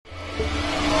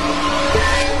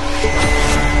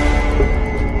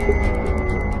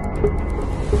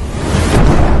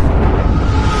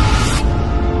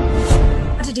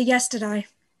yesterday.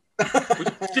 We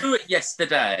didn't do it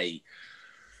yesterday.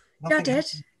 Yeah, I did.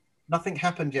 Nothing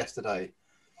happened yesterday.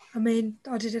 I mean,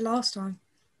 I did it last time.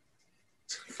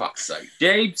 Fuck's sake.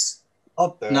 James?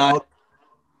 I'll do it. No.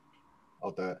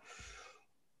 I'll do it.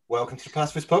 Welcome to the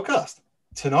Pacifist Podcast.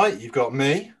 Tonight you've got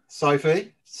me,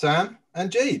 Sophie, Sam,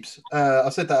 and Jeeves. I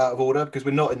said that out of order because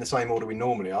we're not in the same order we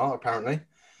normally are, apparently.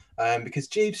 Because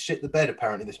Jeeves shit the bed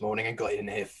apparently this morning and got in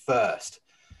here first.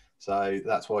 So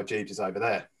that's why Jeeves is over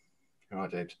there. All right,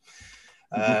 Jeeves.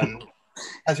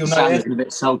 As you'll notice, I'm a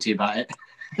bit salty about it.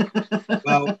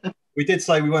 well, we did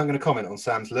say we weren't going to comment on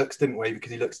Sam's looks, didn't we? Because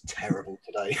he looks terrible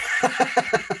today.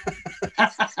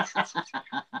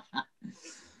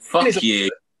 Fuck you.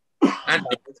 And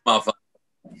your mother.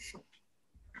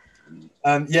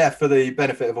 Yeah, for the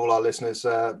benefit of all our listeners,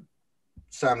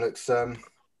 Sam looks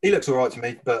he looks all right to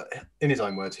me, but in his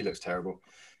own words, he looks terrible.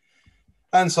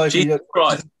 And so he made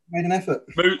an effort.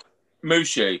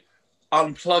 Mushi,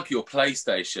 unplug your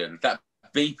PlayStation. That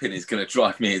beeping is going to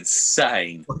drive me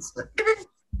insane.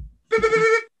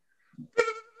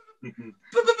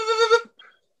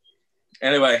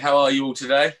 Anyway, how are you all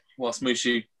today? What's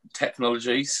Mushi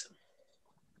Technologies?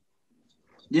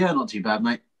 Yeah, not too bad,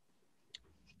 mate.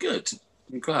 Good.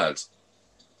 I'm glad.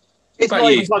 It's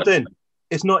not even plugged in.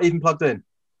 It's not even plugged in.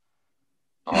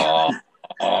 Oh,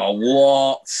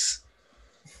 what?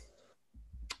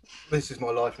 This is my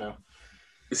life now.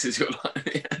 This is your life.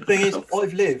 The thing is,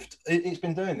 I've lived, it's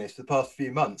been doing this for the past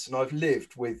few months, and I've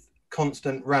lived with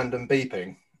constant random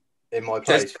beeping in my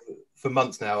place for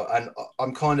months now, and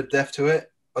I'm kind of deaf to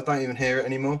it. I don't even hear it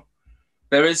anymore.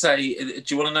 There is do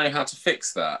you want to know how to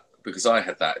fix that? Because I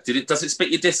had that. Does it spit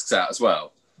your discs out as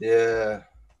well? Yeah.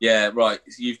 Yeah, right.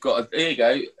 You've got there you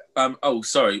go. Oh,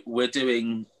 sorry. We're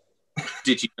doing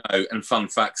Did You Know and Fun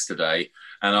Facts today,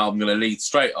 and I'm going to lead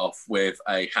straight off with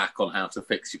a hack on how to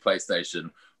fix your PlayStation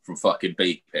from fucking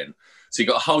beeping. So you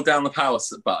got to hold down the power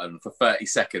button for 30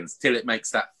 seconds till it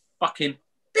makes that fucking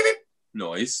beep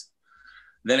noise.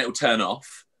 Then it will turn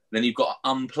off. Then you've got to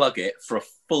unplug it for a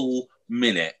full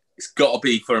minute. It's got to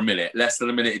be for a minute. Less than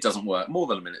a minute, it doesn't work. More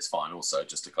than a minute's fine also,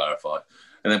 just to clarify.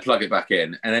 And then plug it back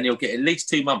in. And then you'll get at least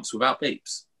 2 months without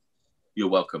beeps. You're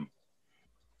welcome.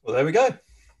 Well, there we go.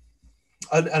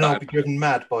 And I'll be driven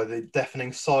mad by the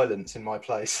deafening silence in my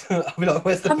place. I'll be like,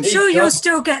 where's the I'm sure you'll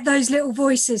still get those little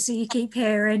voices that you keep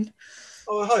hearing.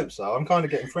 Oh, I hope so. I'm kind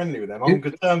of getting friendly with them. I'm on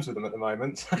good terms with them at the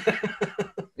moment.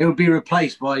 It'll be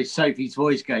replaced by Sophie's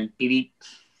voice going, beep,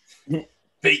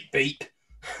 beep, beep.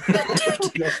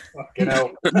 Fucking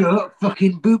hell.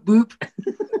 Fucking boop, boop.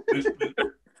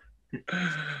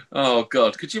 Oh,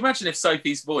 God. Could you imagine if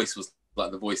Sophie's voice was like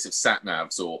the voice of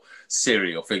sat-navs or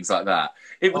Siri or things like that?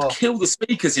 It would kill the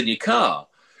speakers in your car.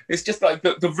 It's just like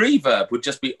the reverb would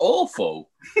just be awful.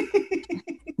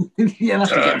 You'll have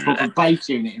to get a proper bass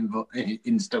unit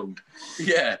installed.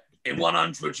 Yeah. In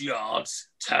 100 yards,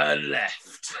 turn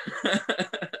left.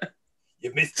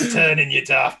 You missed the turn in, you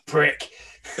daft prick.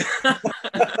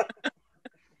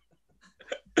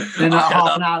 Then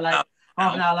half an hour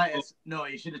later, no,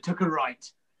 you should have took a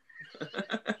right.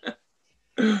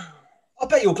 I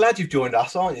bet you're glad you've joined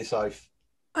us, aren't you, Soph?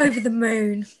 Over the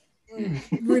moon.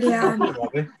 Really am.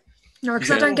 No, because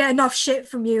I don't get enough shit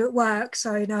from you at work,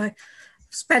 so no.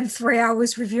 Spend 3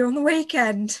 hours with you on the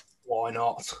weekend. Why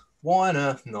not? Why on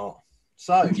earth not?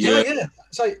 So, yeah.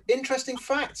 So, interesting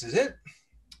facts, is it?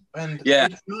 And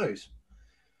who knows?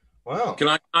 Wow.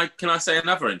 Can I say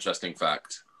another interesting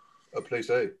fact? Oh, please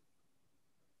do.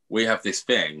 We have this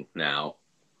thing now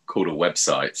called a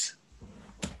website.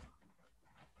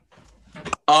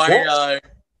 I know.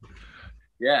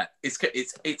 Yeah, it's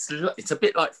a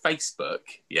bit like Facebook,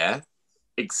 yeah?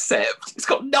 Except it's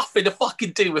got nothing to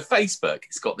fucking do with Facebook.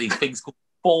 It's got these things called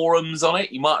forums on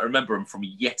it. You might remember them from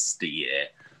yesteryear.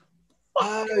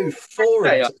 Oh,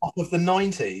 forums off of the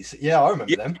 90s. Yeah, I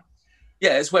remember them.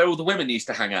 Yeah, it's where all the women used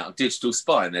to hang out on Digital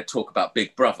Spy, and they'd talk about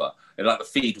Big Brother. And like the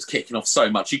feed was kicking off so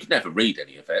much, you could never read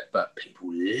any of it, but people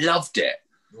loved it.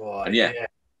 Right, and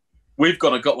we've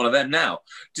got one of them now.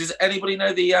 Does anybody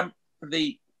know the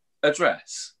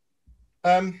address?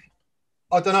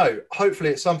 I don't know.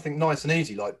 Hopefully it's something nice and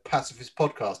easy like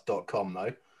pacifistpodcast.com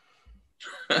though.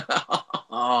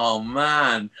 Oh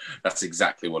man, that's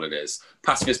exactly what it is.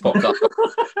 Pacifist Podcast.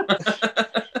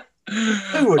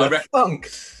 Who would have thunk?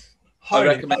 I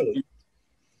recommend you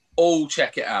all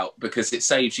check it out because it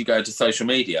saves you going to social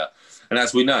media. And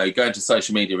as we know, going to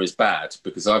social media is bad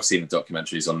because I've seen the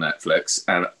documentaries on Netflix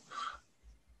and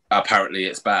apparently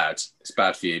it's bad. It's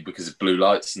bad for you because of blue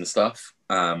lights and stuff.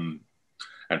 And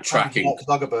tracking.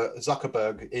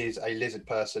 Zuckerberg is a lizard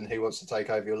person who wants to take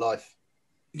over your life.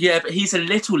 Yeah, but he's a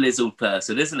little lizard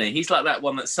person, isn't he? He's like that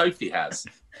one that Sophie has.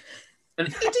 An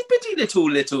itty bitty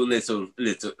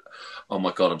little. Oh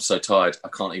my God, I'm so tired. I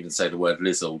can't even say the word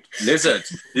lizard. Lizard.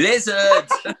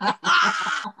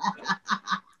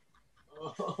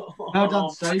 Well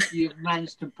done, Sophie. You've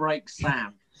managed to break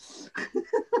Sam.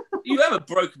 You haven't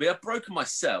broken me. I've broken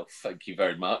myself. Thank you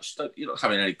very much. You're not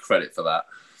having any credit for that.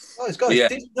 Guys,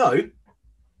 did you know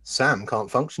Sam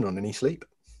can't function on any sleep?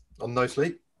 On no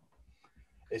sleep?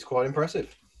 It's quite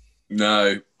impressive.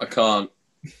 No, I can't.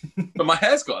 But my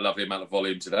hair's got a lovely amount of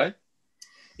volume today.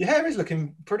 Your hair is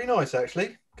looking pretty nice,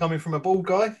 actually. Coming from a bald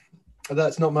guy,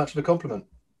 that's not much of a compliment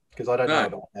because I don't know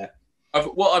about hair.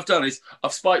 What I've done is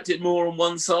I've spiked it more on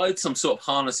one side, so I'm sort of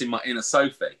harnessing my inner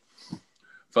Sophie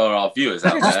for our viewers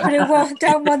out Just put it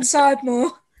down one side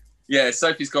more. Yeah,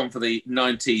 Sophie's gone for the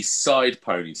 90s side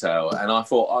ponytail, and I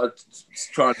thought I'd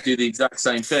try to do the exact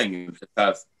same thing and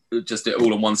have just it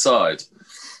all on one side.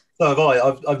 So have I.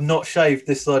 I've not shaved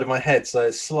this side of my head, so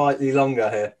it's slightly longer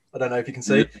here. I don't know if you can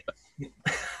see.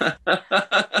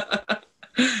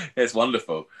 It's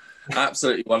wonderful.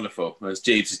 Absolutely wonderful. As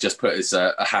Jeeves has just put his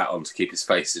a hat on to keep his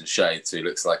face in shade, so he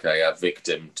looks like a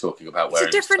victim talking about wearing...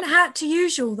 It's a different hat to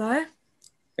usual, though.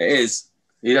 It is.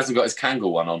 He hasn't got his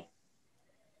Kangol one on.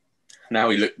 Now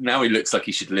he looks like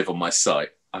he should live on my site.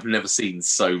 I've never seen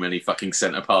so many fucking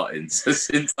centre partings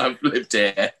since I've lived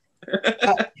here.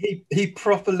 He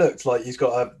proper looks like you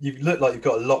look like you've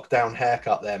got a lockdown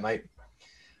haircut there, mate.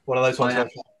 One of those ones.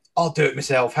 Like, I'll do it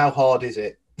myself. How hard is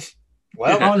it?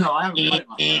 Well, oh no, I haven't done it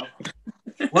myself.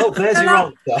 Well, there's your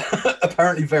answer.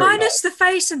 Apparently, very. Minus the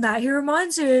face and that, he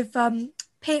reminds me of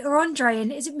Peter Andre in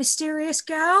Is It Mysterious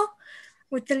Girl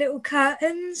with the little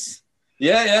curtains.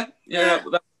 Yeah.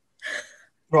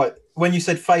 Right. When you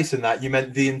said face and that, you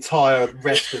meant the entire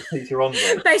rest of Peter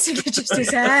Andre. Basically, just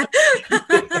his hair.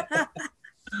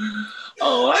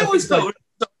 I always thought.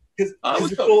 Because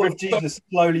the thought of Jesus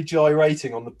slowly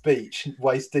gyrating on the beach,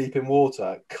 waist deep in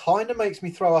water, kind of makes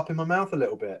me throw up in my mouth a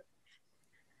little bit.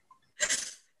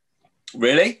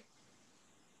 Really?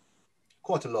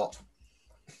 Quite a lot.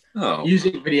 Oh.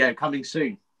 Music video coming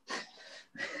soon.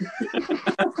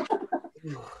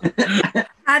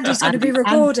 Andy's going to be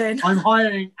recording. I'm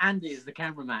hiring Andy as the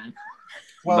cameraman.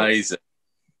 Well, amazing.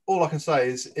 All I can say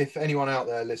is if anyone out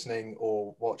there listening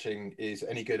or watching is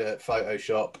any good at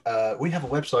Photoshop, we have a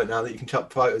website now that you can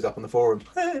chuck photos up on the forum.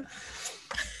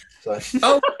 So.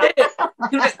 Oh,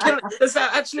 does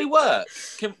that actually work?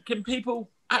 Can people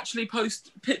actually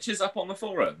post pictures up on the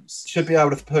forums? Should be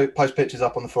able to post pictures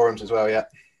up on the forums as well, yeah.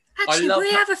 Actually,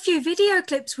 we have a few video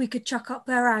clips we could chuck up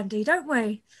there, Andy, don't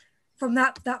we? From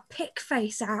that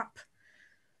PicFace app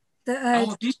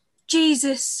that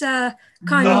Jesus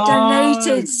kind of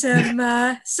donated some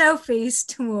selfies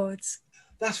towards.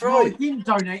 That's No, right. he didn't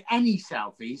donate any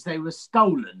selfies. They were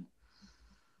stolen.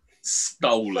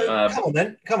 Stolen.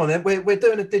 Come on then. We're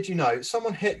doing a Did You Know?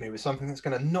 Someone hit me with something that's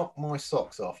going to knock my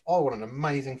socks off. Oh, what an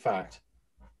amazing fact.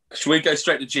 Should we go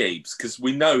straight to Jeeves? Because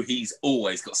we know he's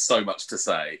always got so much to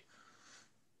say.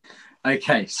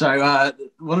 Okay, so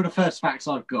one of the first facts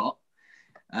I've got,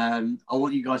 I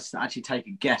want you guys to actually take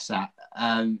a guess at.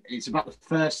 It's about the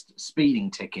first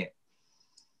speeding ticket.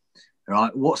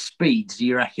 Right, what speed do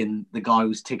you reckon the guy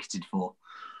was ticketed for?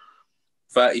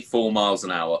 34 miles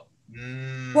an hour.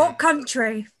 What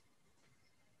country?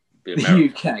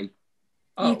 The UK.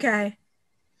 Oh. UK.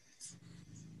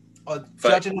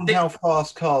 Judging on how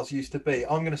fast cars used to be,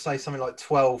 I'm going to say something like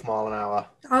 12 mile an hour.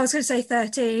 I was going to say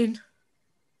 13.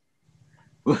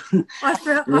 I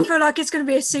feel like it's going to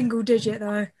be a single digit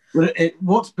though. Well,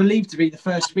 what's believed to be the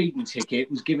first speeding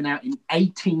ticket was given out in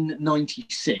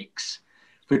 1896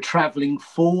 for travelling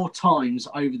 4 times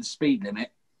over the speed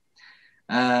limit.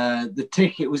 The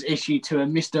ticket was issued to a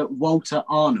Mr. Walter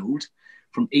Arnold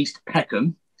from East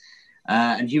Peckham,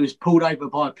 and he was pulled over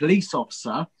by a police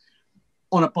officer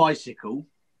on a bicycle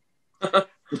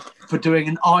for doing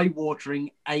an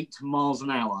eye-watering 8 miles an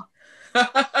hour.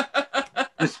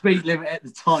 The speed limit at the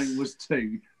time was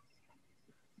 2.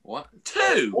 What?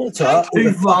 2? Walter,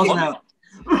 2 miles an hour.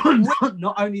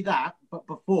 Not only that, but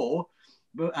before,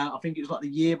 I think it was like the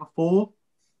year before,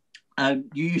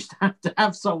 you used to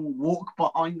have someone walk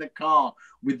behind the car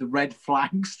with the red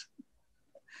flags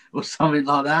or something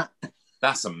like that.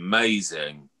 That's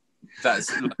amazing.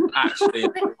 That's actually...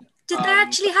 Did they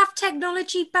actually have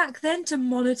technology back then to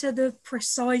monitor the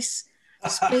precise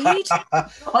speed?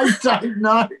 I don't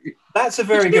know. That's a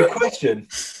very good question.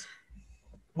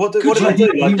 What did they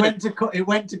do? He went to court. It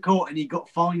went to court, and he got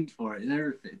fined for it and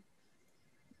everything.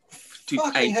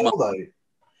 Fucking hell, though.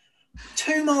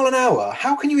 2 mile an hour.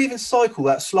 How can you even cycle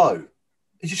that slow?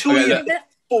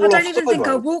 I don't even think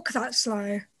I walk that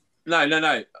slow.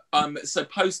 No. So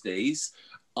posties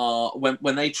are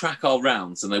when they track our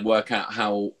rounds and they work out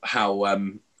how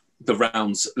the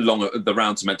rounds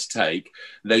are meant to take.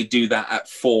 They do that at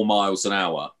 4 miles an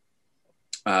hour.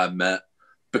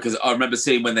 Because I remember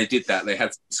seeing when they did that, they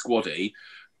had squaddy.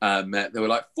 They were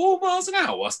like 4 miles an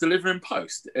hour whilst delivering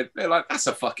post. They're like, that's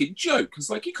a fucking joke. Because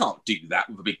like you can't do that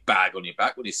with a big bag on your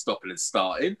back when you're stopping and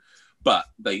starting. But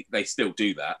they still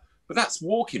do that. But that's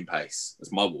walking pace.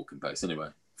 That's my walking pace anyway.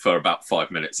 For about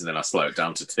 5 minutes, and then I slow it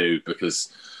down to 2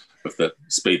 because of the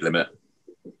speed limit.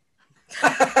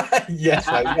 Yes,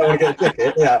 mate. You don't want to get a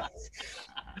ticket. Yeah.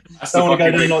 Don't want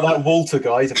to go down like that Walter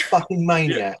guy. He's a fucking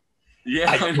maniac.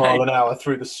 Yeah. 8 miles an hour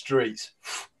through the streets.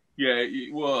 Yeah,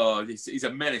 well, he's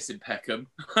a menace in Peckham.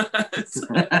 But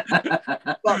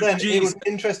then it was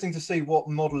interesting to see what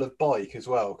model of bike as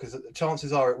well, because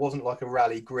chances are it wasn't like a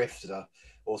rally grifter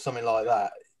or something like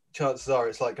that. Chances are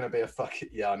it's like going to be a fucking...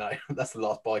 Yeah, I know. That's the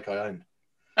last bike I owned.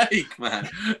 Hey, man.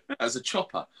 That's a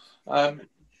chopper. Yeah,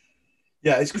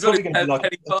 it's probably going to be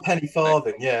like a penny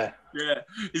farthing, yeah. Yeah,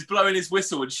 he's blowing his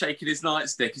whistle and shaking his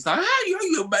nightstick. He's like, hey,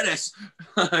 you menace.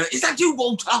 Is that you,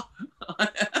 Walter?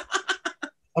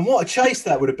 And what a chase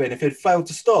that would have been if he'd failed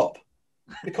to stop.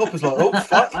 The cop was like, oh,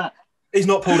 fuck. He's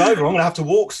not pulled over. I'm going to have to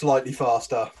walk slightly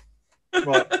faster.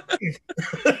 Right.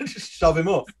 Just shove him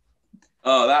off.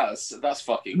 Oh, that's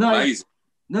fucking amazing.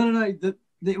 No.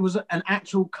 It was an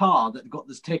actual car that got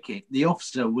this ticket. The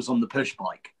officer was on the push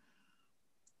bike.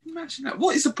 Imagine that.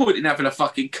 What is the point in having a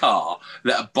fucking car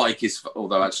that a bike is...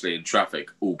 Although actually in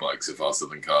traffic, all bikes are faster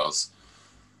than cars.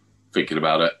 Thinking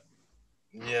about it.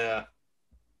 Yeah.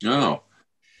 Oh.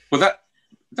 Well,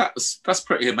 that's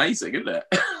pretty amazing, isn't it?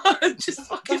 Just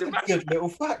fucking That's a good little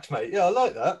fact, mate. Yeah, I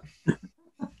like that.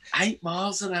 8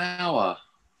 miles an hour.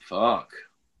 Fuck.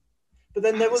 But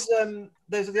then there's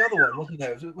the other one, wasn't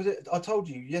there? Was it? I told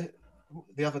you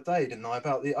the other day, didn't I,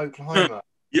 about the Oklahoma?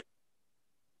 Yeah.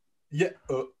 Yeah.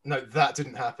 No, that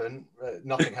didn't happen.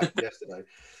 Nothing happened yesterday.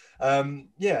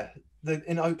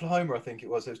 In Oklahoma, I think it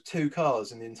was. There was 2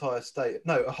 cars in the entire state.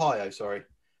 No, Ohio. Sorry,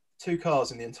 2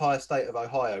 cars in the entire state of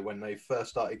Ohio when they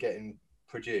first started getting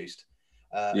produced.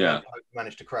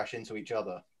 Managed to crash into each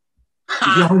other.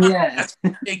 Oh, yeah.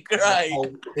 Great.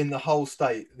 In the whole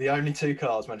state, the only 2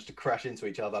 cars managed to crash into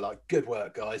each other. Like, good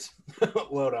work, guys.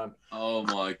 Well done. Oh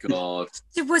my god.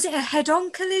 So was it a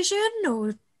head-on collision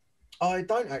or? I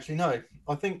don't actually know.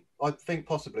 I think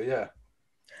possibly, yeah.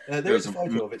 There is a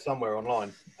photo of it somewhere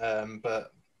online,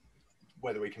 but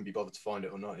whether we can be bothered to find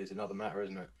it or not is another matter,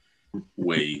 isn't it?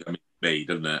 Me,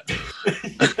 doesn't it?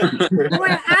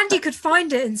 Well, Andy could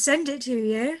find it and send it to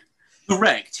you.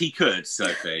 Correct, he could,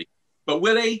 Sophie. But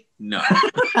will he? No.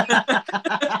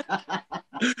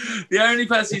 The only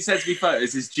person who sends me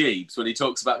photos is Jeeves when he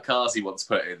talks about cars he wants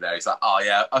to put in there. He's like, oh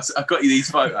yeah, I've got you these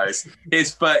photos.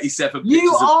 Here's 37 pictures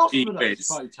you of asked for those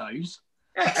photos.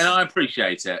 Yeah, and I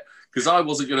appreciate it because I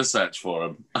wasn't going to search for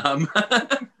them.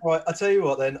 Right, I'll tell you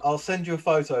what then. I'll send you a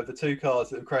photo of the 2 cars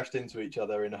that have crashed into each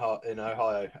other in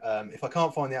Ohio. If I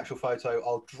can't find the actual photo,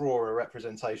 I'll draw a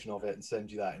representation of it and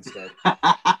send you that instead.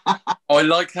 I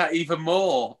like that even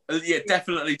more. Yeah,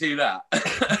 definitely do that.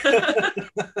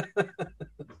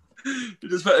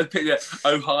 Just put a picture,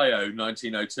 Ohio,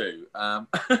 1902.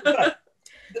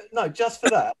 No, just for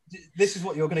that. This is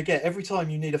what you're going to get every time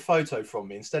you need a photo from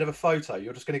me. Instead of a photo,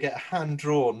 you're just going to get a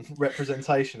hand-drawn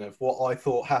representation of what I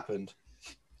thought happened.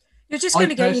 You're just going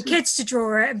to get your kids to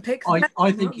draw it and pick.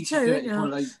 I think you should do it as one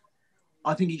of those.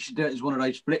 I think you should do it as one of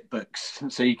those flip books,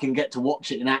 so you can get to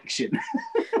watch it in action.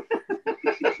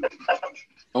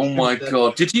 Oh my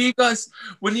god! Did you guys,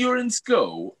 when you were in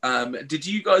school, did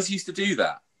you guys used to do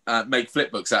that? Make flip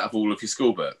books out of all of your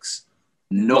school books?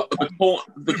 No.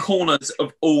 The corners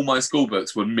of all my school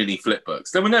books were mini flip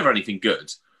books. They were never anything good,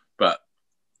 but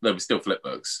they were still flip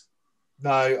books.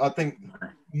 No, I think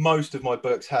most of my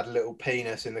books had a little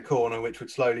penis in the corner, which would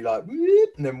slowly like whoop,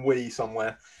 and then wee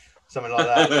somewhere, something like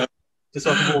that. Just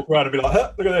so I can walk around and be like,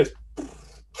 huh, look at this.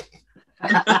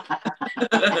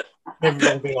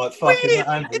 Everyone would be like, fucking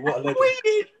Andy, what a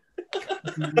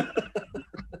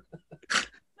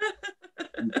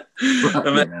legend.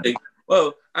 Amazing.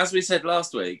 Well, as we said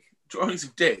last week, drawings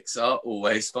of dicks are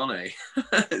always funny.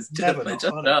 It's never not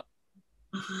funny.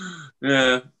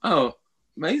 Yeah. Oh,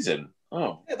 amazing.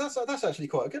 Oh. Yeah, that's actually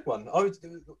quite a good one.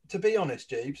 To be honest,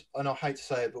 Jeeves, and I hate to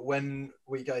say it, but when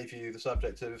we gave you the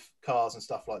subject of cars and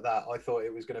stuff like that, I thought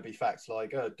it was going to be facts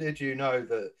like, did you know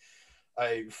that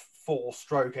a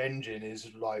 4-stroke engine is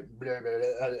like blah, blah,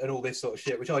 blah, and all this sort of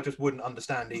shit, which I just wouldn't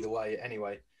understand either way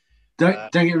anyway.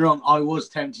 Don't get me wrong, I was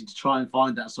tempted to try and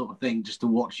find that sort of thing just to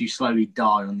watch you slowly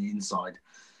die on the inside.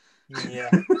 Yeah.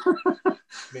 I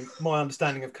mean, my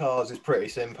understanding of cars is pretty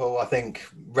simple. I think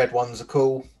red ones are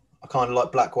cool. I kind of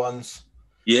like black ones.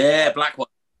 Yeah, black one.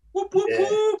 Whoop, whoop, Yeah.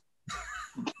 whoop.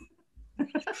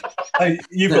 Oh,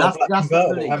 you've No, got a black that's the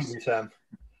convertible, police. haven't you, Sam?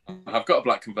 I've got a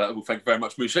black convertible. Thank you very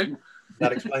much, Mushu.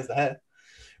 That explains the hair.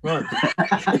 Right.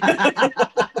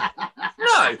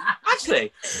 No,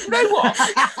 actually, you know what?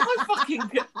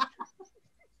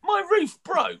 My roof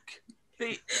broke.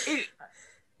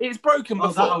 It's broken Oh,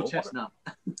 before. that old chestnut.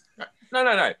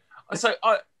 No. So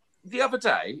the other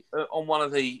day, on one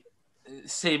of the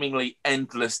seemingly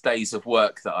endless days of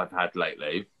work that I've had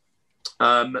lately,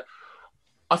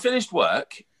 I finished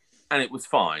work and it was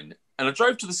fine. And I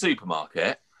drove to the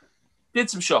supermarket, did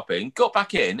some shopping, got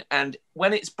back in, and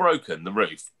when it's broken, the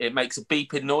roof, it makes a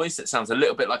beeping noise that sounds a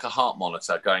little bit like a heart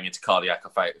monitor going into cardiac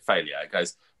failure. It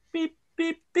goes beep,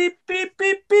 beep, beep, beep,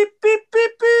 beep, beep, beep,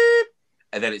 beep, beep,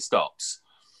 and then it stops.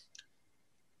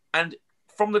 And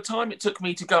from the time it took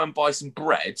me to go and buy some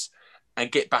bread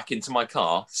and get back into my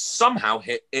car, somehow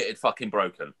it had fucking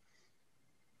broken.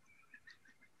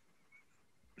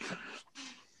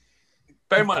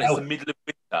 Bear in mind, it's the middle of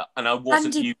winter and I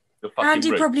wasn't using the fucking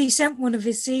Andy roof. probably sent one of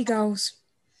his seagulls.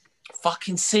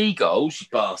 Fucking seagulls, you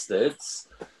bastards.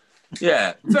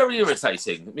 Yeah, very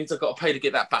irritating. It means I've got to pay to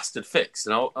get that bastard fixed.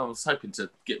 And I was hoping to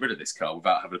get rid of this car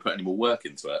without having to put any more work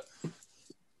into it.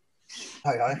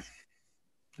 Hey.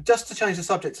 Just to change the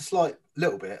subject a slight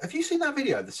little bit, have you seen that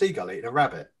video of the seagull eating a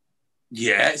rabbit?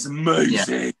 Yeah, it's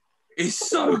amazing. Yeah. It's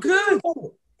so good.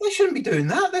 Oh, they shouldn't be doing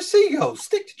that. They're seagulls.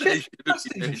 Stick to chips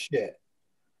and shit.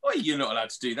 Well, you're not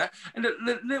allowed to do that. And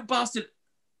the little bastard...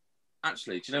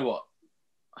 Actually, do you know what?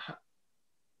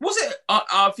 Was it...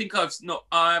 I think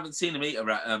I haven't seen him eat a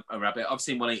rabbit. I've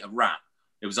seen one eat a rat.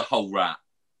 It was a whole rat.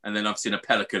 And then I've seen a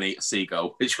pelican eat a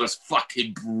seagull, which was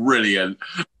fucking brilliant.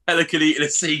 Pelican eating a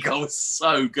seagull was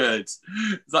so good.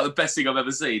 It's like the best thing I've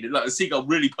ever seen. Like the seagull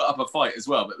really put up a fight as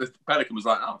well, but the pelican was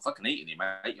like, "Oh, I'm fucking eating you,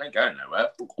 mate. You ain't going nowhere."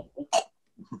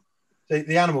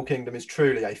 The animal kingdom is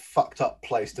truly a fucked up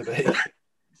place to be.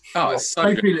 Oh, it's so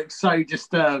Sophie good. looks so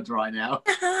disturbed right now.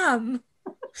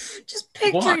 Just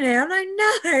picturing it, and I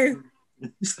know.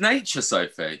 It's nature,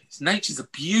 Sophie. Nature's a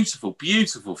beautiful,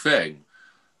 beautiful thing.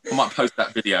 I might post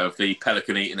that video of the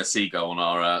pelican eating a seagull on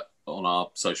our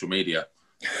social media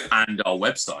and our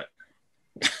website.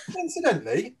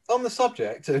 Incidentally, on the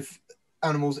subject of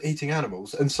animals eating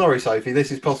animals, and sorry, Sophie,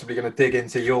 this is possibly going to dig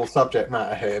into your subject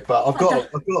matter here, but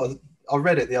I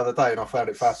read it the other day and I found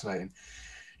it fascinating.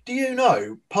 Do you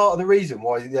know part of the reason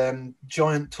why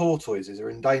giant tortoises are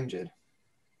endangered?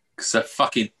 Because they're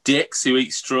fucking dicks who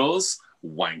eat straws.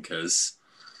 Wankers.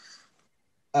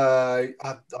 I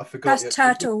forgot. That's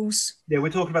turtles. Yeah,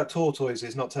 we're talking about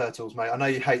tortoises, not turtles, mate. I know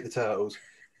you hate the turtles.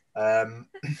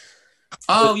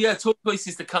 Oh, yeah, tortoise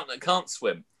is the cunt that can't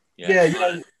swim. Yeah, you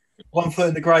know, 1 foot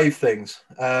in the grave things.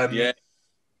 Yeah.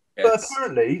 But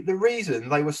apparently, the reason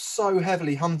they were so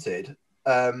heavily hunted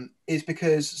is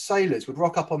because sailors would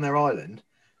rock up on their island,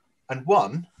 and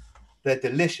one, they're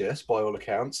delicious by all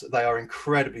accounts. They are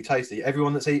incredibly tasty.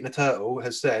 Everyone that's eaten a turtle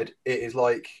has said it is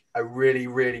like a really,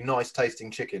 really nice tasting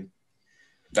chicken.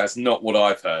 That's not what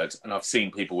I've heard, and I've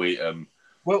seen people eat them.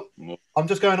 Well, I'm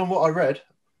just going on what I read,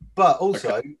 but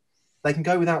also they can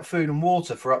go without food and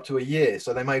water for up to a year.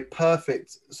 So they made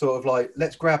perfect sort of like,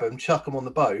 let's grab them, chuck them on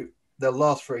the boat. They'll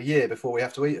last for a year before we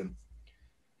have to eat them.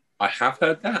 I have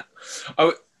heard that.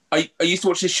 I used to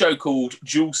watch this show called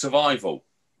Dual Survival.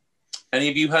 Any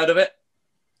of you heard of it?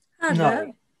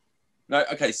 No. No.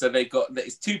 Okay, so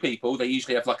it's 2 people. They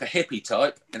usually have like a hippie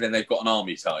type, and then they've got an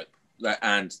army type,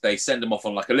 and they send them off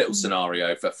on like a little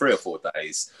scenario for 3 or 4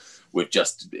 days.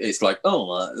 It's like,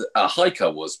 a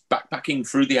hiker was backpacking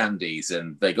through the Andes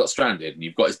and they got stranded, and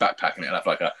you've got his backpack and it'll have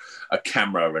like a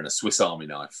camera and a Swiss Army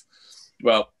knife.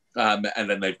 Well, and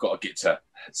then they've got to get to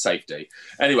safety.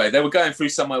 Anyway, they were going through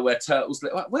somewhere where turtles.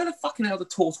 Where the fucking hell the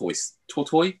tortoise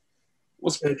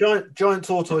was? Giant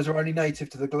tortoises are only native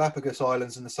to the Galapagos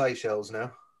Islands and the Seychelles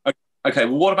now. Okay,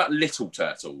 well, what about little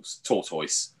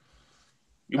tortoise?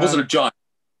 It wasn't a giant.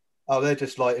 Oh, they're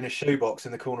just like in a shoebox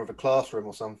in the corner of a classroom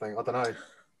or something. I don't know.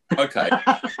 Okay.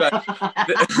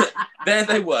 There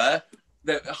they were.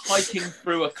 They're hiking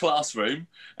through a classroom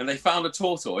and they found a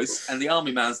tortoise, and the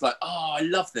army man's like, "Oh, I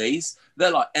love these. They're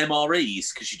like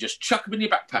MREs because you just chuck them in your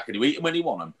backpack and you eat them when you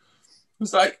want them." It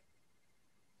was like...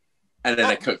 And then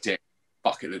they cooked it.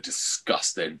 Fuck, it looked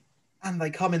disgusting. And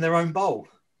they come in their own bowl.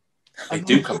 They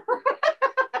do come...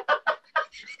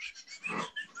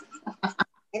 I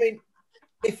mean,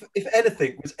 if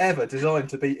anything was ever designed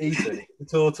to be eaten, the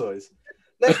tortoise.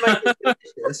 Let's make it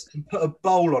delicious and put a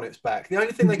bowl on its back. The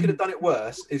only thing they could have done it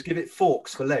worse is give it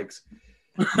forks for legs.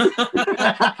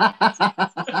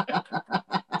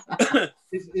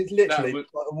 It's literally like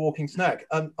a walking snack.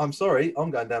 I'm sorry, I'm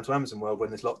going down to Amazon World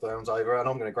when this lockdown's over, and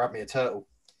I'm going to grab me a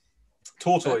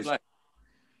tortoise.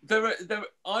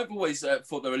 I've always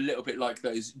thought they're a little bit like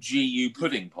those GU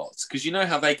pudding pots, because you know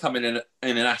how they come in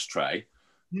an ashtray.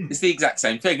 It's the exact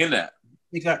same thing, isn't it?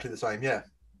 Exactly the same, yeah.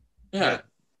 Oh,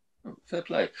 fair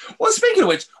play. Well, speaking of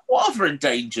which, what other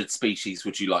endangered species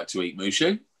would you like to eat,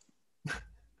 Mushu?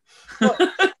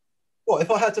 What,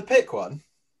 if I had to pick one?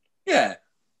 Yeah.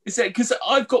 Is it because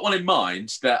I've got one in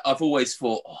mind that I've always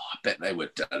thought, I bet they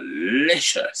were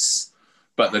delicious,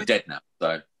 but they're dead now.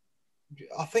 So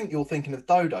I think you're thinking of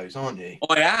dodos, aren't you?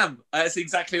 I am. That's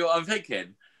exactly what I'm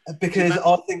thinking. Because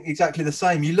I think exactly the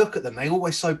same. You look at them; they're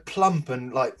always so plump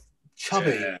and like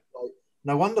chubby. Yeah. Like,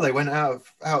 no wonder they went out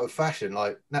of fashion.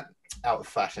 Like out of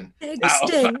fashion.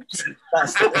 Extinct.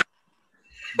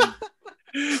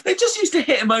 They just used to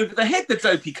hit him over the head. The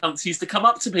dopey cunts used to come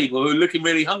up to people who were looking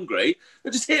really hungry. They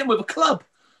just hit him with a club.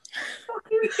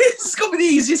 It's got to be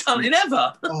the easiest hunting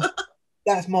ever.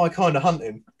 That's my kind of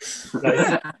hunting.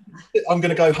 I'm going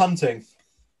to go hunting.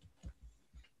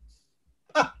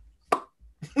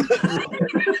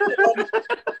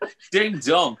 Ding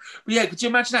dong. But yeah, could you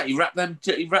imagine that? You wrap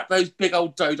those big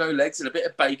old dodo legs in a bit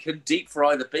of bacon, deep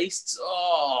fry the beasts.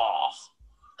 Oh,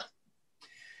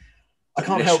 I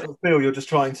can't help but feel you're just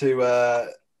trying to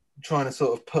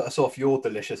sort of put us off your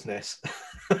deliciousness.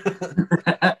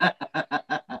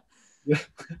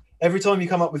 Every time you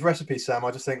come up with recipes, Sam,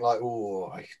 I just think like,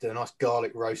 oh, I could do a nice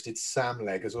garlic roasted Sam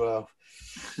leg as well.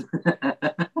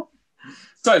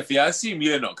 Sophie, I assume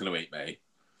you're not going to eat me.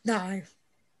 No,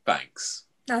 Thanks.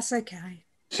 that's okay.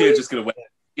 You're just going to wear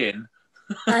skin.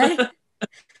 Eh?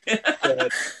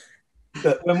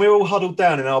 But when we're all huddled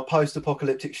down in our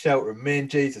post-apocalyptic shelter and me and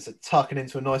Jesus are tucking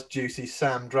into a nice juicy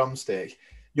Sam drumstick,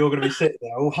 you're going to be sitting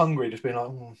there all hungry, just being like,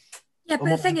 Yeah, but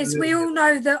the thing is, we all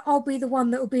know that I'll be the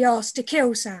one that will be asked to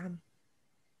kill Sam.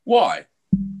 Why?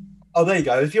 Oh, there you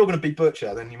go. If you're going to be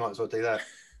butcher, then you might as well do that.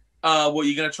 Well,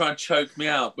 you're going to try and choke me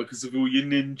out because of all your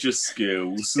ninja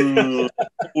skills. All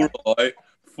right.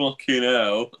 Fucking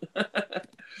hell.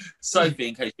 Sophie,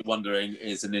 in case you're wondering,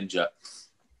 is a ninja.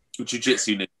 A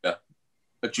jiu-jitsu ninja.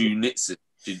 A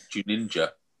jiu-jitsu ninja.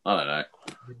 I don't know.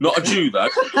 Not a Jew, though.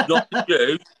 Not a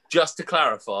Jew. Just to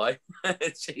clarify.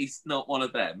 She's not one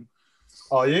of them.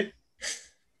 Are you?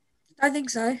 I think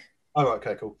so. Oh, right,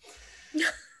 okay, cool.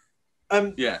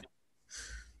 Yeah.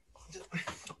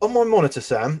 On my monitor,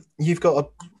 Sam, you've got a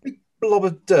big blob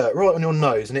of dirt right on your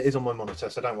nose, and it is on my monitor,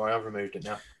 so don't worry, I've removed it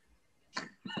now.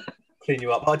 Clean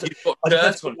you up. You've got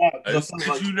dirt on your nose.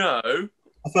 Did you know?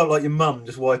 I felt like your mum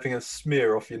just wiping a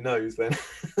smear off your nose then.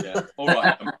 Yeah, all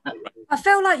right. I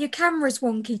feel like your camera's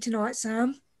wonky tonight,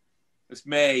 Sam. It's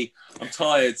me. I'm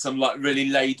tired, so I'm like really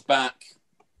laid back.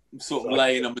 I'm sort of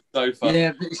laying on the sofa.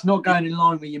 Yeah, but it's not going in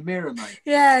line with your mirror, mate.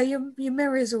 Yeah, your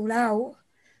mirror's all out.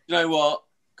 You know what?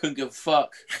 Couldn't give a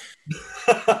fuck.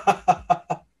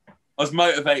 I was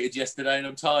motivated yesterday and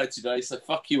I'm tired today, so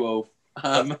fuck you all.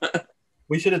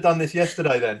 We should have done this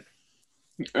yesterday then.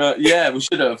 Yeah, we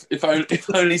should have. If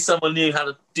only someone knew how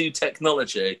to do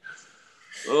technology.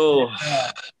 Oh.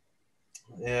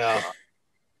 Yeah.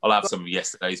 I'll have some of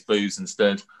yesterday's booze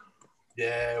instead.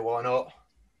 Yeah, why not?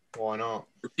 Why not?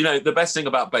 You know, the best thing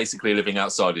about basically living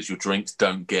outside is your drinks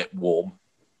don't get warm.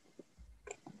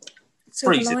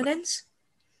 Silver Freezing. linings.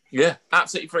 Yeah,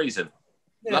 absolutely freezing.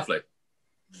 Yeah. Lovely.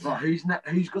 Right, who's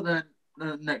got the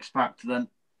next factor then?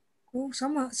 Oh,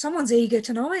 someone's eager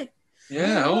tonight.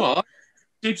 Yeah, all right.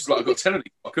 Jeeps like I've got 10 of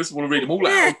these fuckers. I want to read them all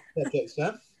out. Okay,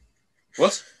 Sam.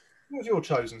 What? What was your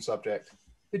chosen subject?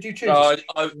 Did you choose?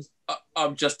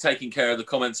 I'm just taking care of the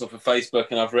comments off of Facebook,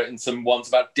 and I've written some ones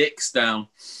about dicks down.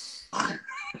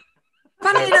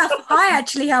 Funny enough, I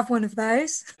actually have one of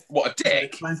those. What, a dick?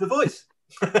 Explains the voice.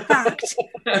 Fact.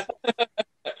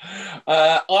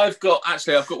 I've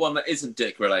got one that isn't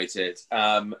dick related.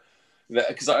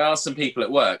 Because I asked some people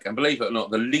at work, and believe it or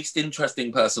not, the least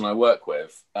interesting person I work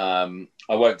with, I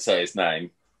won't say his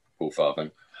name, Paul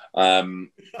Farthing.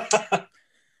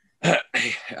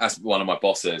 That's one of my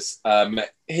bosses.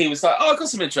 He was like, I've got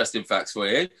some interesting facts for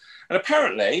you. And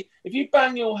apparently, if you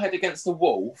bang your head against the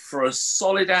wall for a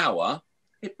solid hour,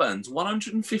 it burns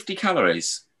 150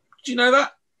 calories. Did you know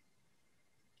that?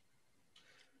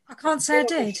 I can't say I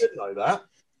did. You should know that.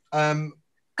 And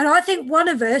I think one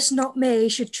of us, not me,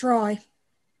 should try.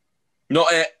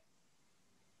 Not it.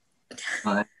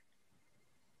 It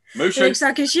looks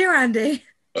like it's you, Andy.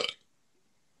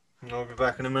 I'll be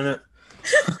back in a minute.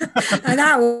 An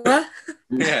hour.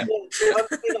 Yeah.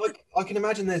 I can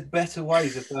imagine there's better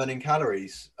ways of burning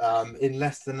calories in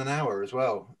less than an hour as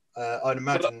well. I'd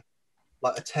imagine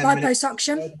like a 10-minute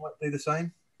Liposuction might do the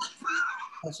same,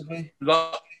 possibly.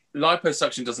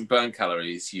 Liposuction doesn't burn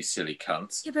calories, you silly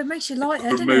cunt. Yeah, but it makes you lighter,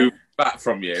 doesn't Remove it? fat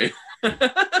from you.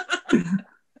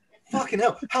 Fucking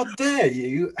hell! How dare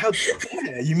you? How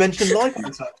dare you mention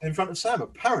liposuction in front of Sam?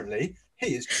 Apparently,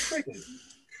 he is triggered.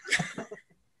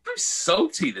 I'm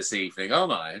salty this evening,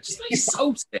 aren't I? Just really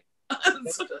salty.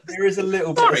 There is a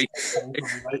little Sorry. bit.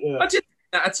 Yeah. I didn't mean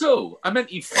that at all. I meant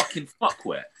you fucking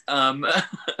fuckwit.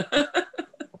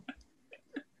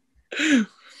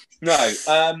 No.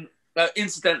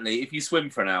 Incidentally, if you swim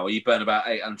for an hour, you burn about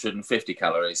 850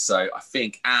 calories. So I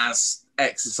think as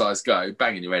exercise go,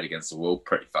 banging your head against the wall,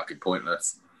 pretty fucking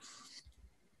pointless.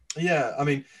 Yeah, I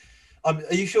mean, are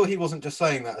you sure he wasn't just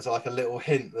saying that as like a little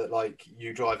hint that like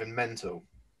you drive him mental?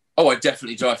 Oh, I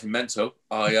definitely drive him mental.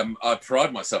 I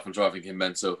pride myself on driving him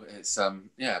mental. It's I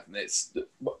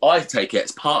take it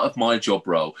as part of my job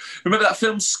role. Remember that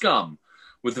film Scum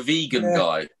with the vegan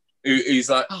guy who's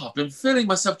like, I've been feeling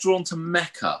myself drawn to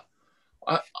Mecca.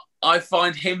 I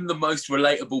find him the most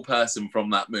relatable person from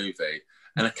that movie,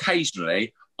 and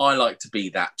occasionally I like to be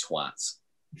that twat.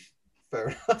 Fair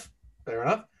enough. Fair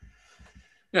enough.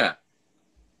 Yeah.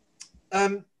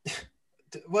 Yeah.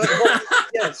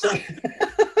 So,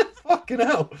 fucking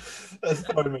hell, that's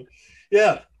throwing me.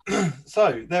 Yeah.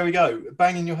 So there we go.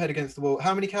 Banging your head against the wall.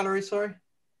 How many calories? Sorry.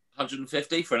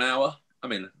 150 for an hour. I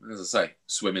mean, as I say,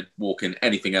 swimming, walking,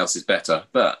 anything else is better.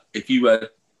 But if you want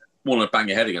to bang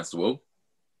your head against the wall,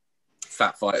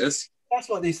 fat fighters. That's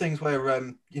like these things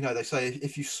where they say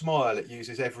if you smile, it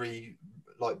uses every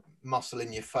like muscle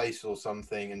in your face or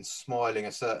something, and smiling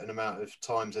a certain amount of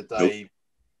times a day. Nope.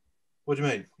 What do you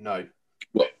mean? No.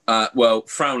 Well,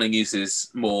 frowning uses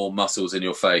more muscles in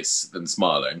your face than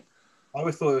smiling. I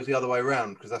always thought it was the other way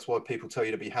around because that's why people tell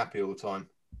you to be happy all the time.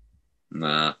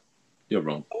 Nah, you're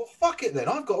wrong. Oh, fuck it then.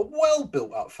 I've got a well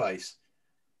built up face.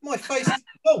 My face is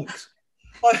bonked.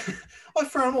 I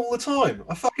frown all the time.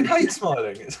 I fucking hate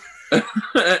smiling.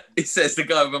 It says the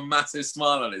guy with a massive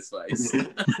smile on his face.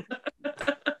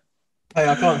 Hey,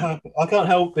 I can't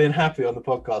help being happy on the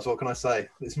podcast. What can I say?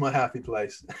 It's my happy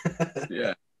place.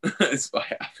 Yeah, it's my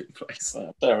happy place.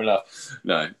 Fair enough.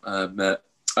 No.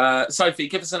 Sophie,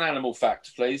 give us an animal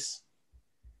fact, please.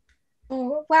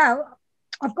 Oh, well,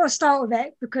 I've got to start with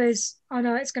it because I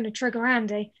know it's going to trigger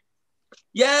Andy.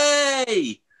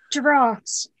 Yay!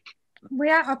 Giraffes.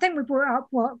 I think we brought it up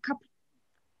a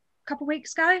couple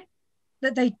weeks ago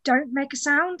that they don't make a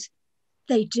sound.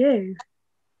 They do.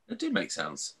 They do make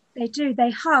sounds. They do. They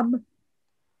hum.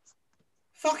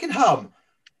 Fucking hum.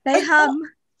 They hum.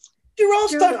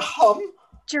 Giraffes don't hum.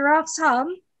 Giraffes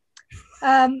hum.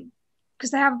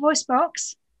 Because they have a voice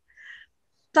box.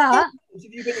 But have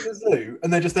you been to the zoo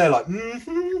and they're just there like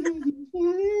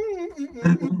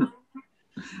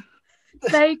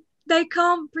they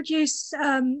can't produce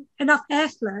enough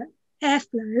airflow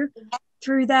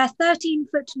through their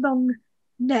 13-foot long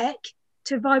neck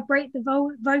to vibrate the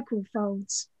vocal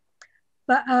folds.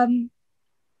 But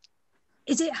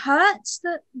is it hertz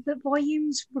that the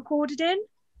volume's recorded in?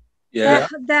 Yeah.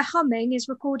 Their humming is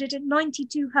recorded at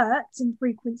 92 hertz in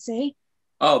frequency.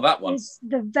 Oh, that one. Is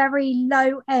the very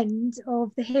low end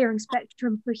of the hearing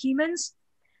spectrum for humans,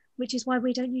 which is why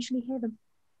we don't usually hear them.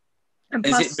 And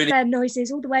plus, their noise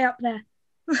is all the way up there.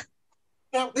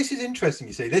 Now, this is interesting,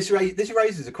 you see. This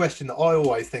raises a question that I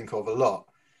always think of a lot.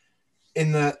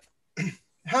 In that,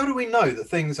 how do we know that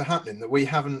things are happening that we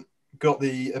haven't got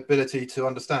the ability to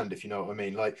understand, if you know what I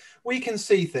mean? Like, we can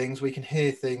see things, we can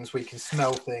hear things, we can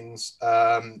smell things,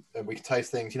 and we can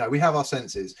taste things. We have our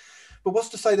senses. But what's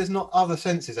to say there's not other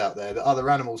senses out there that other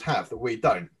animals have that we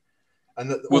don't?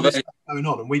 And that all this stuff going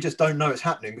on, and we just don't know it's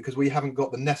happening because we haven't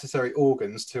got the necessary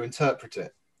organs to interpret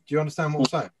it. Do you understand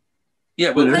what I'm saying? Yeah,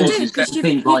 well, there's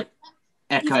things like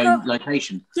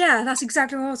echolocation. Yeah, that's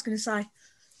exactly what I was going to say.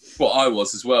 Well, I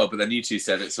was as well, but then you two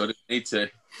said it, so I didn't need to.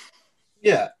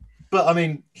 Yeah, but I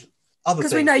mean, other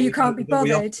things because we know you can't be bothered.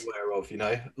 We are aware of,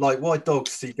 like why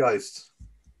dogs see ghosts,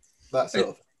 that sort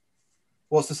of.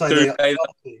 What's to say they are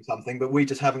seeing something, but we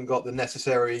just haven't got the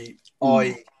necessary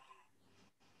eye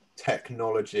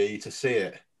technology to see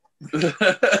it.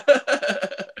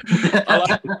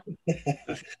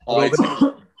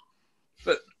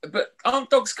 But aren't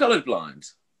dogs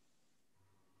colourblind?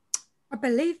 I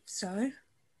believe so.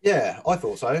 Yeah, I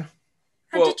thought so.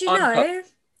 And did you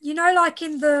know, like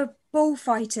in the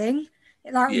bullfighting,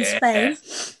 like in Spain,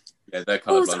 they're colourblind.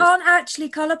 bulls aren't actually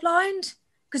colourblind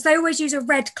because they always use a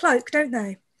red cloak, don't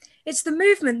they? It's the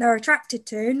movement they're attracted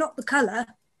to, not the colour,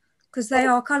 because they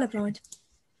are colourblind.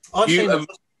 I've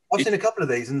seen a couple of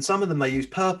these, and some of them they use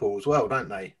purple as well, don't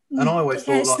they? And I always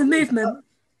thought, it's like, the movement.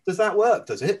 Does that work?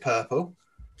 Does it purple?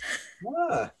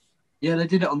 Yeah, they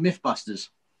did it on MythBusters.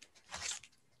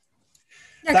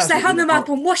 Yeah, because they hung them up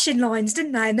on washing lines,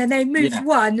 didn't they? And then they moved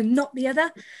one and not the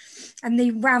other, and they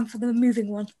ran for the moving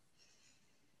one.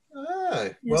 Oh,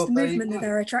 it's the movement that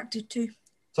they're attracted to.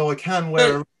 So I can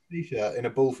wear a t-shirt in a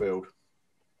ball field.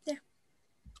 Yeah.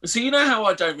 So you know how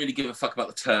I don't really give a fuck about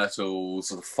the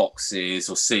turtles or the foxes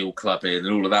or seal clubbing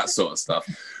and all of that sort of stuff.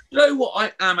 You know what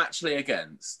I am actually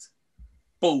against?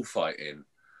 Bullfighting.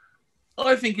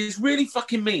 I think it's really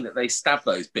fucking mean that they stab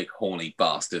those big horny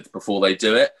bastards before they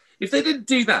do it. If they didn't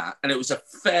do that and it was a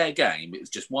fair game, it was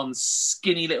just one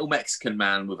skinny little Mexican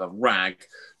man with a rag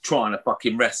trying to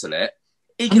fucking wrestle it,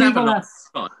 he can have a nice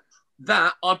time.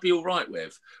 That I'd be all right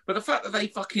with. But the fact that they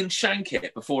fucking shank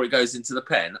it before it goes into the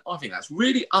pen, I think that's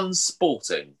really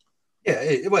unsporting. Yeah,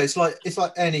 it's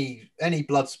like any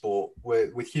blood sport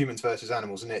with humans versus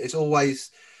animals, isn't it? It's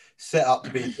always set up to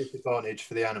be a disadvantage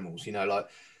for the animals, you know, like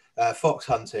fox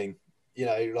hunting, you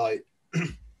know, like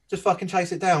just fucking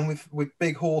chase it down with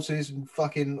big horses and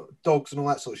fucking dogs and all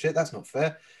that sort of shit. That's not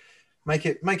fair. Make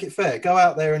it fair. Go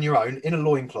out there on your own in a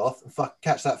loincloth and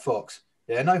catch that fox.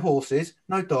 Yeah, no horses,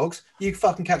 no dogs. You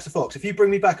fucking catch the fox. If you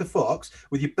bring me back a fox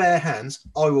with your bare hands,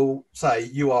 I will say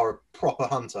you are a proper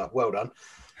hunter. Well done.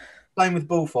 Same with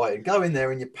bullfighting. Go in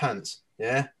there in your pants.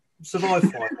 Yeah, survive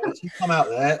 5 minutes. You come out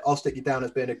there, I'll stick you down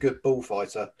as being a good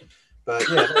bullfighter. But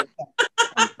yeah,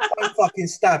 don't fucking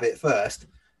stab it first.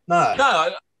 No,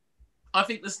 I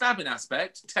think the stabbing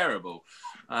aspect terrible.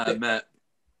 But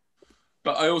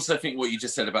I also think what you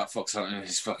just said about fox hunting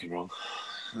is fucking wrong.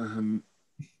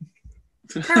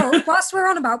 Harold, whilst we're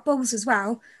on about bulls as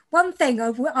well, one thing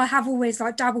I have always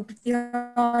like dabbled with the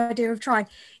idea of trying,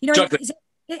 you know,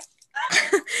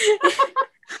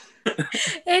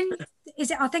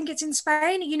 I think it's in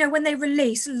Spain, you know, when they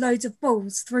release loads of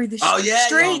bulls through the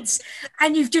streets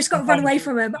and you've just got to run away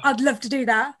from them. I'd love to do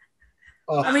that.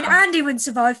 I mean, Andy wouldn't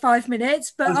survive 5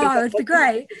 minutes, but it would be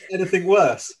great. Anything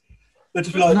worse? They'd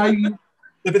just be like,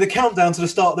 there'd be the countdown to the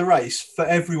start of the race for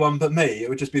everyone but me. It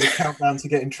would just be the countdown to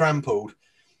getting trampled.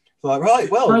 It's like, right,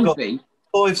 well, I've got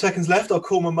 5 seconds left. I'll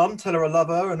call my mum, tell her I love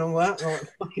her and all that. Like,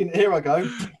 fucking, here I go.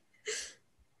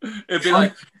 It'd be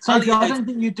like, Sophie, I don't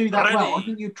think you'd do that well. I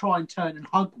think you'd try and turn and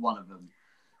hug one of them.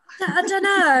 I don't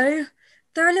know.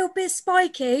 They're a little bit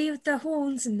spiky with the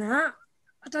horns and that.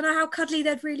 I don't know how cuddly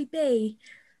they'd really be.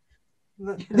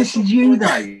 This is you,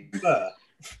 though. But,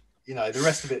 you know, the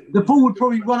rest of it... The bull would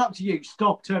probably run up to you,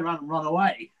 stop, turn around and run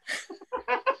away.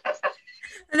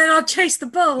 And then I'd chase the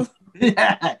bull.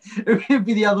 Yeah, it would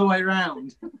be the other way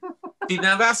round. See,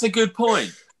 now that's a good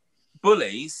point.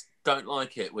 Bullies don't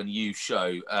like it when you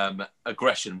show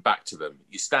aggression back to them.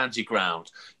 You stand your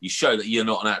ground. You show that you're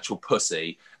not an actual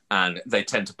pussy, and they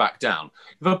tend to back down.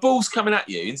 If a bull's coming at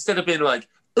you, instead of being like,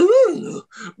 ooh,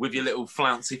 with your little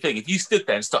flouncy thing, if you stood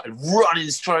there and started running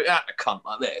straight at the cunt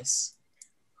like this,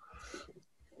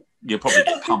 you'll probably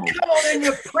get pummeled. Come on in,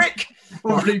 you prick!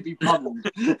 Probably be pummeled.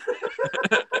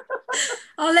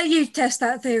 I'll let you test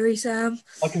that theory, Sam.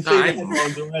 I can see the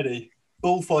headlines already.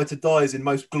 Bullfighter dies in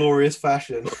most glorious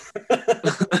fashion.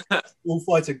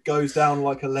 Bullfighter goes down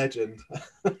like a legend.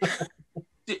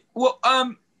 Well,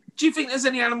 do you think there's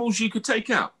any animals you could take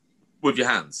out with your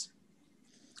hands?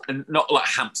 And not like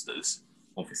hamsters,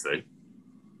 obviously.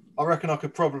 I reckon I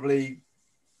could probably...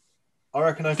 Do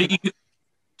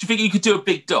you think you could do a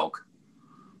big dog?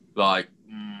 Like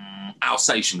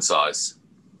Alsatian size?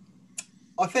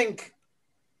 I think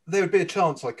there would be a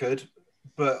chance I could,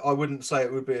 but I wouldn't say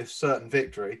it would be a certain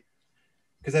victory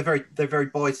because they're very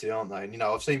bitey, aren't they? And, you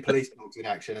know, I've seen police dogs in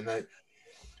action, and they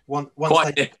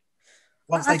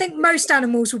I think most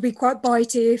animals would be quite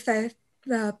bitey if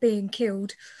they're being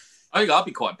killed. I think I'd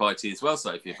be quite bitey as well,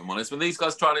 Sophie, if I'm honest. When these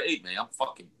guys trying to eat me, I'm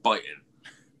fucking biting.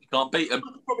 You can't beat them.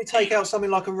 I'd probably take out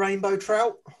something like a rainbow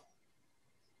trout.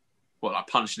 What, like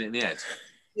punching it in the head?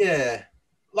 Yeah.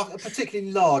 Like a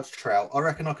particularly large trout. I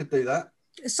reckon I could do that.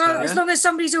 So as long as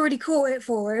somebody's already caught it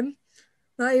for him,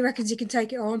 like, he reckons he can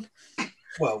take it on.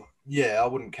 Well, yeah, I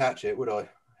wouldn't catch it, would I?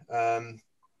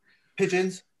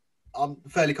 Pigeons. I'm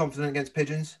fairly confident against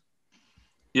pigeons.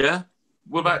 Yeah.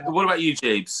 What about you,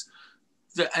 Jeeves?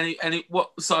 Is there any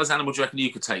what size animal do you reckon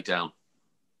you could take down?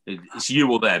 It's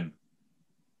you or them?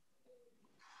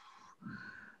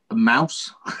 A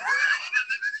mouse.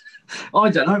 I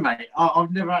don't know, mate.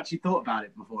 I've never actually thought about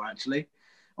it before. Actually,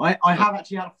 I have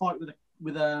actually had a fight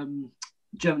with a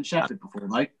German Shepherd before,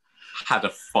 though. Had a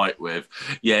fight with?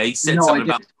 Yeah, he said something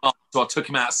about So I took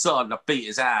him outside and I beat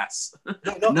his ass.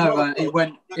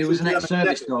 It was an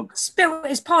ex-service dog. Spilled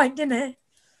his pint, didn't it?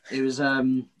 It was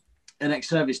an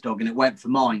ex-service dog, and it went for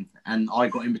mine, and I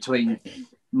got in between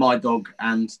my dog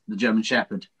and the German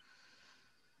Shepherd.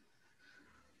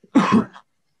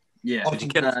 Yeah, I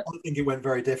think it went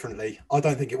very differently. I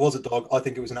don't think it was a dog. I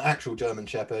think it was an actual German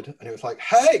Shepherd, and it was like,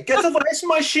 "Hey, get away from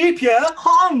my sheep, yeah,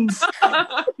 Hans!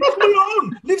 leave him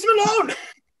alone! Leave him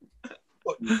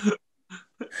alone!"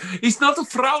 He's not a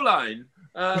Fraulein.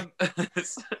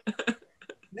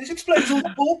 This explains all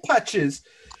the ball patches.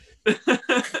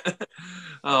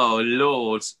 Oh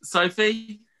Lord,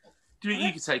 Sophie, do you think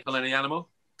you could take on any animal?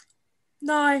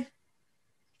 No.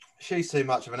 She's too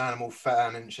much of an animal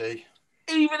fan, isn't she?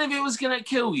 Even if it was going to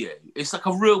kill you, it's like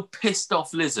a real pissed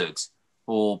off lizard,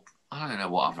 or I don't know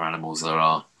what other animals there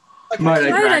are.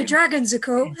 Komodo dragons are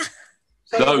cool.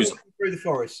 So Those you're walking through the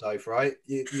forest, Soph, right?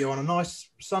 You're on a nice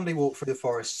Sunday walk through the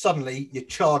forest. Suddenly, you're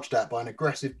charged at by an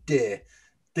aggressive deer.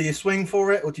 Do you swing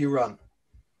for it or do you run?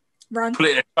 Run. Put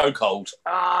it in a chokehold.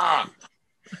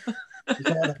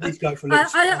 Please go for a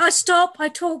little I stop, I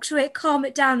talk to it, calm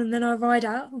it down, and then I ride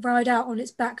out on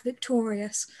its back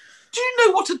victorious. Do you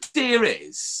know what a deer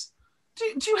is? Do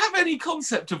you have any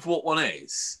concept of what one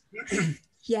is?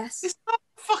 Yes. It's not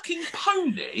a fucking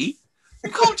pony.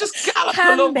 You can't just gallop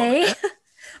Can along. be.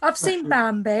 I've seen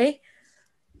Bambi.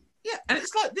 Yeah, and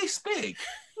it's like this big.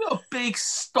 You're a big,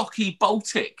 stocky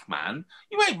Baltic, man.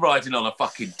 You ain't riding on a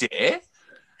fucking deer.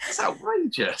 It's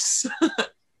outrageous.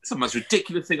 It's the most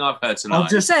ridiculous thing I've heard tonight.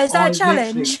 So is that a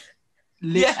challenge?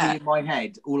 Literally in my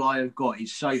head, all I have got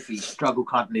is Sophie struggle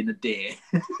cuddling a deer.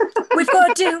 We've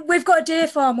got a deer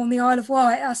farm on the Isle of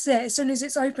Wight. That's it. As soon as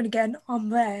it's open again,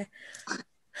 I'm there.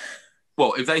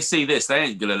 Well, if they see this, they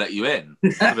ain't going to let you in.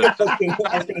 I was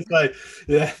going to say,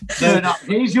 yeah. Turn up.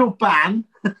 Here's your ban.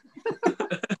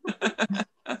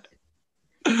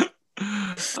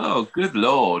 Oh, good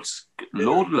Lord.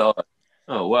 Good Lord.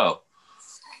 Oh, well.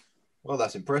 Well,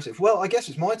 that's impressive. Well, I guess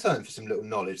it's my turn for some little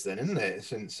knowledge then, isn't it?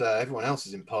 Since everyone else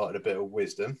has imparted a bit of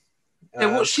wisdom.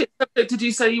 Yeah, what shit did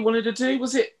you say you wanted to do?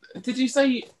 Was it the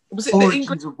Origins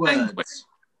English of words? language?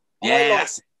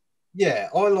 Yes.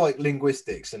 I like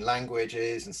linguistics and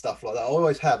languages and stuff like that. I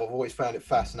always have. I've always found it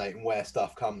fascinating where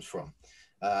stuff comes from.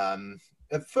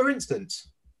 For instance,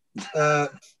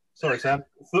 sorry, Sam.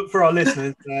 For our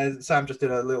listeners, Sam just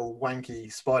did a little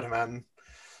wanky Spider-Man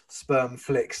sperm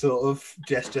flick sort of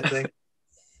gesture thing.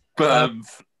 The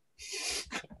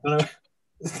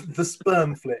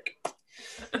sperm flick.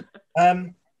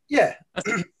 Yeah,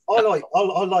 I like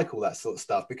all that sort of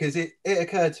stuff because it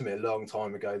occurred to me a long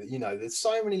time ago that there's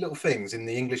so many little things in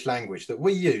the English language that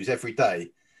we use every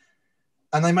day,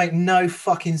 and they make no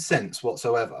fucking sense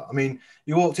whatsoever. I mean,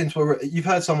 you walked into you've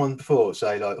heard someone before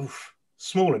say like, "Oof,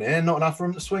 small in here, not enough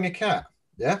room to swing a cat."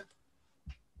 Yeah,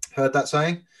 heard that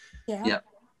saying? Yeah.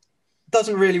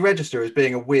 Doesn't really register as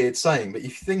being a weird saying, but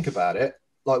if you think about it,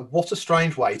 like what a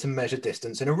strange way to measure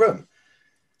distance in a room.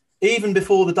 Even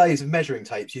before the days of measuring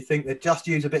tapes, you think they'd just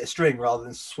use a bit of string rather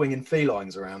than swinging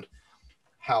felines around.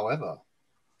 However,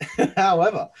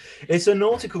 it's a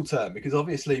nautical term because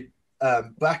obviously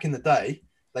back in the day,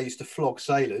 they used to flog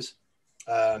sailors,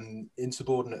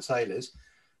 insubordinate sailors.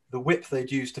 The whip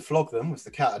they'd use to flog them was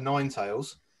the cat of nine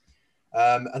tails.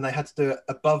 And they had to do it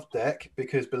above deck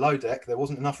because below deck there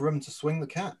wasn't enough room to swing the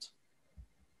cat.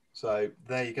 So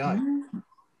there you go.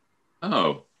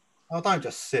 Oh, don't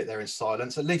just sit there in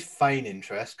silence. At least feign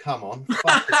interest. Come on.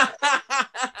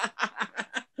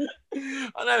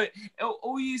 I know.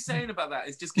 All you saying about that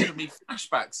is just giving me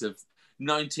flashbacks of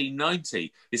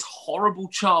 1990. This horrible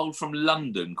child from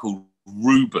London called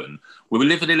Ruben. We were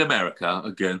living in America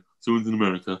again. So in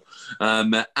America,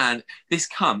 and this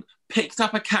cunt picked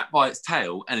up a cat by its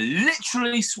tail and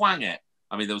literally swung it.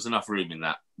 I mean, there was enough room in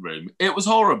that room. It was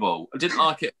horrible. I didn't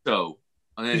like it at all.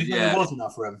 There was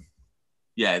enough room.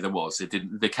 Yeah, there was.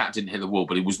 The cat didn't hit the wall,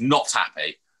 but he was not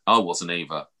happy. I wasn't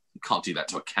either. You can't do that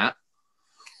to a cat.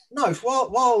 No,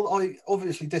 while I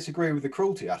obviously disagree with the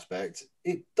cruelty aspect,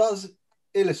 it does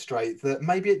illustrate that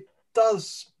maybe it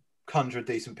does conjure a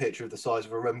decent picture of the size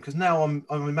of a room, because now I'm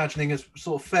imagining a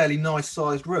sort of fairly nice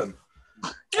sized room.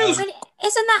 Isn't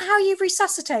that how you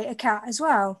resuscitate a cat as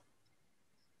well?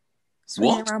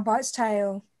 Swinging What? around by its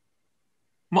tail.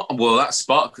 Well, that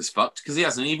Spartacus fucked because he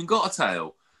hasn't even got a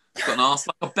tail. He's got an ass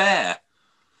like a bear.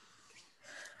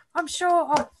 I'm sure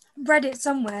I've read it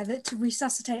somewhere that to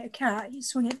resuscitate a cat, you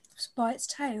swing it by its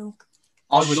tail.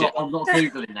 I'm not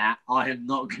Googling that. I am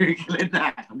not Googling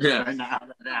that.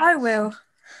 I will.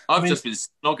 I've just been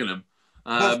snogging him.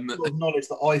 That's the sort of knowledge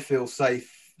that I feel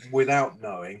safe without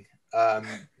knowing.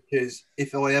 because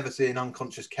if I ever see an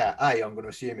unconscious cat, A, I'm going to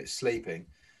assume it's sleeping.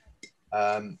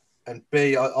 And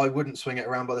B, I wouldn't swing it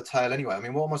around by the tail anyway. I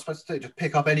mean, what am I supposed to do? Just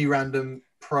pick up any random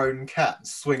prone cat and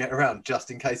swing it around just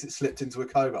in case it slipped into a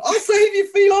coma. I'll save you,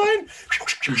 feline!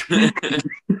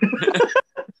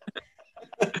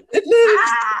 It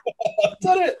lives! I've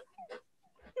done it!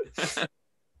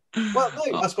 Well, no,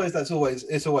 I suppose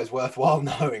it's always worthwhile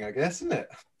knowing, I guess, isn't it?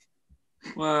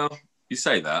 Well, you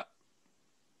say that.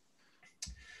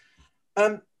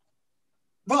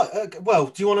 Right. Well,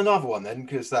 do you want another one then?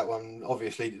 Because that one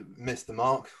obviously missed the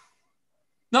mark.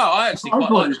 No, I actually I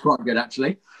thought it was quite good,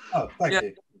 actually. Oh, thank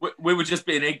you. We were just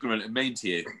being ignorant and mean to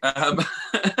you.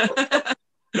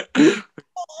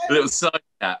 Little side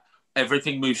cat.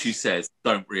 Everything Mushu says,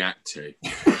 don't react to.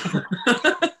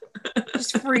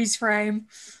 Just freeze frame.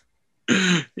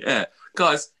 Yeah,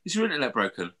 guys, is your internet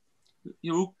broken?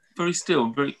 You're all very still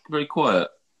and very, very quiet.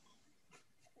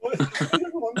 Oh my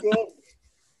God.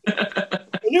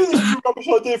 I knew this was a rubbish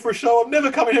idea for a show. I'm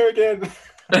never coming here again.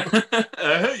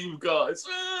 You guys.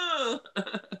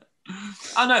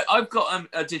 I know. I've got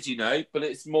a did you know, but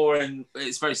it's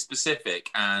very specific,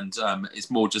 and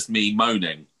it's more just me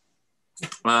moaning.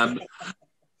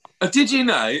 Did you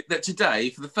know that today,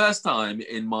 for the first time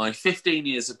in my 15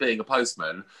 years of being a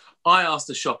postman, I asked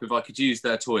the shop if I could use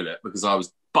their toilet because I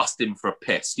was busting for a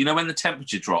piss. You know, when the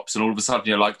temperature drops and all of a sudden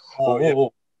you're like,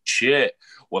 oh shit.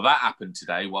 Well, that happened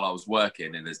today while I was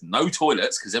working, and there's no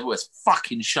toilets because everywhere's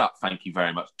fucking shut. Thank you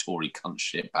very much, Tory cunt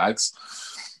shit bags.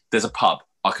 There's a pub.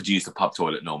 I could use the pub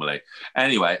toilet normally.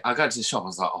 Anyway, I go to the shop. I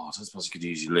was like, I don't suppose you could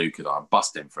use your loo, could I? I'm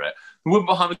busting for it. The woman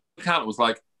behind the counter was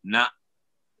like, nah.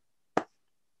 I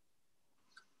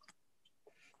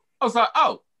was like,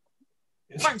 oh,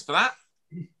 thanks for that.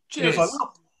 Cheers. Like,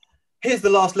 well, here's the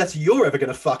last letter you're ever going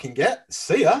to fucking get.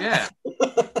 See ya. Yeah.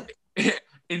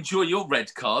 Enjoy your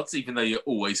red cards, even though you're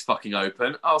always fucking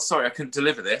open. Oh, sorry, I couldn't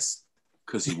deliver this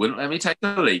because you wouldn't let me take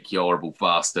the leak, you horrible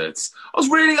bastards. I was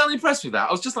really unimpressed with that.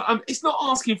 I was just like, it's not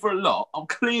asking for a lot. I'm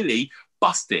clearly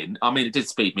busting. I mean, it did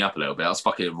speed me up a little bit. I was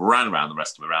fucking ran around the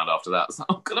rest of the round after that. I was like,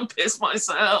 I'm going to piss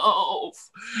myself.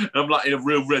 And I'm like in a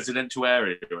real residential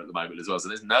area at the moment as well. So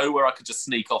there's nowhere I could just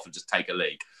sneak off and just take a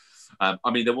leak. I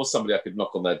mean, there was somebody I could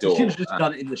knock on their door. You should have just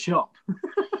done it in the shop.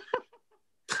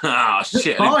 Ah,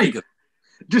 shit.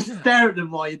 Just stare at them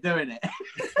while you're doing it.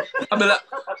 I mean, like,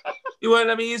 you won't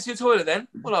let me use your toilet then?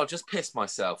 Well, I'll just piss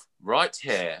myself right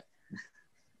here.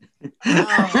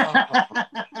 Oh.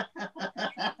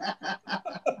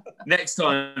 Next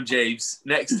time, Jeeves.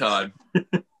 Next time.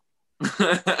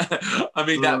 I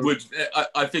mean, I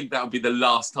think that would be the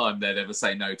last time they'd ever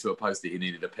say no to a post that you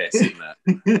needed a piss, isn't it?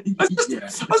 I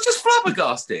was just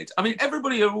flabbergasted. I mean,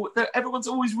 everyone's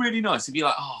always really nice. If you're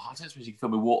like, I don't suppose you can fill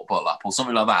my water bottle up or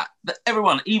something like that.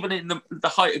 Everyone, even in the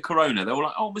height of Corona, they were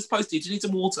like, Miss Posty, do you need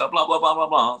some water? Blah, blah, blah, blah,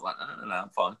 blah. I was like, no, I'm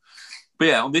fine. But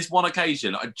yeah, on this one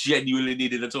occasion, I genuinely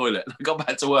needed a toilet. I got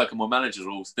back to work and my managers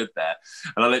all stood there.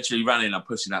 And I literally ran in, I'm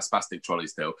pushing that spastic trolley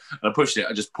still. And I pushed it,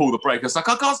 I just pulled the brake. I was like,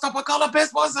 I can't stop, I can't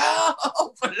piss myself.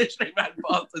 I literally ran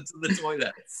past into the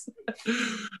toilets.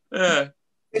 Yeah.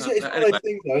 It's one of those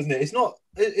things though, isn't it?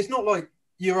 It's not like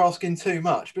you're asking too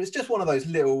much, but it's just one of those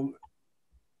little...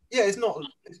 Yeah, it's not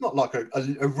like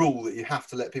a rule that you have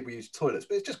to let people use toilets,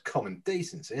 but it's just common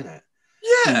decency, isn't it?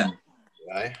 Yeah.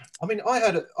 I mean, I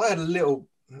had a little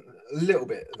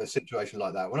bit of a situation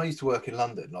like that when I used to work in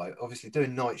London. Like, obviously,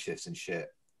 doing night shifts and shit,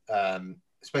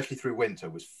 especially through winter,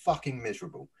 was fucking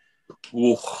miserable.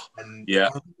 Oof. And yeah,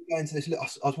 going to this,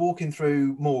 I was walking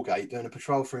through Moorgate, doing a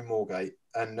patrol through Moorgate,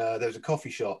 and there was a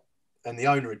coffee shop, and the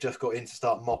owner had just got in to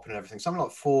start mopping and everything. Something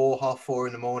like 4:30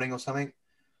 in the morning or something.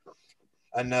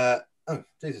 And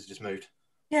Jesus just moved.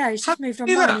 Yeah, he's just moved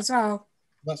on mine as well.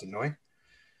 That's annoying.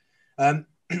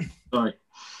 Sorry.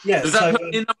 Yeah. Does that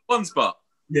put in number one spot?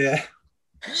 Yeah.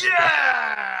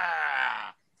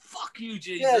 Yeah. Fuck you,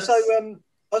 Jesus. Yeah. So I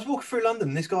was walking through London.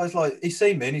 And this guy's like, he's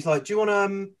seen me, and he's like, "Do you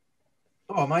want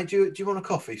oh mate, do you want a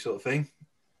coffee?" sort of thing.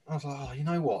 I was like, "Oh, you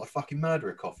know what? I'd fucking murder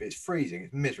a coffee. It's freezing.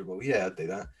 It's miserable. Yeah, I'd do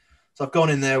that." So I've gone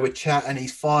in there with chat, and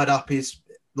he's fired up his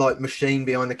like machine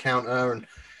behind the counter and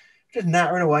just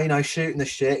nattering away, shooting the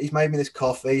shit. He's made me this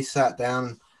coffee. Sat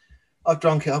down. I've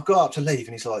drunk it. I've got up to leave,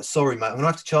 and he's like, "Sorry, mate, I'm gonna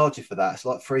have to charge you for that. It's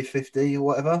like $3.50 or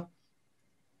whatever."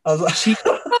 I was like, "You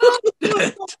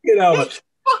know,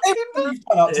 everything you've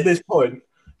done up to this point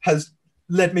has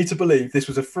led me to believe this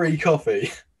was a free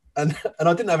coffee, and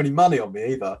I didn't have any money on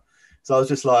me either. So I was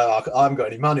just like, I haven't got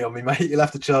any money on me, mate. You'll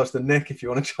have to charge the Nick if you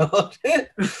want to charge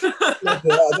it." I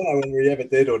don't know whether he ever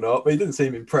did or not, but he didn't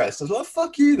seem impressed. I was like,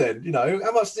 "Fuck you, then.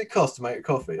 How much does it cost to make a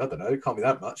coffee? I don't know. It can't be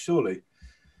that much, surely."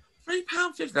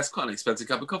 £3.50. That's quite an expensive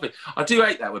cup of coffee. I do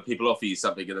hate that when people offer you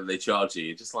something and then they charge you.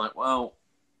 You're just like, well,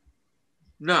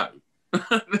 no.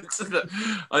 But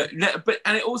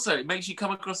and it makes you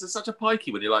come across as such a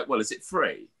pikey when you're like, well, is it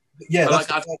free? Yeah, that's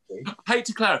exactly. I hate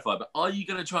to clarify, but are you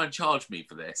going to try and charge me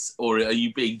for this, or are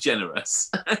you being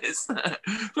generous? If you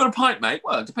want a pint, mate,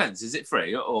 well, it depends. Is it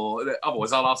free, or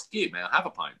otherwise I'll ask you, may I have a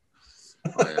pint?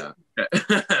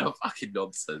 Fucking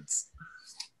nonsense.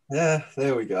 Yeah,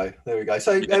 there we go.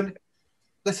 So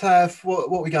let's have what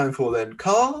are we going for then?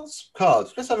 Cars.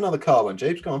 Let's have another car one,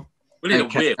 Jeeves. Go on. We need a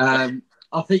weird.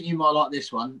 I think you might like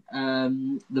this one.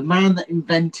 The man that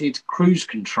invented cruise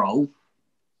control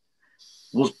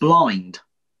was blind.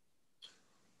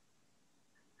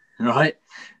 Right?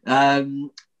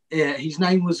 His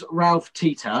name was Ralph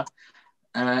Tita.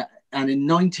 And in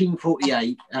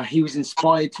 1948, he was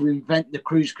inspired to invent the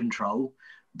cruise control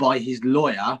by his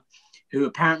lawyer, who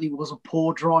apparently was a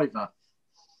poor driver.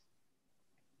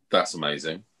 That's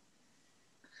amazing.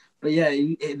 But yeah,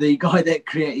 the guy that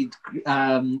created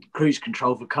cruise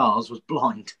control for cars was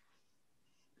blind.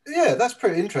 Yeah, that's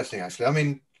pretty interesting, actually. I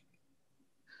mean,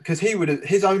 because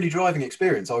his only driving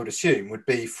experience, I would assume, would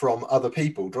be from other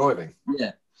people driving.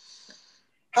 Yeah.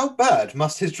 How bad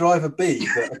must his driver be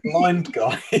that a blind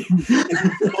guy is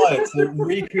inspired to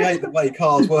recreate the way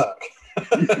cars work?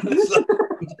 So,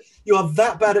 you are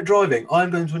that bad at driving, I'm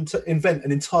going to invent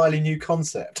an entirely new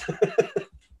concept.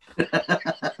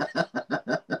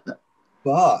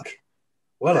 Fuck.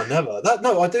 Well,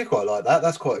 I do quite like that.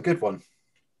 That's quite a good one.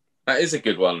 That is a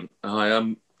good one.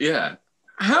 Yeah.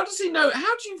 How does he know?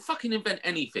 How do you fucking invent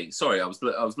anything? Sorry, I was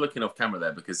looking off camera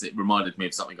there because it reminded me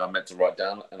of something I meant to write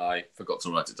down and I forgot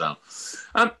to write it down.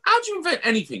 How do you invent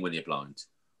anything when you're blind?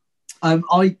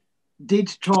 I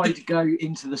did try to go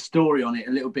into the story on it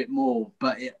a little bit more,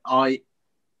 but I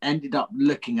ended up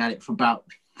looking at it for about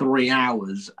 3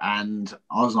 hours and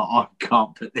I was like, I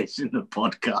can't put this in the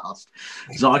podcast.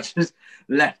 So I just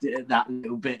left it at that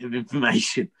little bit of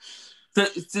information. So,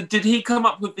 did he come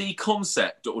up with the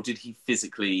concept, or did he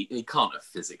physically? He can't have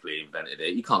physically invented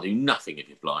it. You can't do nothing if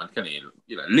you're blind, can you?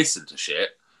 Listen to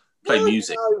shit, play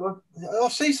music. No. I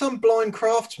see some blind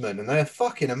craftsmen, and they're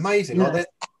fucking amazing. Yeah. Like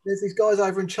there's these guys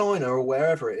over in China or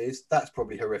wherever it is. That's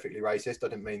probably horrifically racist. I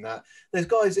didn't mean that. There's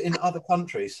guys in other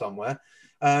countries somewhere,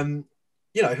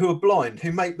 who are blind,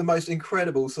 who make the most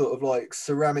incredible sort of like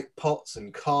ceramic pots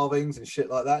and carvings and shit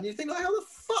like that. And you think, like, how the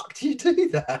fuck do you do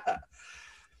that?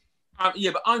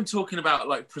 Yeah, but I'm talking about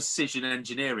like precision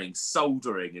engineering,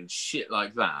 soldering and shit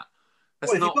like that.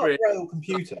 That's not really. If you've got a Braille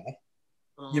computer,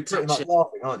 you're pretty much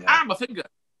laughing, aren't you? Ah, my finger.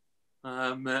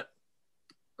 I've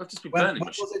just been burning. When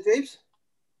was it, Jeeves?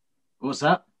 What was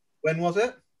that? When was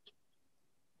it?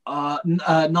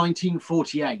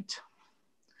 1948.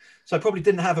 So I probably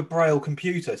didn't have a Braille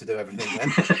computer to do everything then.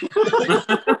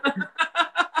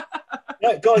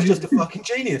 That guy's just a fucking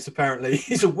genius, apparently.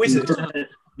 He's a wizard.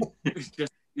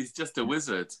 He's just a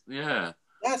wizard. Yeah.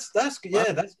 That's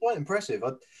quite impressive.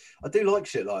 I do like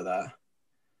shit like that.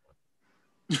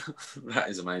 That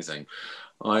is amazing.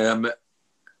 I am.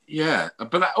 Yeah,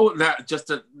 but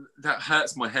that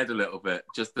hurts my head a little bit.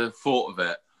 Just the thought of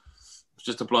it.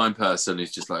 Just a blind person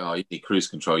who's just like, oh, you need cruise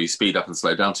control. You speed up and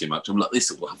slow down too much. I'm like, this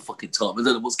will have fucking time. I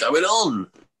don't know what's going on.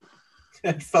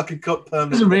 Fucking cut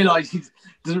permanent. Doesn't realise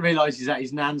he's at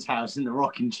his nan's house in the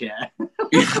rocking chair.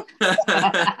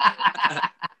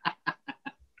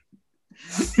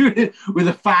 With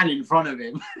a fan in front of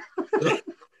him.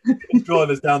 His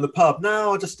driver's down the pub.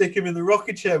 No, I'll just stick him in the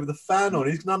rocking chair with a fan on.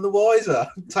 He's none the wiser.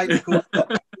 Technical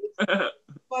stuff.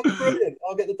 Fucking brilliant.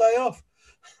 I'll get the day off.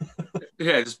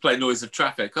 Yeah, just play noise of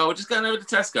traffic. Oh, we're just going over to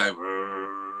Tesco.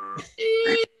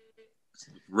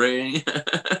 Ring.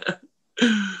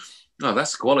 Oh,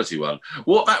 that's a quality one.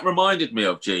 What that reminded me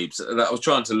of, Jeeves, that I was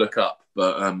trying to look up,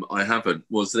 but I haven't,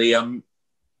 was the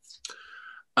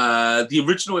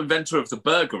original inventor of the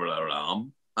burglar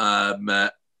alarm,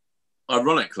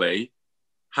 ironically,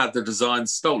 had the design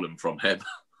stolen from him.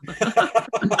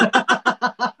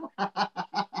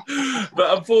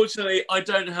 But unfortunately, I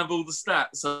don't have all the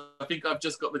stats. So I think I've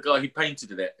just got the guy who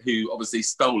painted it, who obviously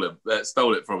stole it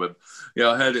from him.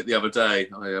 Yeah, I heard it the other day.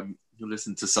 You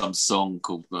listened to some song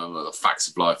called "Facts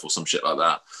of Life" or some shit like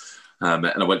that, and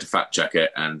I went to fact check it,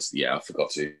 and yeah, I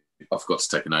forgot to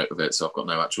take a note of it, so I've got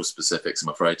no actual specifics, I'm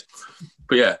afraid.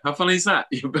 But yeah, how funny is that?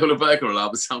 You build a burglar alarm,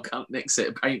 and some cunt nicks it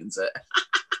and paints it.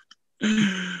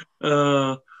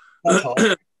 That's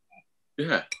hard.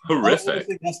 Yeah, horrific. I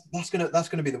think that's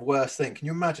gonna be the worst thing. Can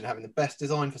you imagine having the best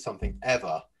design for something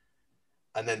ever,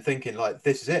 and then thinking like,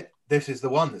 this is it, this is the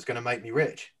one that's going to make me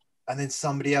rich, and then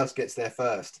somebody else gets there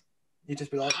first? You'd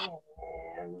just be like, oh.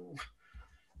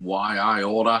 why I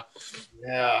order.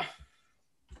 Yeah.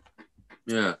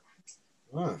 Yeah.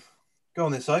 Oh. Go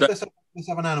on then, Soph. Let's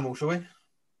have an animal, shall we?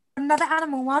 Another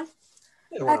animal one.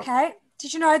 Yeah, why not? Okay.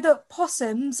 Did you know that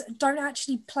possums don't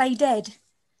actually play dead?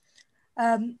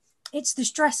 It's the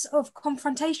stress of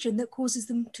confrontation that causes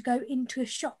them to go into a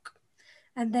shock.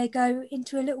 And they go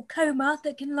into a little coma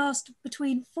that can last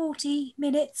between 40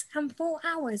 minutes and 4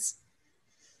 hours.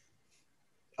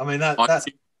 I mean, I like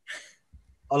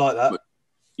that.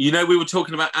 You know, we were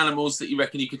talking about animals that you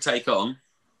reckon you could take on.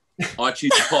 I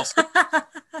choose a possum.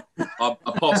 A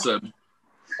possum.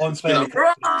 I'm fairly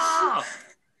confident.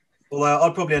 Although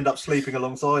I'd probably end up sleeping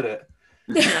alongside it.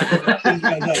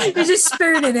 You're just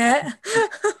spooning it.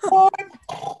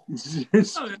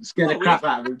 Scare the crap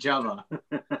out of each other.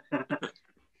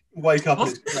 Wake up and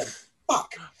it's dead.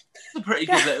 Fuck. That's a pretty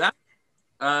good little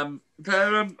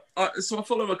so I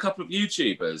follow a couple of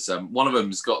YouTubers. One of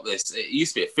them's got this. It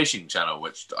used to be a fishing channel,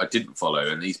 which I didn't follow,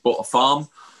 and he's bought a farm,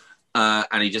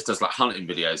 and he just does like hunting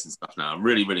videos and stuff now. I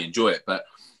really, really enjoy it. But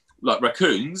like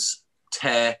raccoons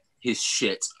tear his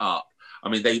shit up. I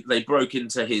mean, they broke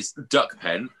into his duck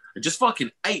pen and just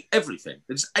fucking ate everything.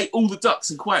 They just ate all the ducks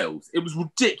and quails. It was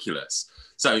ridiculous.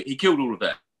 So he killed all of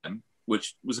them,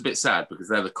 which was a bit sad because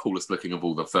they're the coolest looking of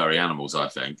all the furry animals, I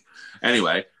think.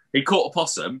 Anyway, he caught a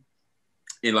possum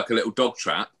in like a little dog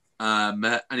trap,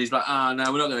 and he's like,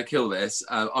 no, we're not going to kill this.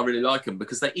 I really like them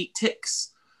because they eat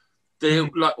ticks. They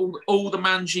like all the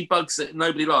mangy bugs that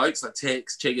nobody likes, like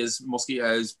ticks, chiggers,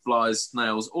 mosquitoes, flies,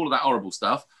 snails, all of that horrible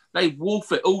stuff. They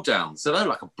wolf it all down. So they're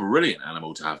like a brilliant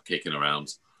animal to have kicking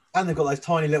around. And they've got those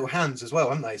tiny little hands as well,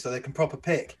 haven't they? So they can proper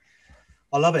pick.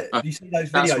 I love it. You see those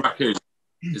videos? That's raccoon,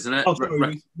 isn't it? Oh,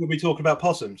 sorry, we'll be talking about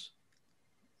possums.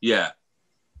 Yeah.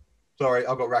 Sorry,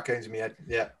 I've got raccoons in my head.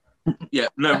 Yeah. Yeah.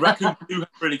 No, raccoons do have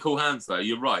really cool hands, though.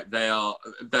 You're right.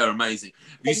 They're amazing.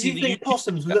 You think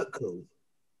possums look cool?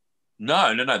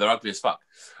 No, they're ugly as fuck.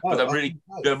 Oh, but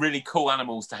they're really cool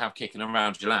animals to have kicking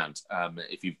around your land.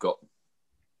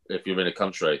 If you're in a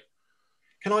country.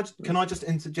 Can I just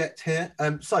interject here?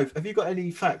 Soph, have you got any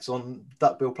facts on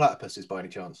duck-billed platypuses by any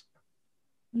chance?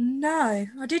 No,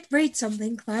 I did read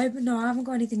something though, but no, I haven't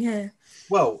got anything here.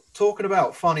 Well, talking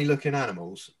about funny-looking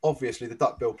animals, obviously the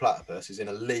duck-billed platypus is in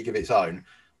a league of its own.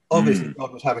 Obviously,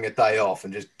 God was having a day off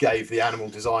and just gave the animal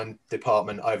design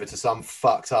department over to some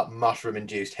fucked up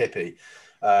mushroom-induced hippie.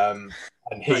 And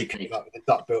he came up with a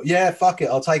duck bill. Yeah, fuck it.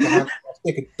 I'll take I'll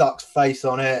stick a duck's face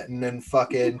on it and then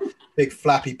fucking big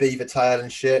flappy beaver tail and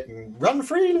shit and run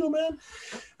free, little man.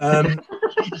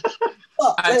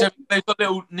 They've got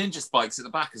little ninja spikes at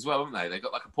the back as well, haven't they? They've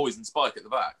got like a poison spike at the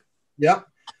back. Yeah.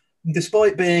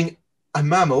 Despite being a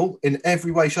mammal in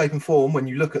every way, shape, and form, when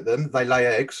you look at them, they lay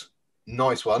eggs.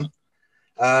 Nice one.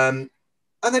 And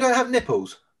they don't have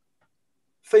nipples.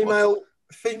 Female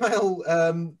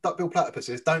duck-billed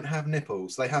platypuses don't have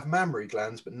nipples. They have mammary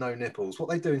glands, but no nipples. What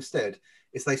they do instead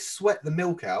is they sweat the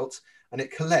milk out and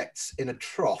it collects in a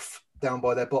trough down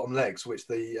by their bottom legs, which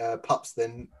the pups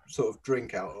then sort of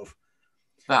drink out of.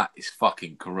 That is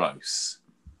fucking gross.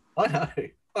 I know.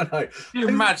 Can you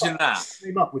imagine that?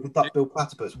 Came up with the duck-billed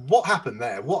platypus. What happened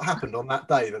there? What happened on that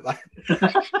day that they...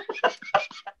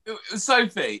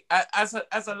 Sophie, as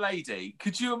a lady,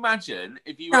 could you imagine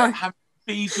if you had to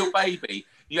feed your baby,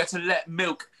 you had to let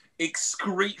milk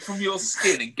excrete from your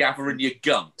skin and gather in your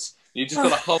gunt? You just got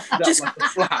to hold it up just like a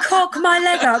flap. Cock my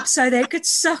leg up so they could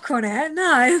suck on it.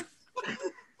 No.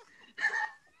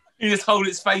 You just hold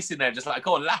its face in there, just like,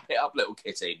 go on, lap it up, little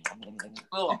kitty.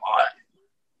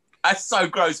 That's so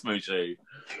gross, Mushu.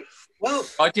 Well,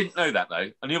 I didn't know that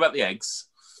though. I knew about the eggs.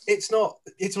 It's not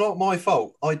my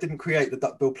fault. I didn't create the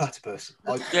duck-billed platypus.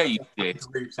 Yeah, you did.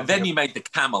 And then you made the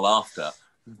camel after.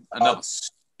 Another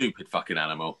stupid fucking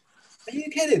animal. Are you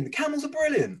kidding? The camels are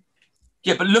brilliant.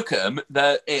 Yeah, but look at them.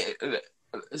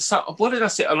 So what did I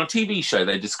say? On a TV show,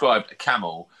 they described a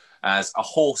camel as a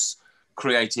horse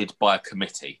created by a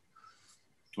committee.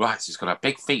 Right, so it's got to have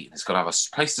big feet, and it's got to have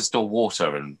a place to store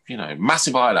water and,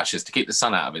 massive eyelashes to keep the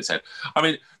sun out of its head. I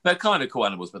mean, they're kind of cool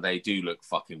animals, but they do look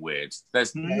fucking weird.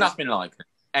 There's nothing like them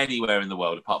anywhere in the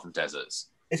world apart from deserts.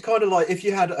 It's kind of like if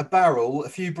you had a barrel, a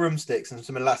few broomsticks and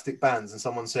some elastic bands and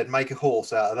someone said, make a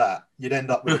horse out of that, you'd end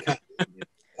up with a camel.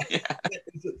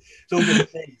 It's all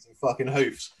just knees and fucking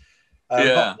hoofs.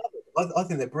 I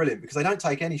think they're brilliant because they don't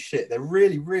take any shit. They're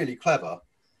really, really clever.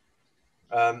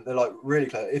 They're like really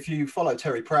clever. If you follow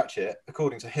Terry Pratchett,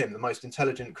 according to him, the most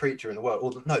intelligent creature in the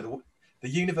world, the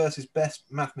universe's best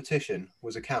mathematician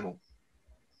was a camel.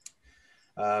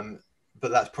 But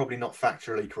that's probably not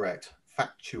factually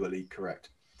correct.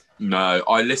 No,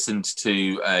 I listened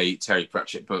to a Terry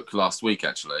Pratchett book last week,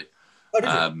 actually. Oh, did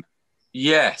you?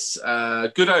 Yes,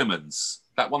 Good Omens.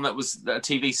 That one that was a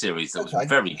TV series that was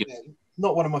very good. Yeah.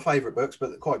 Not one of my favourite books,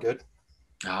 but quite good.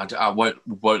 I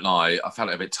won't lie. I found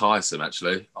it a bit tiresome,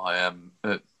 actually. I am,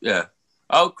 yeah.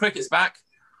 Oh, cricket's back.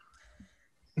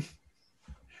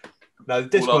 No, the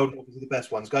Discworld novels are the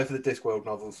best ones. Go for the Discworld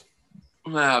novels.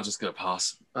 No, I'm just going to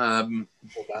pass. All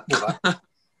that.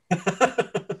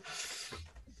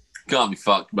 Can't be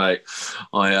fucked, mate.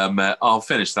 I'll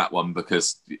finish that one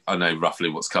because I know roughly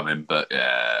what's coming, but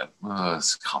yeah, I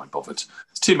can't be bothered.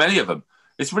 There's too many of them.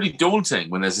 It's really daunting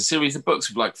when there's a series of books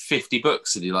with like 50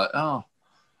 books and you're like, oh.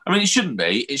 I mean, it shouldn't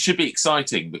be. It should be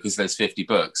exciting because there's 50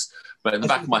 books. But in the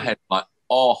back of my head, I'm like,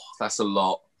 oh, that's a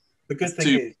lot. The good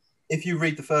thing is, if you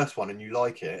read the first one and you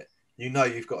like it, you know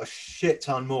you've got a shit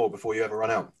ton more before you ever run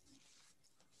out.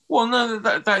 Well, no,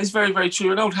 that is very, very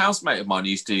true. An old housemate of mine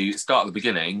used to start at the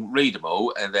beginning, read them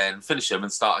all, and then finish them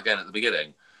and start again at the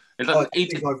beginning.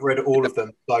 I've read all of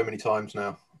them so many times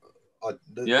now.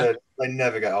 They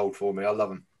never get old for me. I love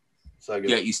them. So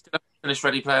good. Yeah, you still haven't finished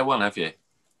Ready Player One, have you?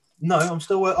 No,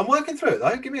 I'm working through it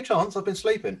though. Give me a chance. I've been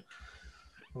sleeping.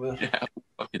 Yeah,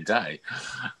 fucking day.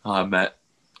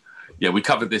 Yeah, we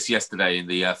covered this yesterday in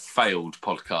the failed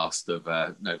podcast of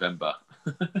November.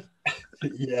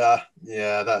 yeah,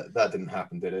 that didn't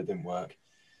happen, did it? It didn't work.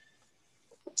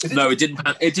 No, it didn't.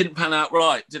 It didn't pan out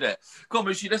right, did it? Come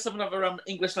on, Mushi, let's have another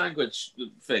English language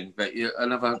thing.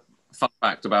 Another fun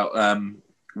fact about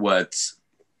words.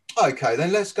 Okay,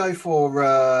 then let's go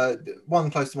for one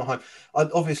close to my home.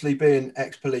 Obviously, being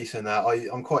ex-police and that,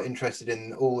 I'm quite interested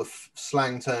in all the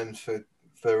slang terms for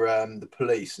the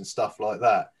police and stuff like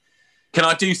that. Can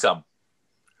I do some?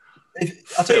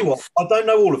 I'll tell you what, I don't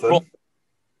know all of them.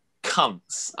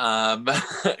 Cunts.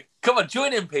 Come on,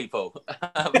 join in, people.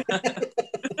 I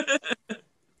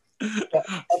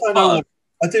don't know.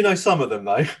 I do know some of them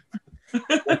though.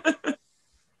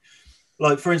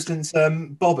 Like for instance,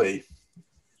 Bobby.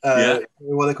 Why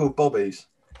they're called Bobbies?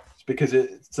 It's because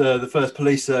it's the first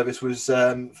police service was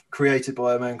created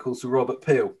by a man called Sir Robert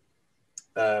Peel.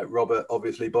 Robert,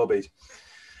 obviously, Bobbies.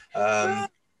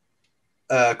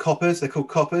 Coppers, they're called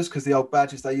coppers because the old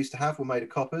badges they used to have were made of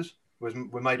coppers.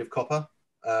 Were made of copper.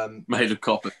 Made of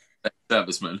copper,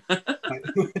 servicemen.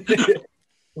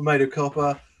 Were made of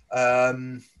copper.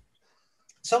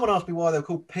 Someone asked me why they were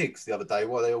called pigs the other day.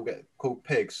 Why they all get called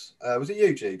pigs? Was it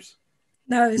you, Jeeves?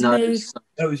 No, it was me.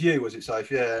 It was you, was it, Safe?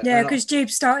 Yeah. Yeah, because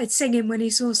Jeeves started singing when he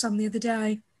saw some the other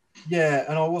day. Yeah,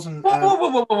 and I wasn't.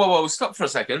 Whoa! Stop for a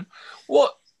second.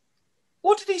 What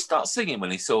did he start singing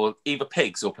when he saw either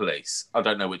pigs or police? I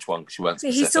don't know which one because you weren't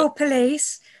specific. He saw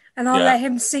police, and I'll let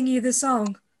him sing you the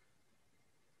song.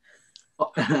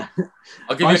 I'll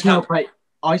give you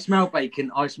I smell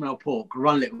bacon. I smell pork.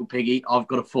 Run, little piggy. I've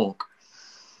got a fork.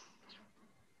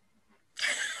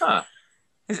 Huh.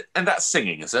 And that's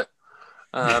singing, is it?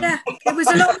 Yeah, it was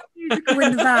a lot of musical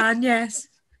in the van. Yes.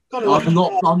 I'm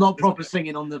not proper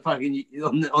singing on the fucking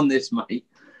on this, mate.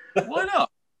 Why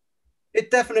not? It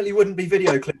definitely wouldn't be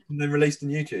video clipped and then released on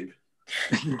YouTube.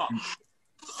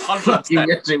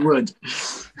 Yes, it would.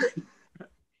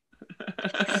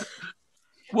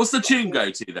 What's the tune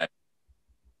go to then?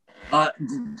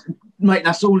 Mate,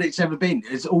 that's all it's ever been.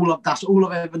 That's all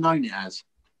I've ever known it as.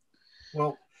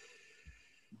 Well,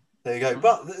 there you go.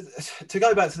 But to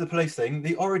go back to the police thing,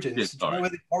 the origins. Yes, do you know where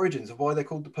the origins of why they're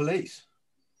called the police?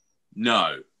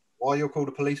 No. Why you're called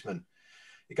a policeman?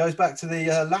 It goes back to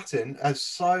the Latin, as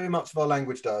so much of our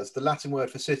language does. The Latin word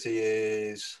for city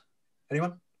is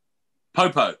anyone?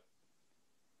 Popo.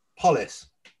 Polis,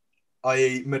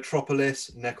 i.e.,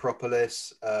 metropolis,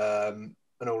 necropolis, and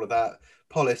all of that.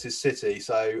 Polis is city.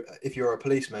 So if you're a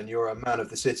policeman, you're a man of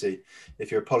the city. If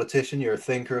you're a politician, you're a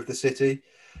thinker of the city,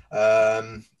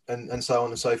 and so on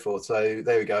and so forth. So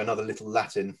there we go, another little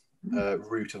Latin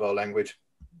root of our language.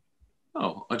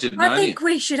 Oh, I didn't know. I think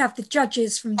we should have the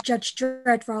judges from Judge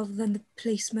Dredd rather than the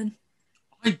policemen.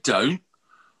 I don't.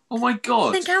 Oh my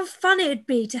God. Think how fun it'd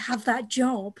be to have that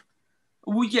job.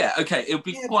 Well, yeah, okay, it would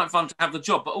be quite fun to have the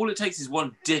job, but all it takes is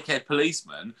one dickhead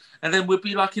policeman, and then we'd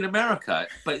be like in America,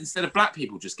 but instead of black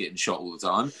people just getting shot all the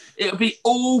time, it would be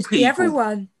all people.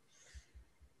 Everyone.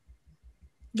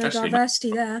 No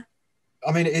diversity there.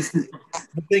 I mean,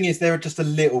 the thing is, they're just a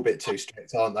little bit too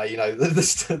strict, aren't they? You know,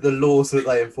 the laws that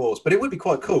they enforce. But it would be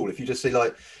quite cool if you just see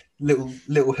like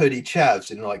little hoodie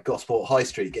chavs in like Gosport High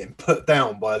Street getting put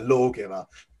down by a lawgiver.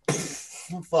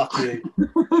 Fuck you.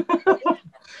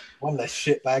 One less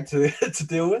shitbag to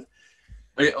deal with.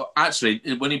 Actually,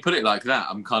 when you put it like that,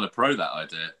 I'm kind of pro that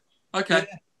idea. Okay.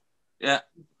 Yeah.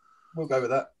 We'll go with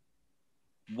that.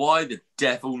 Why the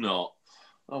devil not?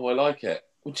 Oh, I like it.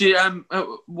 Do you,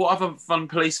 what other fun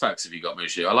police facts have you got,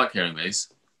 Mushu? I like hearing these.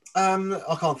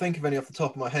 I can't think of any off the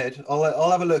top of my head.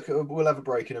 I'll have a look. We'll have a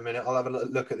break in a minute. I'll have a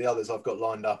look at the others I've got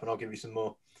lined up, and I'll give you some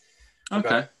more.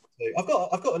 Okay. I've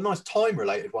got a nice time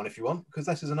related one if you want, because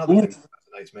this is another thing that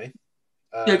fascinates me.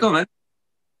 Yeah, go on then.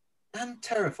 And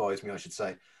terrifies me, I should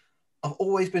say. I've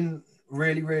always been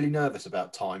really, really nervous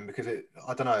about time because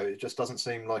I don't know, it just doesn't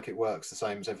seem like it works the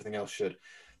same as everything else should.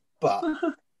 But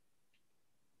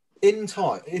in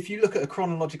time, if you look at a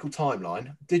chronological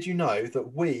timeline, did you know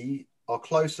that we are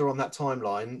closer on that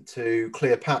timeline to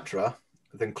Cleopatra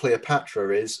than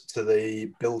Cleopatra is to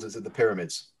the builders of the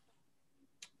pyramids?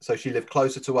 So she lived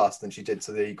closer to us than she did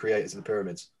to the creators of the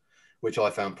pyramids, which I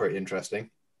found pretty interesting.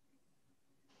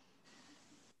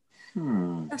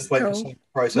 That's cool.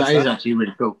 That is actually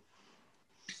really cool.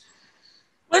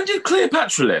 When did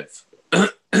Cleopatra live?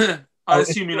 I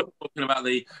assume you're not talking about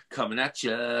the coming at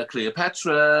you,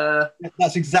 Cleopatra.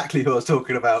 That's exactly who I was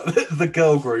talking about. The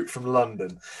girl group from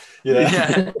London.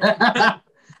 Yeah.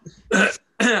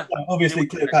 Obviously,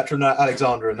 Cleopatra and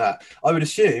Alexander and that. I would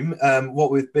assume,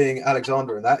 what with being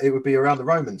Alexander and that, it would be around the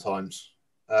Roman times.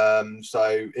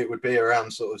 So it would be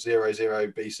around sort of 00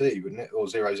 BC, wouldn't it? Or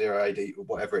 00 AD, or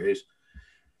whatever it is.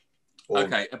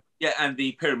 Okay. Yeah, and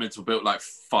the pyramids were built like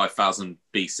 5000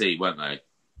 BC, weren't they?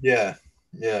 Yeah.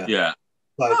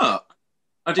 So,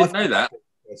 I didn't know that.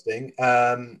 Interesting.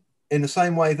 In the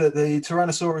same way that the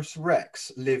Tyrannosaurus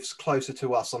Rex lives closer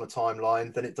to us on a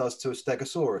timeline than it does to a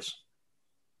Stegosaurus.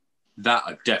 That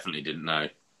I definitely didn't know.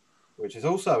 Which is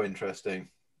also interesting.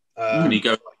 Can you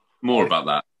go more about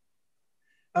that?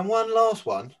 And one last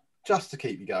one, just to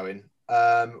keep you going,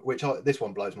 this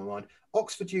one blows my mind.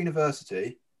 Oxford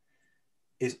University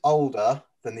is older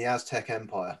than the Aztec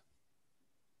Empire.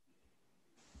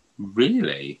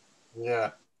 Really?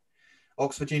 Yeah.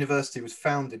 Oxford University was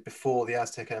founded before the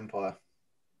Aztec Empire.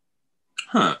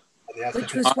 Huh. And the Aztec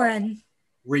Which was when?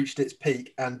 Reached its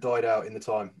peak and died out in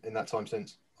that time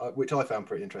since, which I found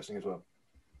pretty interesting as well.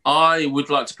 I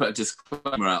would like to put a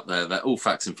disclaimer out there that all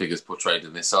facts and figures portrayed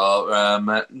in this are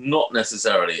not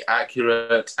necessarily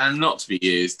accurate and not to be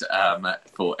used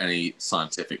for any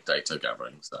scientific data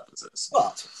gathering purposes.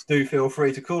 But do feel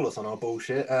free to call us on our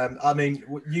bullshit. I mean,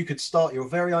 you could start your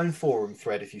very own forum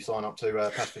thread if you sign up to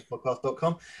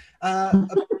pacifistpodcast.com.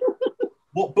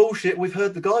 What bullshit we've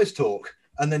heard the guys talk.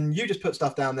 And then you just put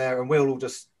stuff down there and we'll all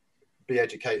just be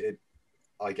educated,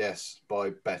 I guess, by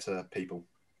better people.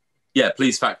 Yeah,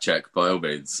 please fact check by all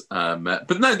means. But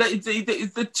no, the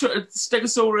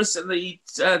Stegosaurus and the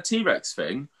T-Rex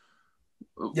thing.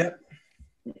 Yeah.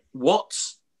 What?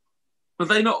 Were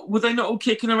they not all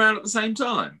kicking around at the same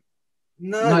time?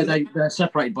 No, they're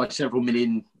separated by several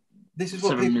million. This is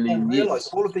what people don't realise.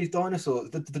 All of these dinosaurs,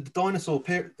 the dinosaur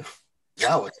period.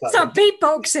 Wow, start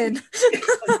beatboxing.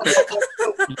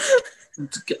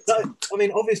 I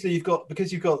mean, obviously you've got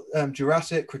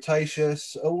Jurassic,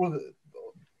 Cretaceous, all of the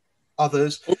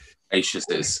others. Cretaceous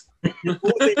is. All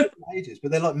these different ages,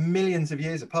 but they're like millions of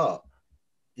years apart.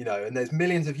 You know, and there's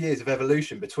millions of years of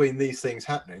evolution between these things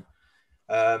happening.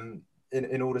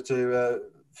 In order to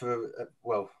for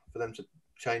them to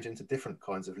change into different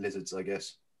kinds of lizards, I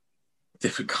guess.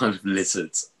 Different kind of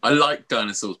lizards. I like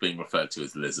dinosaurs being referred to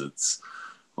as lizards.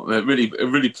 It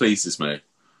really pleases me.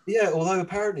 Yeah, although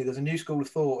apparently there's a new school of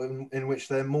thought in which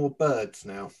they're more birds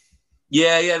now.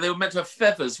 Yeah, they were meant to have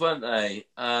feathers, weren't they?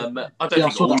 I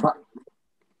saw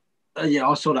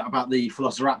that about the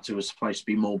Velociraptor was supposed to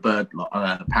be more bird,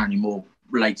 apparently more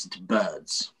related to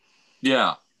birds.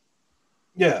 Yeah.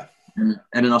 Yeah. And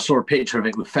then I saw a picture of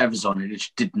it with feathers on it,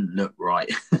 which didn't look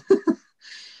right.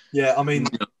 Yeah, I mean,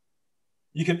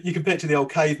 you can picture the old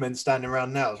cavemen standing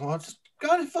around now. So just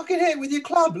go and fucking hit it with your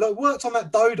club. Look, worked on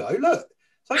that dodo. Look.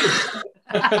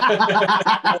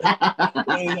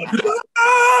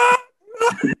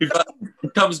 He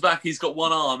comes back, he's got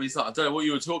one arm. He's like, I don't know what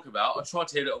you were talking about. I tried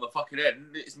to hit it on the fucking head,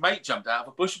 and his mate jumped out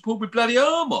of a bush and pulled my bloody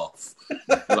arm off.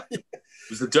 It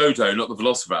was the dodo, not the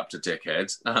Velociraptor,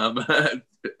 dickhead.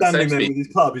 Standing there with his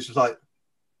club, he's just like,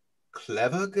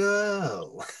 clever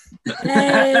girl.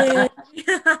 Hey.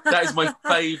 That is my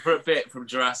favourite bit from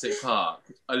Jurassic Park.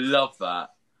 I love that.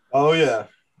 Oh, yeah.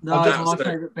 No, my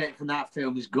favourite bit from that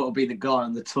film has got to be the guy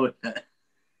on the toilet.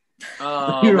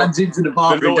 He runs into the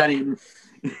bathroom, and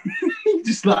he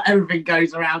just like everything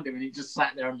goes around him, and he just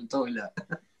sat there on the toilet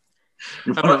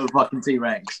in front of a fucking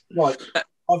T-Rex. Right,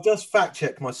 I've just fact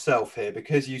checked myself here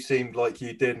because you seemed like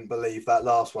you didn't believe that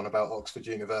last one about Oxford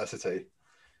University.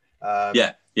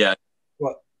 Yeah.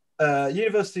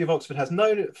 University of Oxford has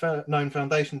no known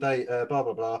foundation date. Blah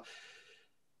blah blah.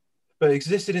 But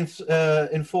existed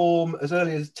in form as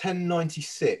early as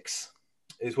 1096.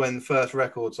 is when the first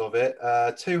records of it.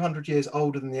 200 years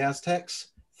older than the Aztecs,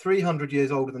 300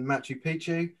 years older than Machu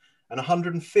Picchu, and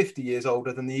 150 years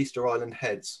older than the Easter Island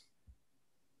Heads.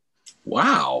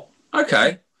 Wow.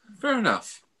 Okay. Fair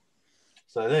enough.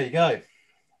 So there you go.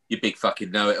 You big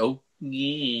fucking know-it-all.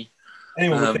 Yeah.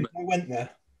 Anyone would think I went there.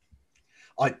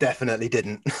 I definitely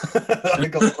didn't. I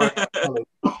got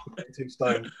too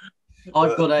stoned.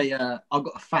 I've got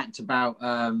a fact about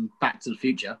Back to the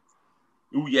Future.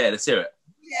 Oh yeah, let's hear it.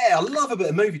 Yeah, I love a bit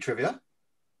of movie trivia.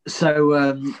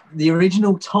 So the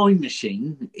original time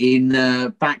machine in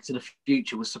Back to the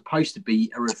Future was supposed to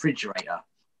be a refrigerator,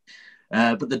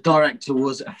 but the director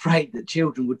was afraid that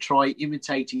children would try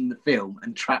imitating the film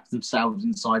and trap themselves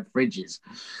inside fridges.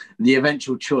 The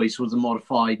eventual choice was a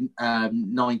modified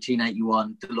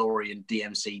 1981 DeLorean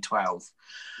DMC-12.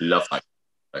 Love that.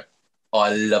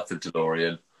 I love the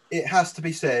DeLorean. It has to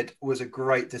be said was a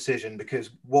great decision, because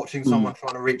watching someone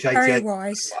trying to reach 88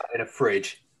 in a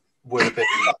fridge would have been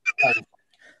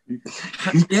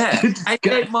yeah,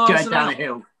 88 miles down a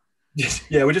hill.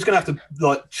 Yeah, we're just gonna have to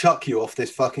like chuck you off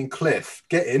this fucking cliff.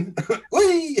 Get in.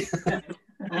 Whee!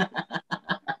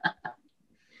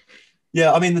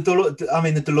 Yeah, I mean the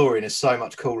DeLorean is so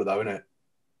much cooler though, isn't it?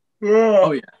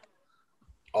 Oh yeah.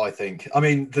 I think. I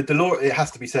mean the DeLorean. It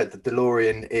has to be said, the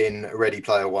DeLorean in Ready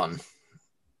Player One.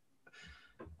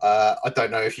 I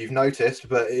don't know if you've noticed,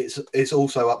 but it's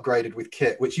also upgraded with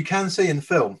kit, which you can see in the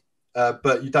film,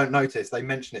 but you don't notice. They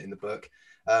mention it in the book.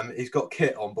 He's got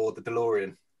kit on board the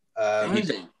DeLorean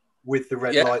with the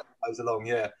red light that goes along.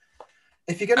 Yeah,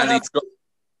 if you're gonna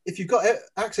if you've got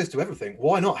access to everything,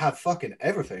 why not have fucking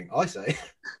everything? I say.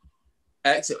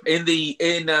 Excellent.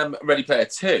 In Ready Player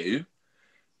 2,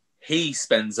 he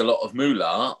spends a lot of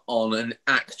moolah on an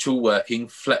actual working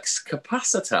flex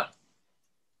capacitor.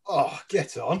 Oh,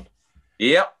 get on.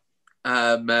 Yep.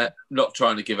 Not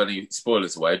trying to give any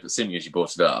spoilers away, but seeing as you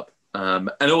brought it up.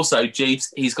 And also,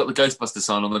 Jeeves, he's got the Ghostbuster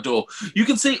sign on the door. You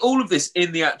can see all of this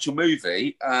in the actual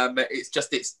movie. It's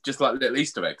just like little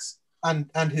Easter eggs. And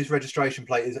his registration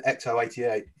plate is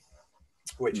Ecto-88,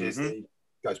 which is the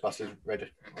Ghostbusters reg,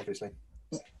 obviously.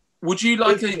 Would you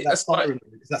like a siren?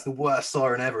 Because that's the worst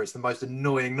siren ever. It's the most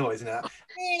annoying noise, isn't it?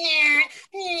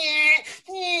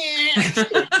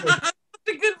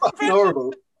 Fucking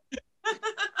horrible.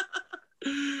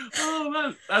 Oh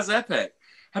man, that's epic.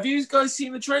 Have you guys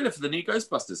seen the trailer for the new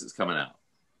Ghostbusters that's coming out?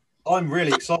 I'm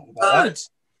really excited about that.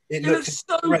 It looks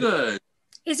so good.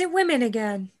 Is it women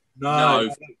again? No.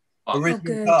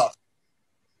 Original cast.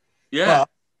 Yeah. But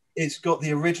it's got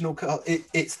the original cast.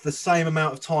 It's the same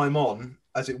amount of time on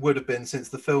as it would have been since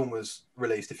the film was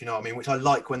released, if you know what I mean, which I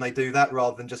like when they do that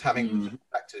rather than just having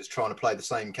actors trying to play the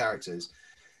same characters.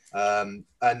 And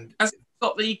has it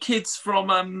got the kids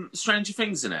from Stranger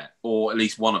Things in it, or at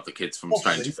least one of the kids from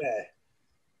Stranger Things?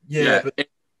 Yeah, but it's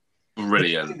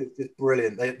brilliant. It's just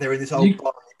brilliant. They're in this old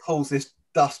bar, and he pulls this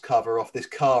dust cover off this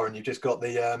car, and you've just got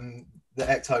the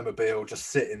Ectomobile just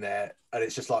sitting there, and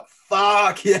it's just like,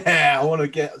 fuck yeah, I want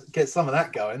to get some of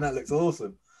that going. That looks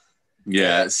awesome.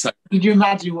 Yeah. So could you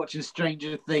imagine watching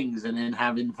Stranger Things and then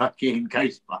having fucking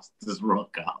Ghostbusters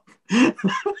rock up?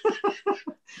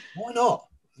 Why not?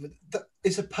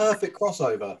 It's a perfect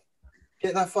crossover.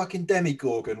 Get that fucking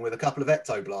Demigorgon with a couple of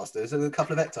Ecto blasters and a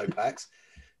couple of Ecto packs.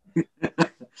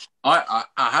 I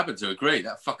happen to agree.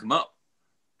 That fuck them up,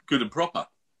 good and proper.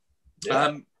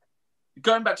 Yeah.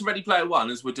 Going back to Ready Player One,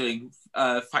 as we're doing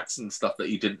facts and stuff that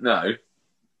you didn't know.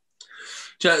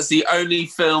 It's the only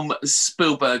film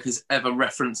Spielberg has ever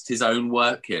referenced his own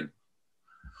work in.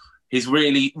 He's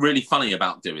really, really funny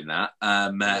about doing that.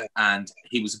 And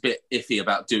he was a bit iffy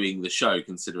about doing the show,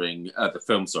 considering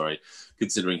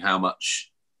considering how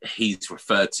much he's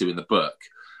referred to in the book.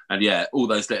 And yeah, all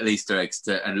those little Easter eggs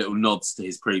and little nods to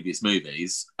his previous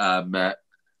movies.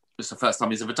 It's the first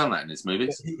time he's ever done that in his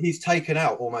movies. He's taken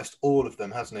out almost all of them,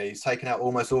 hasn't he? He's taken out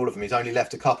almost all of them. He's only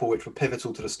left a couple which were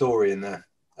pivotal to the story in there.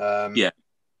 Yeah.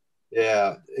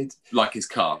 It's like his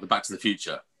car, the Back to the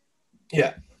Future.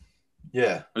 Yeah.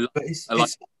 But it's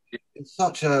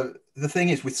such a... The thing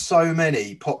is, with so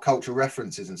many pop culture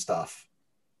references and stuff,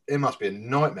 it must be a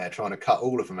nightmare trying to cut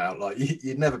all of them out. Like,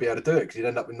 you'd never be able to do it because you'd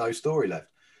end up with no story left.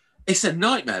 It's a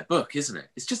nightmare book, isn't it?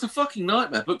 It's just a fucking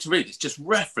nightmare book to read. It's just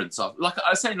reference of, like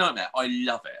I say, nightmare. I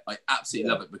love it. I absolutely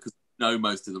love it because I know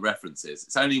most of the references.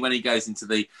 It's only when he goes into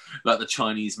the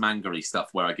Chinese manga-y stuff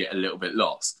where I get a little bit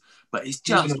lost. But it's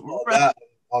just that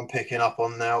I'm picking up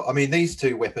on now. I mean, these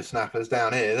two whippersnappers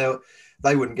down here,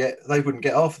 they wouldn't get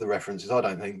half the references, I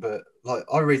don't think. But like,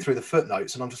 I read through the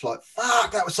footnotes and I'm just like,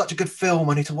 fuck, that was such a good film.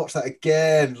 I need to watch that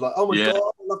again. Like, oh my god,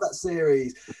 I love that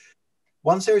series.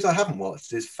 One series I haven't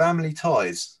watched is Family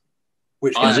Ties.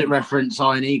 Which Does it reference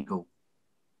Iron Eagle?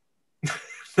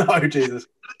 No, Jesus.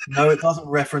 No, it doesn't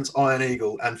reference Iron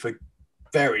Eagle, and for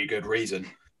very good reason.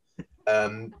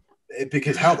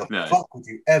 Because how the fuck would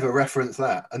you ever reference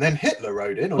that? And then Hitler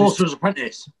rode in. Sorcerer's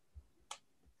Apprentice.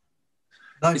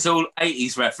 No. It's all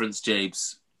 80s reference,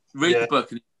 Jeeves. Read the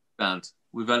book and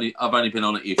understand. I've only been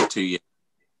on at you for 2 years.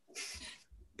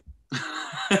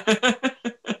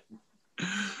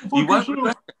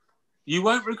 You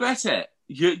won't regret it.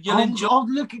 You'll enjoy. I'll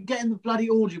look at getting the bloody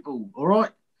Audible. All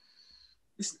right.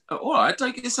 All right.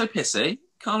 Don't get so pissy.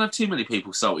 Can't have too many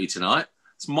people salty tonight.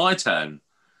 It's my turn.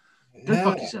 Don't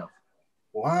fuck yourself.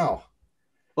 Wow.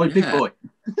 Oi, big boy.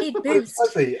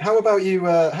 Sophie, how about you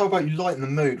lighten the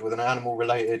mood with an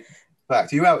animal-related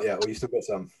fact? Are you out yet, or you still got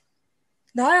some?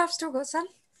 No, I've still got some.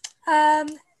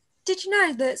 Did you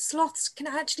know that sloths can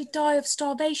actually die of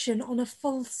starvation on a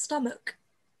full stomach?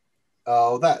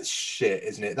 Oh, that's shit,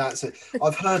 isn't it?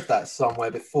 I've heard that somewhere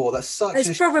before. That's such.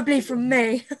 It's probably from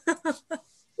me.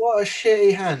 What a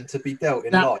shitty hand to be dealt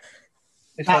in life.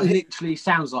 That literally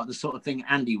sounds like the sort of thing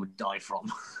Andy would die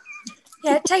from.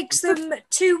 Yeah, it takes them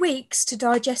 2 weeks to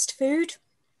digest food.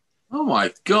 Oh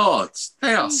my God,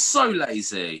 they are so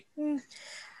lazy. Don't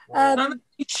they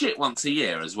eat shit once a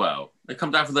year as well? They come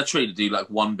down from the tree to do like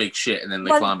one big shit and then they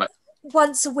climb back.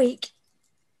 Once a week.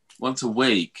 Once a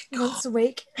week. Once a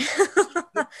week. Yeah,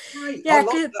 I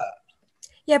love that.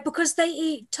 Yeah, because they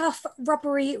eat tough,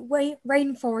 rubbery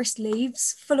rainforest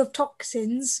leaves full of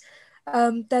toxins.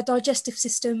 Their digestive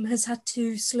system has had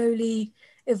to slowly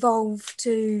evolve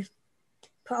to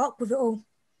put up with it all.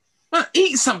 Well,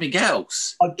 eat something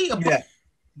else.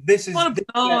 This is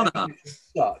banana.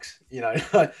 Sucks. You know,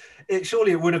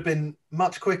 surely it would have been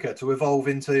much quicker to evolve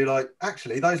into like,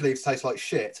 actually, those leaves taste like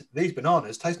shit. These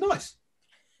bananas taste nice.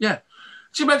 Yeah.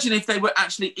 Do you imagine if they were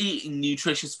actually eating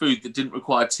nutritious food that didn't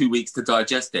require 2 weeks to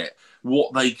digest it,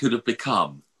 what they could have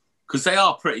become? Because they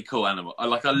are pretty cool animals. I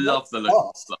love the look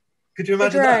of sloth. Could you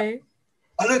imagine that?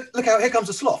 Oh, look out, here comes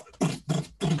a sloth.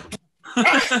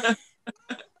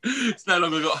 It's no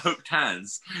longer got hooked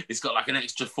hands. It's got like an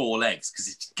extra 4 legs because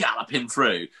it's galloping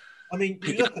through. I mean,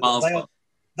 you look at them,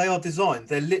 they are designed.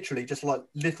 They're literally just like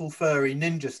little furry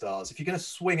ninja stars. If you're going to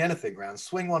swing anything around,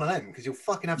 swing one of them because you'll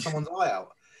fucking have someone's eye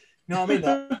out. You know what I mean?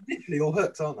 They're literally all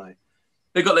hooked, aren't they?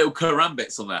 They've got little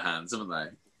karambits on their hands, haven't they?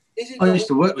 I used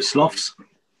to work with sloths.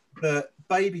 The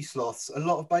baby sloths, a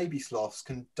lot of baby sloths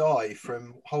can die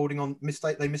from holding on.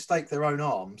 They mistake their own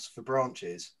arms for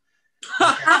branches.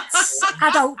 That's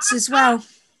adults as well.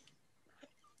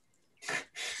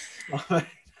 But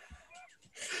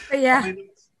yeah, I mean,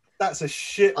 that's a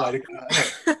shit way to go.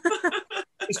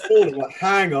 Just falling like,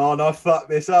 hang on, I fucked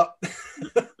this up.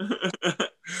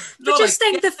 But just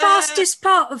think, the fastest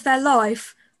part of their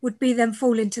life would be them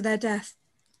falling to their death.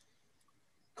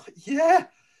 Yeah,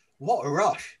 what a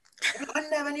rush! I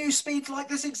never knew speeds like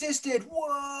this existed.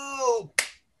 Whoa!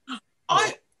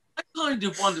 I kind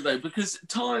of wonder though, because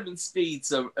time and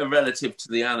speeds are relative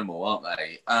to the animal, aren't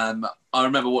they? I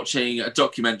remember watching a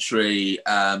documentary.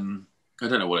 I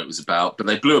don't know what it was about, but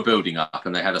they blew a building up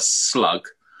and they had a slug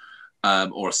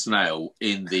or a snail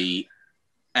in the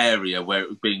area where it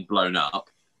was being blown up,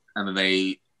 and then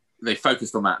they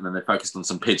focused on that, and then they focused on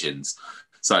some pigeons.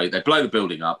 So they blow the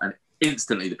building up, and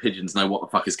instantly the pigeons know what the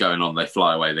fuck is going on. They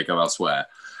fly away, they go elsewhere.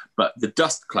 But the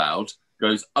dust cloud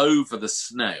goes over the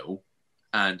snail,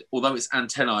 and although its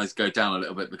antennae go down a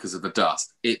little bit because of the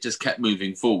dust, it just kept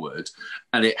moving forward,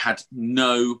 and it had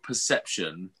no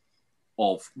perception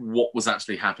of what was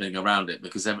actually happening around it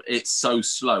because it's so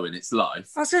slow in its life.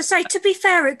 I was going to say, to be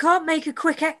fair, it can't make a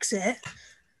quick exit.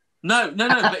 No, but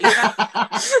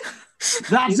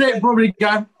that's it. Probably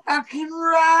go, I can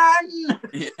run.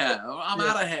 Yeah, I'm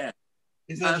out of here.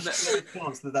 Is there a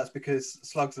chance that that's because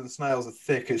slugs and snails are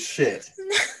thick as shit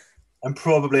and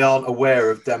probably aren't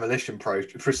aware of demolition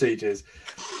procedures?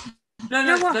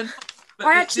 No.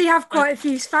 I actually have quite a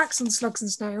few facts on slugs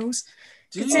and snails,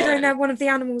 considering they're one of the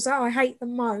animals that I hate the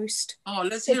most. Oh,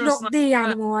 let's if hear not the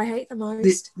animal I hate the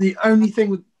most. The only thing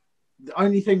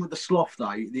with the sloth,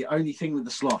 though, the only thing with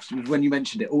the sloths was when you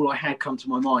mentioned it, all I had come to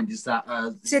my mind is that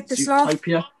Sid the Sloth?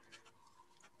 Zootopia.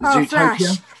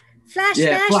 Flash. Flash,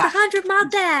 Yeah, Flash, Flash. the 100-mile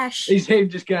dash. Is him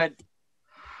just going,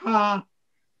 ha,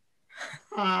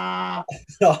 ha.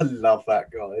 I love that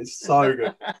guy. It's so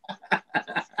good.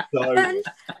 So good.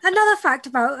 Another fact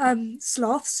about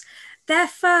sloths, their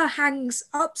fur hangs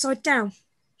upside down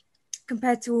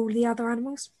compared to all the other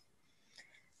animals.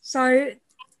 So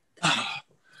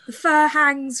the fur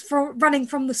hangs running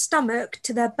from the stomach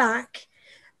to their back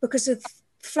because of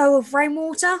flow of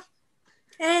rainwater.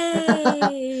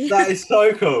 Hey! That is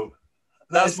so cool.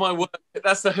 That's my work.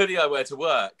 That's the hoodie I wear to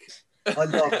work. I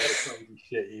love all the crazy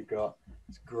shit you've got.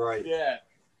 It's great. Yeah,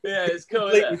 it's cool.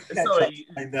 Isn't it? Sorry,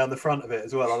 down the front of it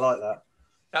as well. I like that.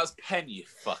 That was pen, you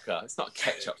fucker. It's not a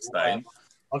ketchup stain.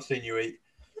 I've seen you eat.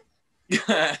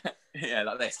 Yeah,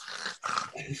 like this.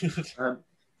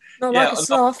 Not like a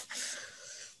sloth.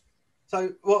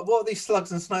 So, what are these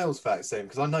slugs and snails facts then?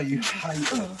 Because I know you hate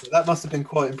them. So that must have been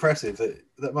quite impressive.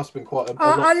 That must have been quite.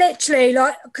 I literally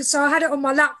because I had it on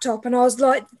my laptop and I was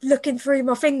like looking through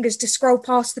my fingers to scroll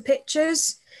past the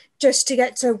pictures just to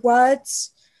get to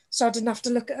words, so I didn't have to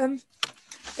look at them.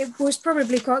 It was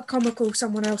probably quite comical,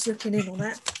 someone else looking in on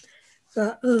it,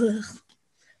 but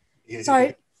Yeah.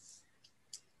 so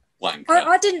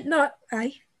I didn't know.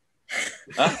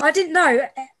 I didn't know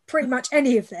pretty much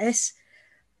any of this.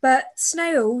 But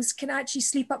snails can actually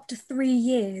sleep up to 3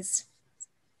 years.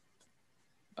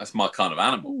 That's my kind of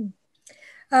animal.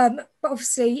 But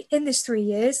obviously, in this 3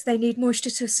 years, they need moisture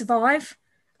to survive.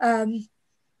 But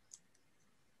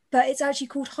it's actually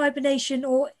called hibernation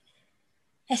or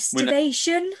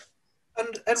estivation.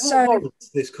 And what warrants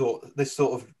this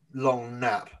sort of long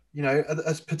nap? You know,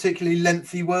 a particularly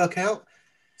lengthy workout?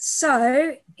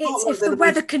 So it's if the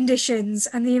weather conditions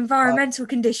and the environmental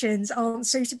conditions aren't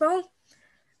suitable.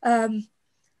 But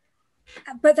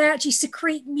they actually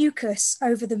secrete mucus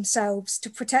over themselves to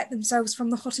protect themselves from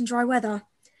the hot and dry weather.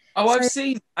 Oh, so I've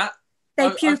seen that.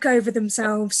 They puke over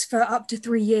themselves for up to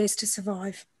 3 years to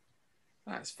survive.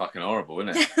 That's fucking horrible,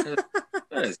 isn't it?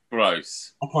 That is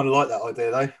gross. I kind of like that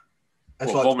idea, though.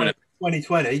 It's like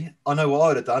 2020. I know what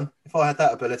I'd have done if I had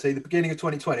that ability. The beginning of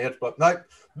 2020, I'd be like, nope.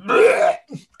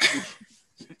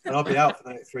 And I'll be out for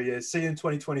the next 3 years. See you in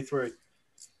 2023.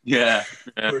 Yeah.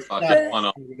 Why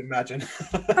not? You would imagine.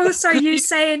 Also, you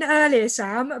saying earlier,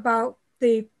 Sam, about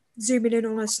the zooming in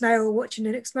on a snail watching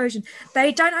an explosion.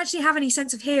 They don't actually have any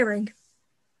sense of hearing.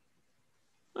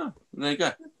 Oh, there you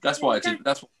go. That's why I did.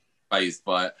 That's what I was fazed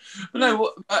by it. But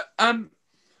no,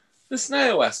 the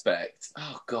snail aspect.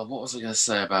 Oh God, what was I going to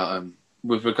say about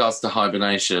with regards to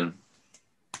hibernation?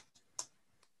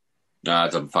 No,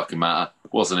 it doesn't fucking matter.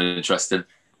 It wasn't interesting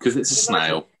because it's a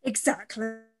snail.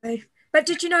 Exactly. But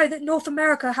did you know that North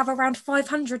America have around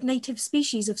 500 native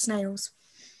species of snails?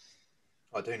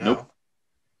 I do know. Nope.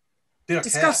 Did I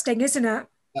Disgusting, care? Isn't it?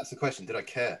 That's the question. Did I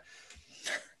care?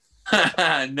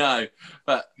 No,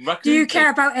 but do you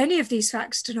care about any of these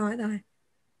facts tonight, though?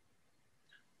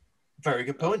 Very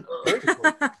good point. Very good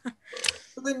point.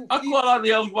 But then I quite like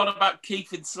the old one about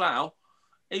Keith in Slough.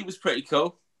 He was pretty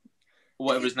cool.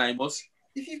 Whatever his name was.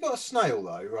 If you've got a snail,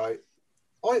 though, right?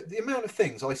 The amount of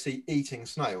things I see eating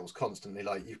snails constantly,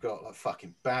 like you've got like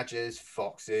fucking badgers,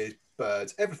 foxes,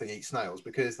 birds, everything eats snails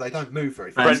because they don't move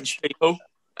very fast. French people.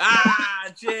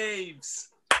 Jeeves.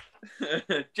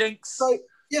 Jinx. So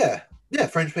yeah,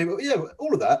 French people, yeah,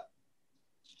 all of that.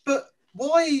 But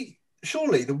why?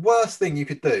 Surely the worst thing you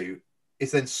could do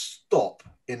is then stop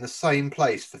in the same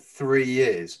place for 3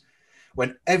 years.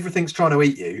 When everything's trying to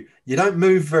eat you, you don't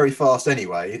move very fast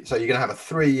anyway, so you're going to have a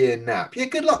 3-year nap. Yeah,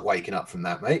 good luck waking up from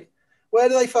that, mate. Where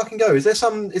do they fucking go? Is there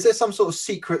some sort of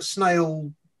secret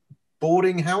snail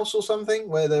boarding house or something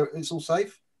where it's all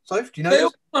safe? Do you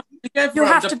know? You'll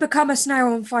have to become a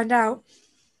snail and find out.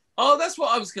 Oh, that's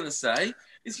what I was going to say.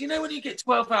 Is when you get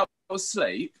 12 hours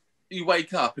sleep, you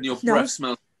wake up and your breath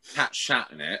smells like cat shat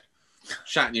in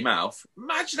your mouth.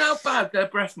 Imagine how bad their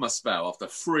breath must smell after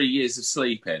 3 years of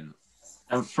sleeping.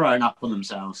 And throwing up on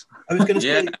themselves. I was going to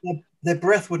say their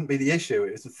breath wouldn't be the issue.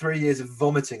 It was the 3 years of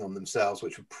vomiting on themselves,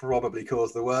 which would probably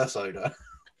cause the worst odour.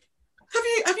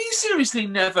 Have you seriously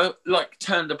never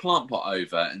turned a plant pot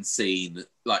over and seen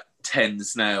 10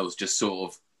 snails just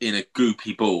sort of in a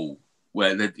goopy ball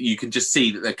where you can just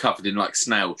see that they're covered in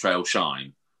snail trail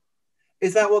shine?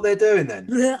 Is that what they're doing then?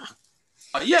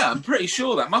 Yeah, I'm pretty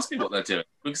sure that must be what they're doing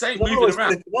because they ain't moving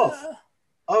around.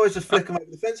 I always just flick them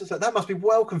over the fence. So that must be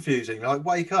well confusing. Like,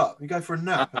 wake up, you go for a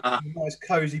nap, a nice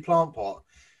cozy plant pot.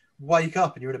 Wake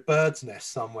up and you're in a bird's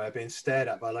nest somewhere being stared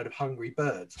at by a load of hungry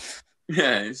birds.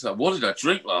 Yeah, it's like, what did I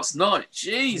drink last night?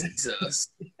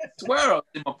 Jesus, I swear I was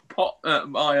in my pot,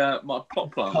 my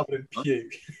pot plant covered in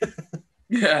puke.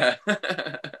 Yeah,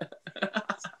 that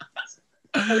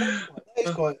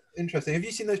is quite interesting. Have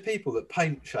you seen those people that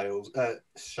paint snails?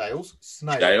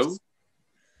 Snails.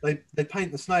 They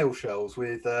paint the snail shells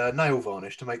with nail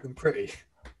varnish to make them pretty.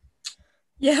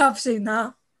 Yeah, I've seen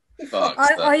that.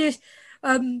 I used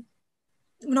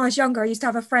when I was younger, I used to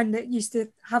have a friend that used to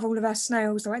have all of our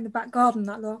snails in the back garden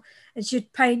that lot, and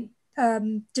she'd paint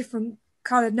different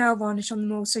coloured nail varnish on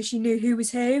them all, so she knew who was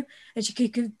who, and she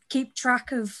could keep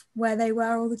track of where they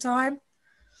were all the time.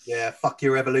 Yeah, fuck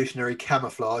your evolutionary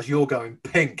camouflage. You're going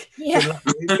pink. Yeah.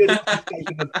 You're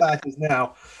taking the badges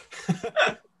now.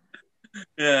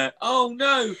 Yeah. Oh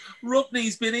no,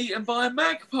 Rodney's been eaten by a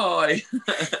magpie.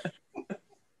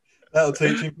 That'll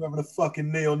teach him for having a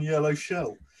fucking neon yellow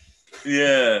shell.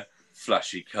 Yeah,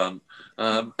 flashy cunt.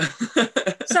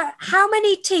 So, how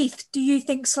many teeth do you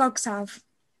think slugs have?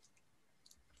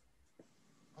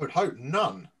 I would hope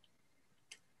none.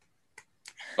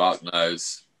 Fuck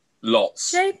knows.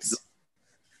 Lots. James?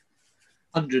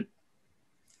 100.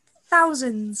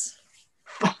 Thousands.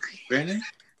 Really?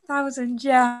 Thousands,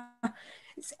 yeah.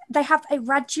 They have a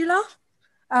radula,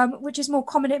 which is more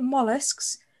common in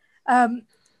mollusks. The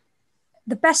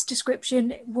best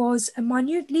description was a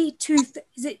minutely toothed,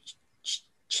 is it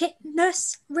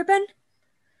chitinous ribbon?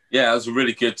 Yeah, that was a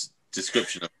really good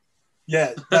description.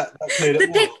 Yeah, that cleared it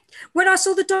more. When I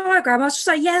saw the diagram, I was just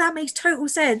like, yeah, that makes total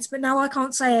sense. But now I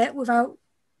can't say it without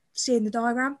seeing the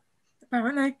diagram.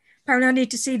 Apparently I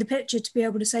need to see the picture to be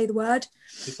able to say the word.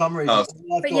 For some reason,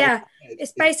 But yeah,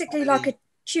 it's basically like a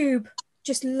tube,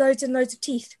 just loads and loads of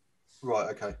teeth. Right,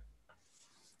 okay.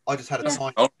 I just had a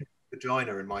tiny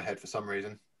vagina in my head for some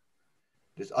reason.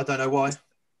 I don't know why.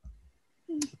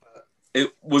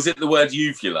 Was it the word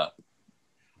uvula?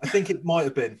 I think it might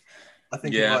have been. I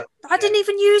didn't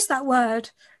even use that word.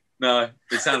 No,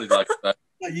 it sounded like that.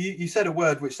 No, you said a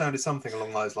word which sounded something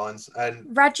along those lines,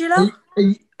 and Radula.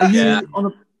 Are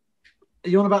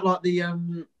you on about like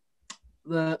the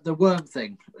worm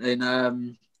thing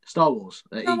in Star Wars?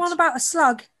 I'm on about a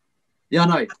slug. Yeah, I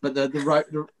know, but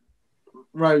the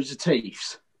rows of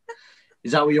teeth.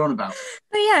 Is that what you're on about?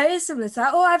 But yeah, it is similar to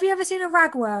that. Or have you ever seen a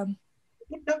ragworm?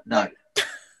 No.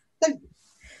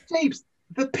 James,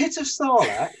 the pit of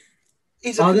Sarlacc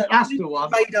is that's the one.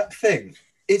 made-up thing.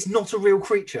 It's not a real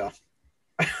creature.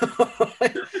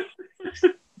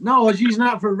 No, I was using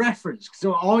that for a reference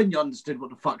so I understood what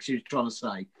the fuck she was trying to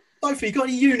say. Sophie, you got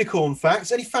any unicorn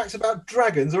facts? Any facts about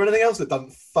dragons or anything else that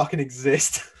doesn't fucking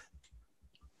exist?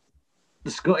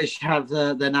 The Scottish have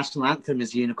their national anthem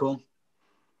is Unicorn.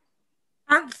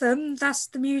 Anthem, that's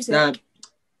the music.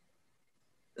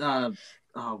 Oh,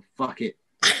 fuck it.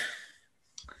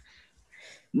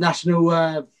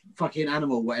 National fucking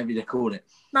animal, whatever they call it.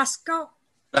 Mascot.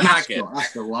 The haggard.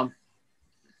 That's the one.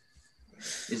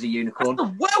 Is a unicorn.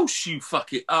 Oh, Welsh, you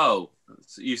fucking... Oh,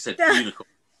 so you said unicorn,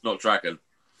 not dragon.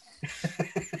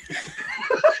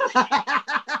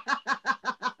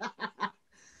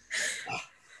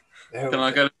 Can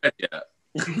I go to bed yet?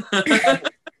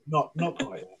 Not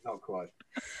quite. Not quite.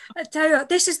 I tell you what,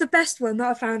 this is the best one that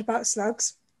I found about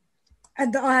slugs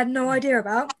and that I had no idea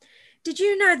about. Did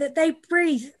you know that they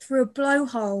breathe through a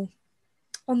blowhole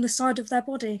on the side of their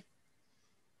body?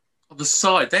 On the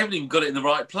side? They haven't even got it in the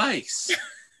right place.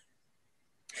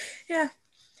 Yeah.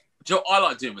 Do you know what I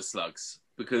like doing with slugs?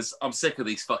 Because I'm sick of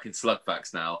these fucking slug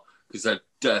facts now because they're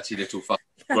dirty little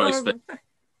fucking gross.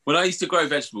 When I used to grow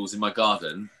vegetables in my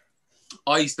garden,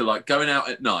 I used to like going out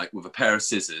at night with a pair of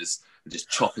scissors and just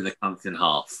chopping the cunt in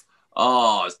half.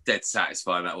 Oh, it's dead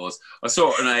satisfying that was. I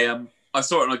saw it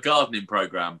on a gardening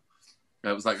program.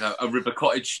 It was like a River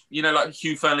Cottage, you know, like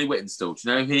Hugh Fernley Whittingstall. Do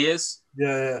you know who he is?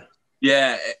 Yeah.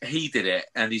 Yeah, he did it.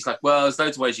 And he's like, well, there's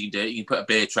loads of ways you can do it. You can put a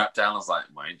beer trap down. I was like,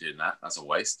 well, I ain't doing that. That's a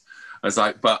waste. I was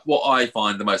like, but what I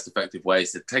find the most effective way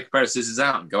is to take a pair of scissors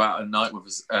out and go out at night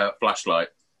with a flashlight.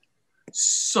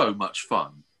 So much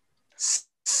fun.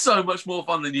 So much more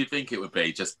fun than you'd think it would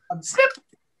be. Just snip.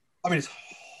 I mean, it's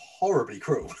horribly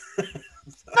cruel.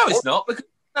 No, it's not.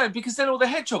 Because then all the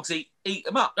hedgehogs eat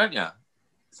them up, don't you?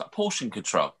 It's like portion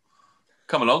control.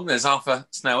 Come along, there's half a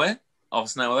snail here, half a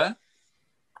snail there.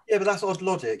 Yeah, but that's odd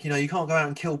logic. You know, you can't go out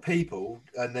and kill people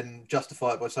and then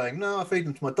justify it by saying, no, I feed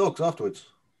them to my dogs afterwards.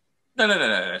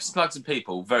 No. Slugs and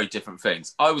people, very different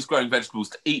things. I was growing vegetables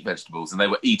to eat vegetables, and they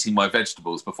were eating my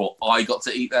vegetables before I got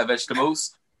to eat their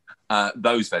vegetables.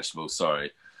 Those vegetables,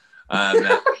 sorry. You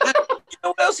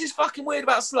know what else is fucking weird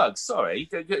about slugs? Sorry.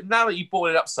 Now that you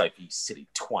brought it up, Sophie, you silly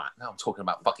twat. Now I'm talking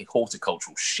about fucking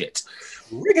horticultural shit.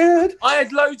 Good. I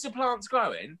had loads of plants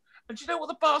growing, and do you know what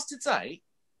the bastards ate?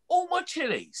 All my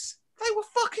chilies. They were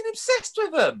fucking obsessed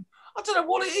with them. I don't know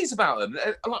what it is about them.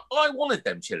 Like, I wanted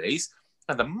them chilies,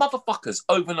 and the motherfuckers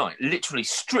overnight literally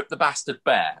stripped the bastard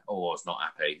bare. Oh, I was not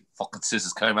happy. Fucking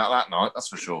scissors came out that night, that's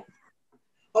for sure.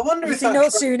 I wonder if that's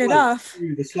not soon enough.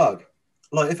 The slug.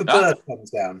 Like, if a bird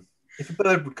comes down, if a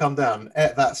bird would come down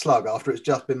at that slug after it's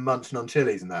just been munching on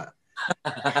chilies and that.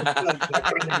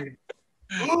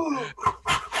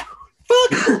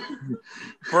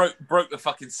 broke the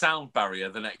fucking sound barrier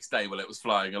the next day while it was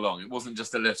flying along. It wasn't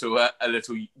just a little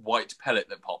white pellet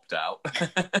that popped out.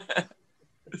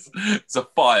 It's a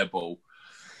fireball.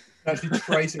 Actually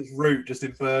trace its route just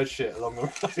in bird shit along the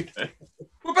road.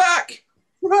 We're back.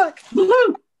 We're back.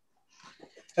 Woohoo!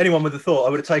 Anyone would have thought I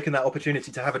would have taken that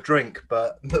opportunity to have a drink,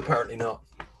 but apparently not.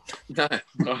 No,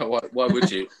 why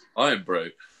would you?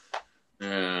 Irn-Bru.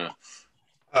 Yeah,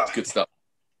 it's good stuff.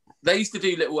 They used to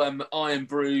do little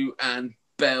Irn-Bru and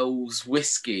Bell's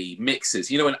whiskey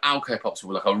mixes. You know when Alco Pops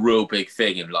were like a real big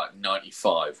thing in like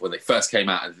 '95 when they first came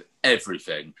out of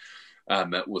everything.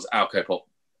 It was Alco Pop.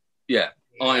 Yeah,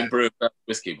 Irn-Bru and Bell's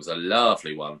whiskey was a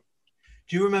lovely one.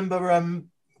 Do you remember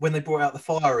when they brought out the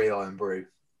fiery Irn-Bru?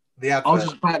 The advert. I was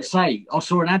just about to say, I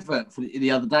saw an advert for the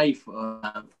other day for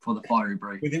the Fiery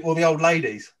Brew. With all the old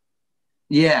ladies.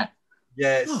 Yeah.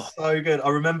 Yeah, it's so good. I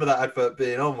remember that advert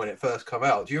being on when it first came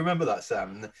out. Do you remember that,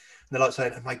 Sam? And they're like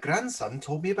saying, "My grandson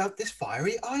told me about this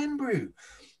fiery Irn-Bru."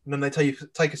 And then they tell you,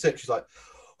 take a sip. She's like,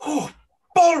 "Oh,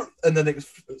 ball!" And then it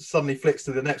suddenly flicks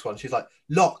to the next one. She's like,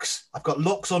 "Locks. I've got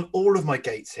locks on all of my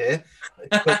gates here."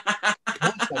 But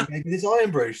my son gave me this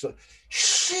Irn-Bru. She's like,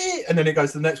 "Shit!" And then it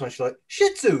goes to the next one. She's like,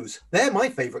 "Shih Tzus. They're my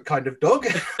favourite kind of dog."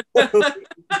 No,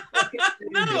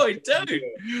 I don't.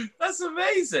 That's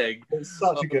amazing. It's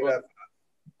such a good advert.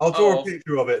 I'll draw a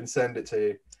picture of it and send it to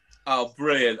you. Oh,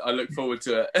 brilliant. I look forward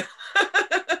to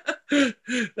it.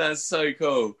 That's so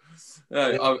cool.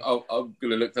 I'm going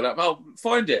to look that up. I'll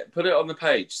find it, put it on the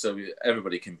page so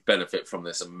everybody can benefit from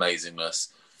this amazingness.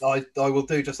 I will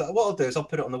do just that. What I'll do is I'll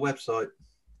put it on the website.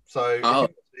 So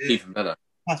even better.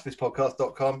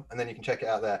 pacificpodcast.com, and then you can check it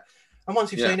out there. And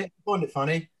once you've seen it, find it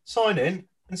funny, sign in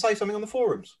and say something on the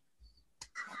forums.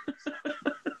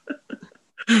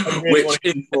 Which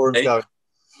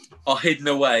are hidden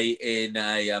away in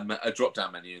a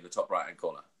drop-down menu in the top right-hand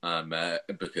corner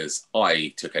because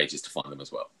I took ages to find them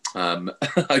as well.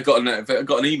 I got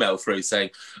an email through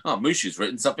saying, "Oh, Mushu's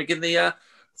written something in the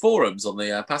forums on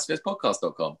the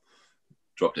pacifistpodcast.com."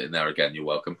 Dropped it in there again. You're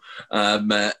welcome.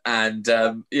 Like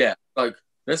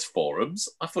there's forums.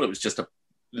 I thought it was just a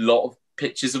lot of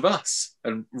pictures of us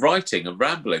and writing and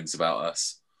ramblings about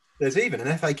us. There's even an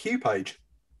FAQ page.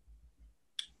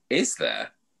 Is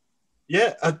there?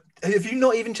 Yeah. Have you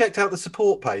not even checked out the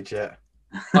support page yet?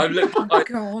 Oh,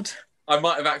 God. I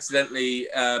might have accidentally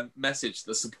messaged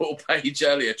the support page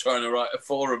earlier trying to write a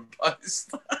forum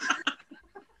post.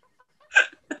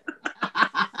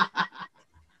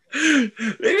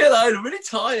 Leave me alone, I'm really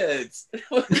tired.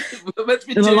 We're meant to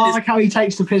be doing like how he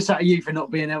takes the piss out of you for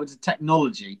not being able to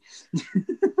technology.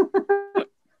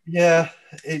 Yeah,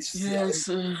 it's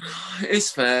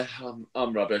fair.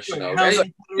 I'm rubbish. Wait, how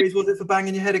many calories was it for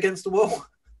banging your head against the wall?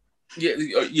 Yeah,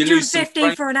 you lose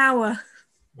 50 for an hour.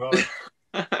 Right.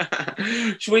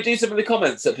 Should we do some of the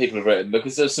comments that people have written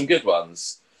because there's some good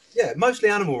ones? Yeah, mostly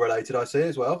animal related, I see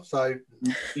as well. So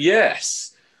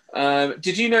yes.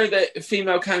 Did you know that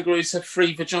female kangaroos have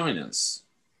 3 vaginas?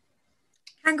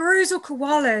 Kangaroos or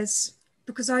koalas?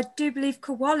 Because I do believe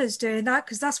koalas doing that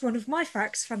because that's one of my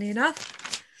facts, funny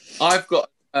enough. I've got,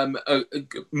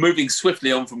 moving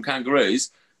swiftly on from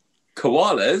kangaroos,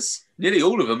 koalas, nearly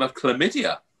all of them have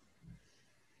chlamydia.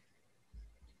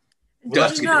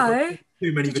 Did you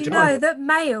know that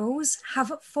males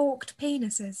have forked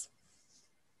penises?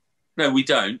 No, we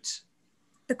don't.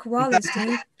 The koalas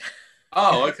do.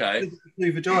 Oh, okay.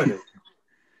 2 vaginas.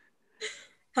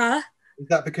 Huh? Is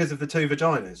that because of the 2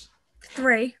 vaginas?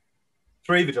 3.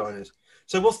 3 vaginas.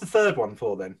 So what's the third one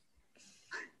for then?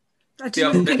 I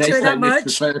didn't look into it that much. The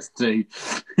first 2.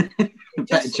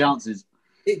 Better chances.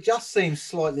 It just seems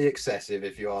slightly excessive,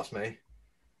 if you ask me.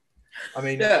 I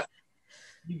mean,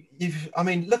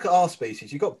 look at our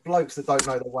species. You've got blokes that don't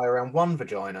know their way around one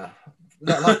vagina.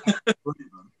 Although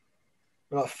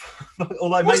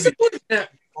What's maybe the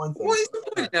point? What is the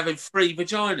point in having 3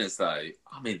 vaginas, though?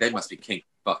 I mean, they must be king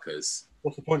fuckers.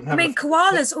 What's the point in having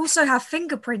koalas also have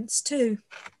fingerprints too.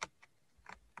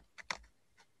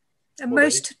 And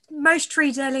most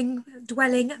tree-dwelling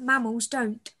mammals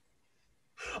don't.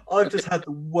 I've just had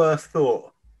the worst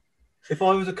thought. If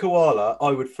I was a koala,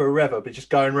 I would forever be just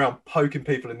going around poking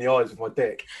people in the eyes with my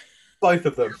dick. Both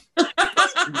of them. You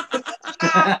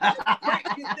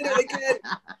did it again.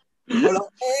 I'm like,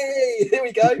 hey, here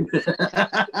we go.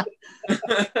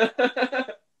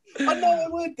 I know I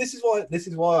would. This is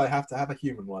why I have to have a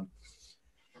human one.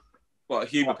 What, a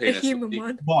human penis? A human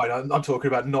one. Mine. I'm talking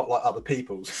about not like other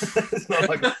people's. It's not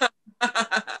like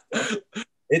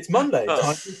it's Monday.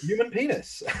 Time for human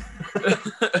penis.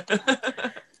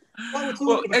 While we're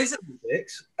talking about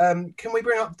dicks, can we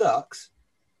bring up ducks?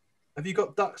 Have you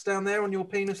got ducks down there on your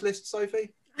penis list,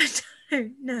 Sophie? I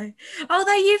don't know.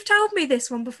 Although you've told me this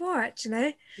one before,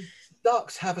 actually.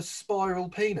 Ducks have a spiral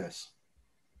penis.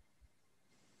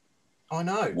 I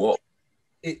know. What?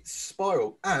 it's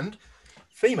spiral, and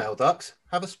female ducks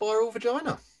have a spiral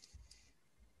vagina.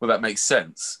 Well, that makes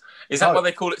sense. Is that why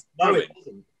they call it No, screwing? it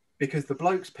doesn't. Because the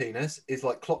bloke's penis is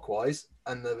like clockwise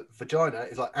and the vagina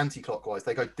is like anti-clockwise.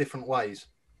 They go different ways.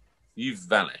 You've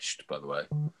vanished, by the way.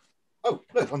 Oh,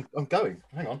 look, I'm going.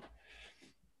 Hang on.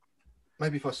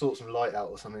 Maybe if I sort some light out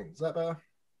or something. Is that better?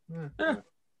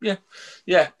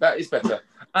 Yeah, that is better.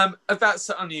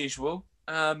 That's unusual,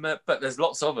 but there's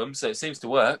lots of them, so it seems to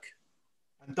work.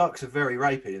 And ducks are very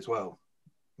rapey as well.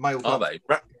 Male Are ducks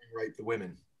they? rape the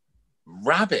women.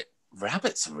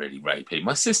 Rabbits are really rapey.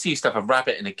 My sister used to have a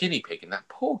rabbit and a guinea pig, and that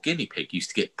poor guinea pig used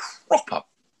to get proper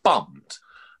bummed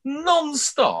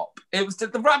non-stop.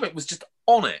 The rabbit was just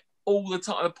on it all the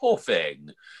time. The poor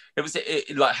thing.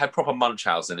 It like had proper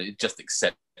Munchausen, and it just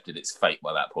accepted its fate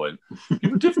by that point.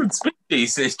 You're a different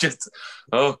species. It's just,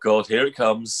 oh God, here it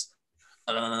comes.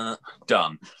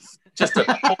 Done. Just a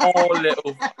poor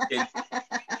little fucking,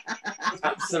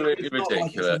 absolutely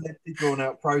ridiculous. Like it's a drawn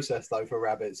out process though for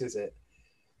rabbits, is it?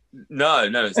 No,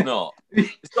 it's not.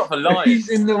 It's not for lions. He's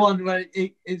in the one where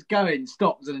it's going,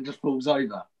 stops, and it just falls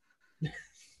over.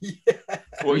 Yeah.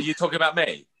 What are you talking about,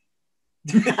 me?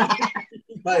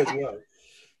 May as well.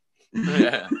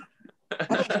 Yeah.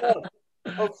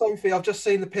 Oh, Sophie, I've just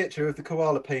seen the picture of the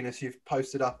koala penis you've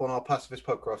posted up on our Pacifist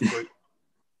podcast group.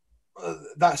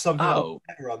 That's something I'll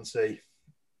never unsee.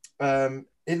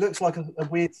 It looks like a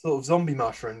weird sort of zombie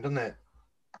mushroom, doesn't it?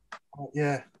 Oh,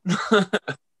 yeah.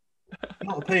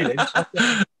 Not appealing.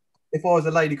 If I was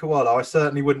a lady koala, I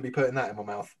certainly wouldn't be putting that in my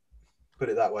mouth. Put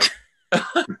it that way.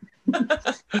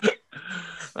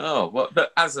 Oh, well,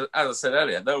 but as I said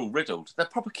earlier, they're all riddled. They're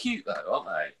proper cute, though, aren't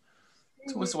they?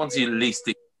 It's always the ones you least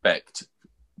expect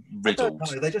riddled.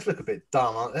 No, they just look a bit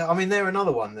dumb. I mean, they're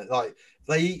another one that, like,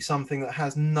 they eat something that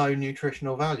has no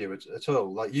nutritional value at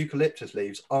all. Like, eucalyptus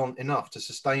leaves aren't enough to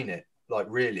sustain it, like,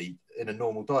 really, in a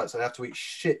normal diet. So they have to eat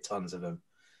shit tons of them.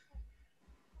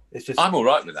 It's just... I'm all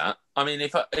right with that. I mean,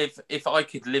 if I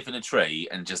could live in a tree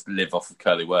and just live off of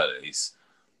curly whirlies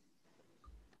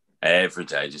every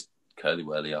day, just curly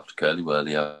whirly after curly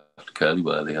whirly after curly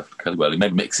whirly after curly whirly,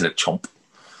 maybe mix in a chomp.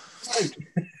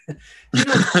 You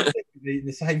know, eating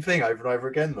the same thing over and over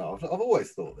again, though. I've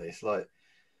always thought this. Like,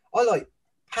 I like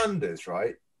pandas,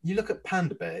 right? You look at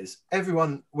panda bears,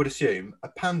 everyone would assume a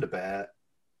panda bear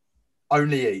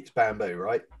only eats bamboo,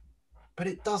 right? But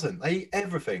it doesn't. They eat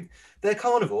everything. They're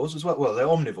carnivores as well. Well, they're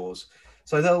omnivores.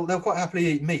 So they'll quite happily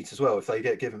eat meat as well if they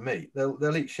get given meat.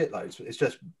 They'll eat shitloads. It's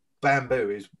just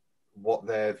bamboo is what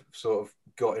they've sort of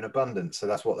got in abundance. So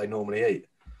that's what they normally eat.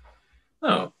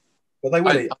 Oh. But they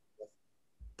will eat.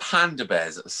 Panda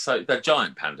bears, they're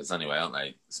giant pandas anyway, aren't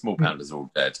they? Small pandas are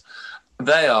all dead.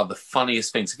 They are the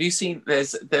funniest things. Have you seen?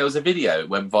 There was a video that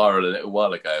went viral a little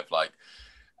while ago of like,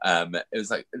 it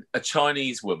was like a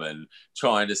Chinese woman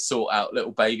trying to sort out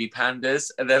little baby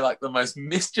pandas, and they're like the most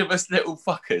mischievous little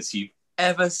fuckers you've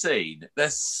ever seen. They're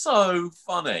so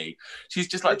funny. She's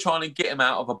just like trying to get him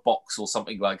out of a box or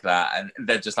something like that, and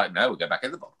they're just like, no, we'll go back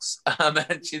in the box.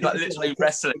 And she's like literally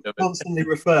wrestling them. I constantly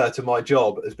refer to my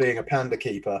job as being a panda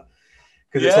keeper,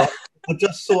 because it's like I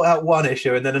just sort out one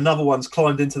issue and then another one's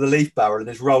climbed into the leaf barrel and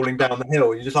is rolling down the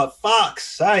hill. You're just like, fuck's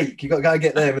sake, you got to go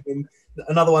get them, and then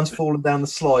another one's fallen down the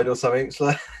slide or something. It's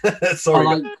like,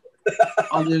 sorry.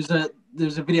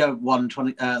 There's a video of one trying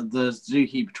to, the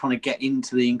zookeeper trying to get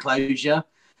into the enclosure,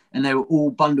 and they were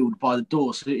all bundled by the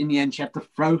door. So in the end, she had to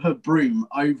throw her broom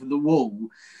over the wall.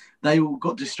 They all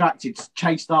got distracted,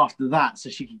 chased after that so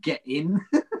she could get in.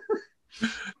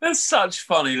 They're such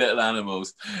funny little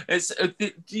animals. There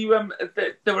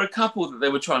were a couple that they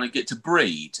were trying to get to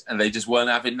breed, and they just weren't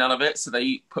having none of it. So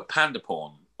they put panda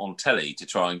porn on telly to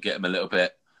try and get them a little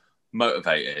bit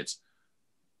motivated.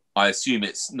 I assume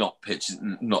it's not pictures,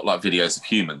 not like videos of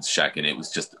humans shagging. It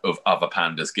was just of other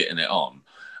pandas getting it on.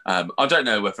 I don't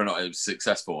know whether or not it was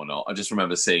successful or not. I just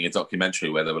remember seeing a documentary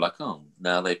where they were like, "Oh,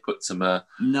 now they put some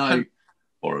no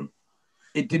for them."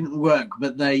 It didn't work,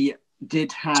 but they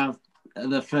did have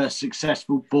the first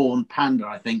successful born panda,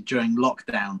 I think, during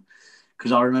lockdown.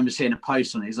 Because I remember seeing a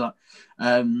post on it. It's like,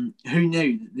 who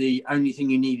knew that the only thing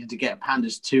you needed to get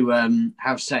pandas to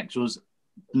have sex was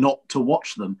not to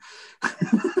watch them?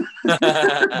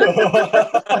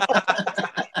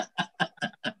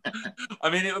 I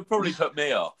mean, it would probably put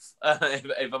me off,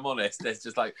 if I'm honest. There's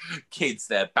just like kids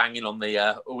there banging on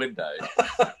the window.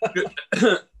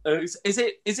 Is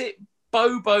it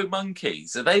Bobo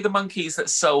monkeys? Are they the monkeys that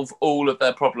solve all of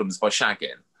their problems by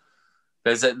shagging?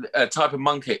 There's a type of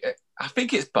monkey. I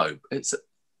think it's Bob. A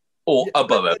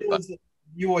Bobo.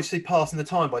 You always see passing the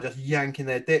time by just yanking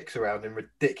their dicks around in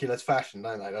ridiculous fashion,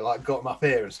 don't they? They're like got them up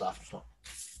here and stuff.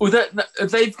 Well,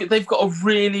 they've got a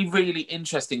really, really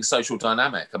interesting social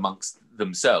dynamic amongst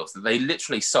themselves that they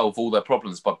literally solve all their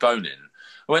problems by boning.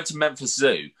 I went to Memphis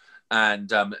Zoo,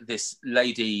 and this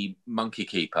lady monkey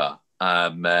keeper,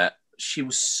 she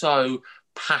was so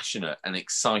passionate and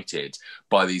excited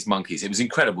by these monkeys. It was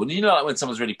incredible. And you know, like when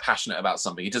someone's really passionate about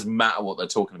something, it doesn't matter what they're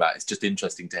talking about. It's just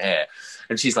interesting to hear.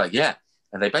 And she's like, yeah.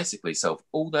 And they basically solve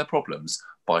all their problems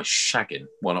by shagging.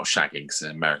 Well, not shagging, because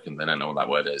they're American, they don't know what that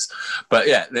word is. But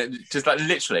yeah, they're just like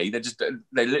literally,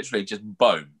 they literally just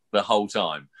bone the whole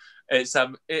time. It's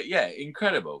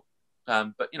incredible.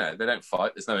 But you know, they don't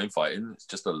fight. There's no infighting. It's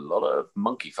just a lot of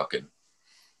monkey fucking.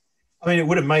 I mean, it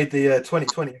would have made the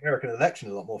 2020 American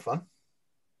election a lot more fun.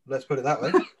 Let's put it that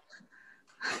way.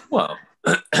 Well,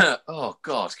 oh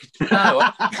God,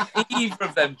 no, either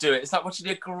of them do it. It's like watching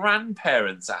your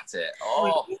grandparents at it.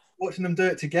 Oh, watching them do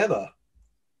it together.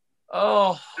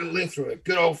 Oh, live through it.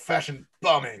 Good old fashioned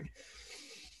bumming.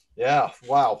 Yeah,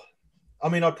 wow. I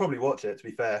mean, I'd probably watch it, to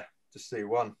be fair, to see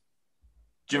one.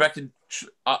 Do you reckon?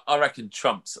 I reckon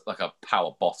Trump's like a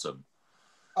power bottom.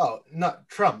 Oh no,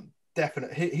 Trump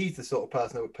definitely. He's the sort of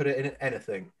person that would put it in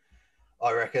anything.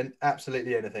 I reckon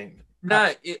absolutely anything.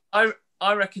 No,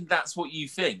 I reckon that's what you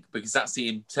think because that's the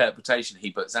interpretation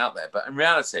he puts out there. But in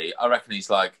reality, I reckon he's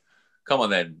like, "Come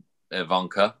on then,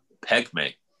 Ivanka, peg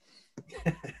me,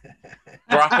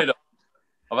 wrap it up."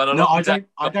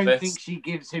 I don't think she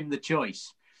gives him the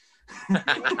choice. Have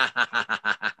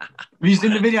you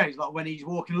seen the videos like when he's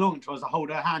walking along and tries to hold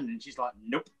her hand and she's like,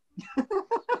 "Nope."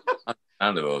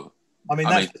 Understandable. I mean,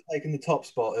 that's just taking the top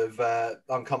spot of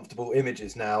uncomfortable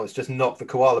images now. It's just knocked the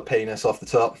koala penis off the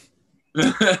top.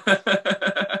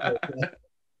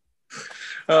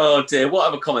 Oh dear, what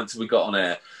other comments have we got on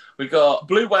air? We got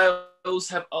blue whales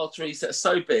have arteries that are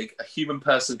so big a human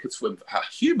person could swim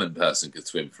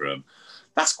through them.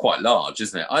 That's quite large,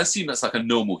 isn't it? I assume that's like a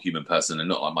normal human person and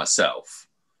not like myself.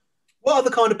 What other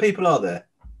kind of people are there?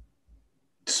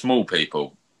 Small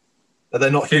people. Are they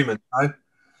not human? No.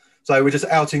 So we're just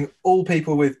outing all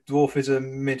people with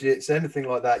dwarfism, midgets, anything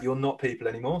like that. You're not people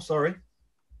anymore. Sorry.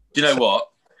 Do you know what?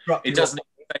 It doesn't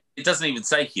even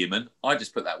say human. I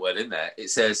just put that word in there. It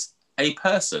says a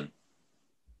person.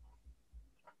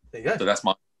 There you go. So that's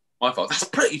my fault. That's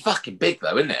pretty fucking big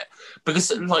though, isn't it?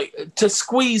 Because like to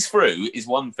squeeze through is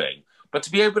one thing, but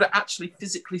to be able to actually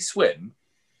physically swim,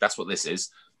 that's what this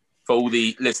is. For all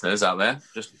the listeners out there,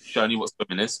 just showing you what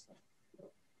swimming is.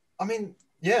 I mean,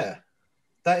 yeah.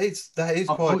 That is I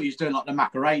quite... thought you was doing like the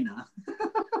Macarena.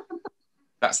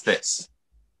 That's this.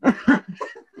 Well,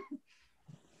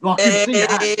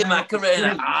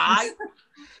 Macarena.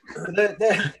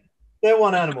 They're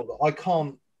one animal that I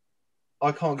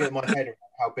can't get my head around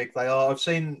how big they are. I've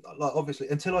seen, like, obviously,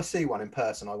 until I see one in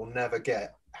person, I will never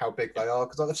get how big they are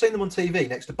because I've seen them on TV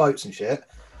next to boats and shit.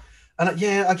 And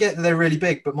yeah, I get that they're really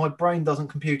big, but my brain doesn't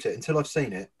compute it until I've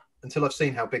seen it, until I've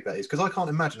seen how big that is, because I can't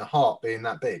imagine a heart being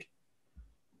that big.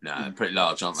 No, they're pretty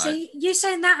large, aren't they? See, you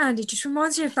saying that, Andy, just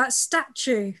reminds me of that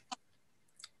statue.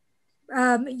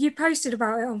 You posted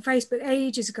about it on Facebook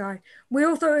ages ago. We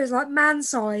all thought it was like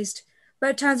man-sized,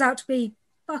 but it turns out to be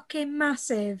fucking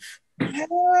massive. Yeah,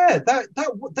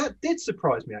 that did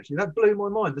surprise me, actually. That blew my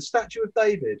mind. The statue of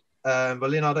David by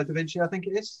Leonardo da Vinci, I think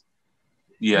it is.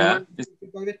 Yeah.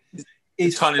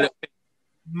 It's tiny little...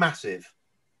 massive.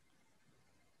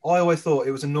 I always thought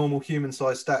it was a normal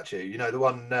human-sized statue. You know, the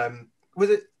one... was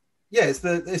it? Yeah, it's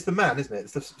the man, isn't it?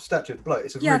 It's the statue of the bloke. I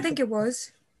think it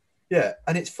was. Yeah,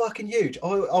 and it's fucking huge.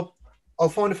 I'll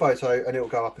find a photo and it'll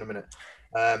go up in a minute.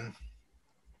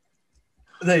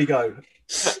 There you go.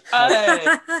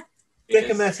 Hey.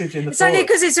 Stick a message in the. It's only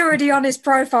because it's already on his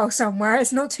profile somewhere.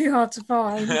 It's not too hard to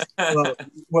find.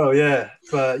 well, yeah,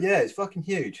 but yeah, it's fucking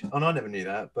huge, and I never knew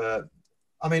that. But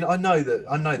I mean, I know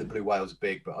that blue whales are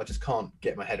big, but I just can't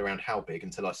get my head around how big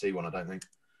until I see one. I don't think.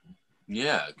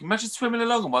 Yeah, imagine swimming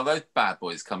along and one of those bad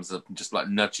boys comes up and just like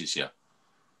nudges you.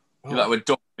 Oh. Like when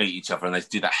dogs meet each other and they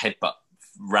do that headbutt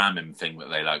ramming thing that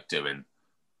they like doing.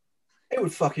 It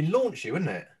would fucking launch you,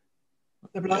 wouldn't it?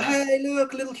 They'd be like, "Hey,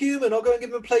 look, a little human. I'll go and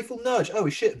give him a playful nudge." Oh,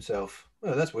 he shit himself.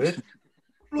 Oh, that's weird.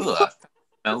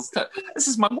 This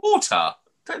is my water.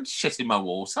 Don't shit in my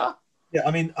water. Yeah,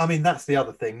 I mean that's the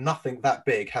other thing. Nothing that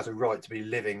big has a right to be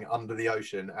living under the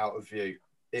ocean, out of view.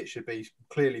 It should be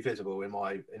clearly visible, in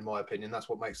my opinion. That's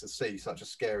what makes the sea such a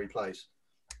scary place.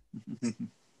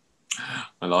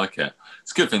 I like it.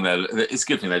 It's a good thing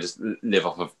they just live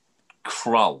off of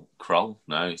Krull. Krull?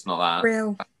 No, it's not that.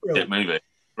 Real. Shit movie.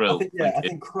 Krull. I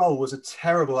think Krull was a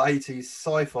terrible 80s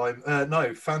sci-fi,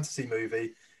 fantasy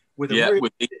movie with a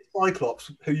really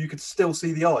Cyclops who you could still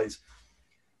see the eyes.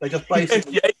 They just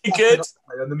basically yeah, you could.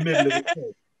 in the middle of the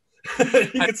kid.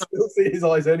 You could still see his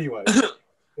eyes anyway.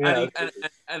 Yeah.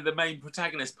 And the main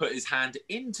protagonist put his hand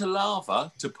into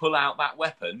lava to pull out that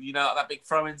weapon. You know, that big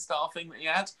throwing star thing that he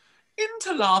had?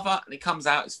 Into lava, and it comes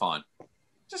out, it's fine.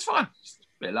 Just fine. Just a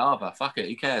bit of lava. Fuck it,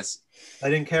 who cares? They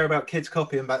didn't care about kids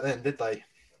copying back then, did they?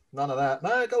 None of that.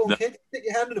 No, go on, No. kid. Stick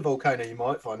your hand in a volcano, you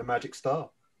might find a magic star.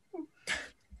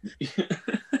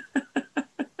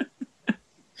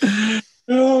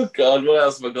 Oh, God, what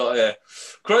else have I got here?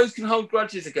 Crows can hold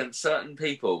grudges against certain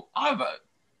people.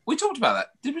 We talked about that.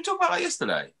 Did we talk about that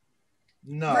yesterday?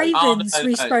 No. Ravens no,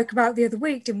 we no. spoke about the other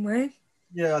week, didn't we?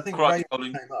 Yeah, I think Crows Ray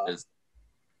holding came up. grudges.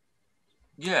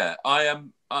 Yeah,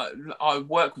 I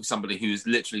work with somebody who's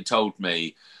literally told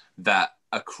me that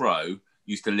a crow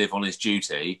used to live on his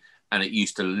duty and it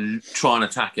used to try and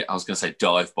attack it. I was going to say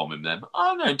dive bombing them.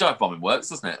 Oh, no, dive bombing works,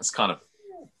 doesn't it? It's kind of...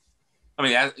 I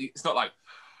mean, it's not like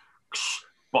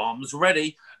bombs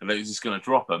ready and they was just going to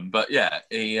drop them. But yeah,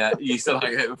 he used to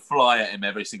like fly at him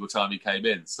every single time he came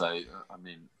in. So, I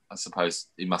mean, I suppose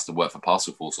he must have worked for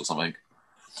Parcel Force or something.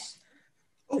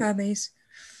 Hermes.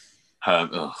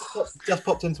 Just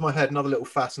popped into my head another little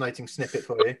fascinating snippet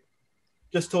for you.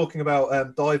 Just talking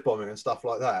about dive bombing and stuff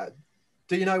like that.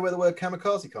 Do you know where the word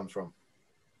kamikaze comes from?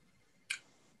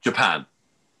 Japan.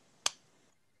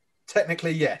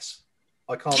 Technically, yes.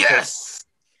 I can't. Yes!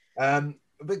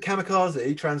 But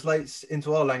kamikaze translates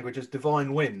into our language as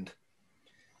divine wind.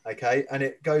 Okay, and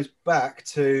it goes back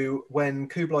to when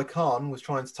Kublai Khan was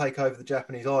trying to take over the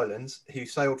Japanese islands. He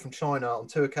sailed from China on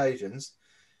 2 occasions.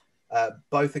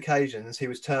 Both occasions, he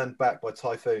was turned back by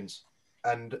typhoons,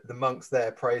 and the monks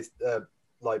there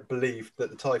believed that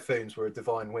the typhoons were a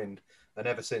divine wind, and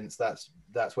ever since, that's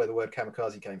where the word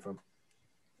kamikaze came from.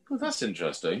 Well, that's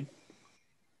interesting.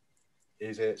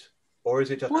 Is it, or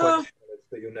is it just Well,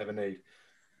 that you'll never need?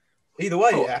 Either way,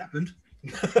 it happened.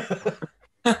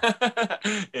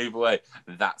 either way,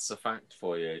 that's a fact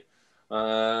for you.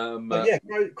 But yeah,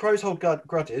 crows hold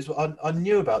grudges. I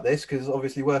knew about this because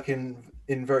obviously working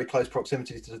in very close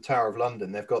proximity to the Tower of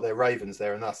London, they've got their ravens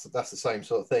there, and that's the same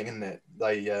sort of thing, isn't it?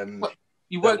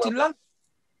 You worked in London?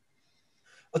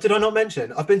 Oh, did I not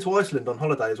mention? I've been to Iceland on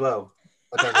holiday as well.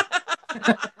 I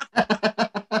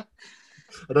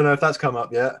don't know if that's come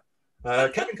up yet.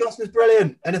 Kevin Costner's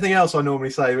brilliant. Anything else I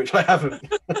normally say, which I haven't?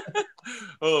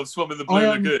 I've swum in the Blue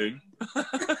Lagoon.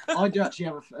 I do actually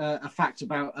have a fact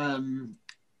about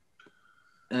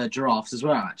giraffes as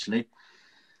well, actually.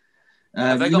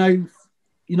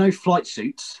 You know flight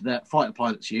suits that fighter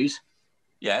pilots use?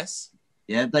 Yes.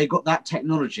 Yeah, they got that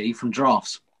technology from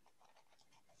giraffes.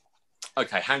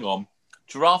 Okay, hang on.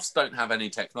 Giraffes don't have any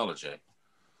technology.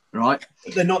 Right?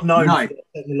 They're not known for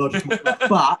technological.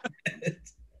 But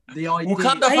the idea...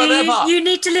 Wakanda forever! You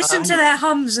need to listen to their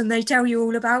hums and they tell you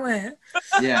all about it.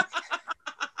 Yeah.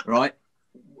 Right?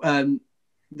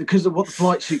 Because of what the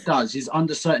flight suit does is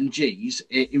under certain Gs,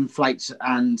 it inflates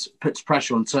and puts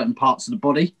pressure on certain parts of the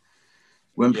body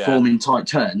when performing tight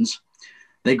turns.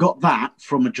 They got that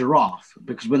from a giraffe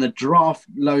because when a giraffe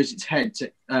lowers its head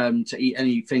to eat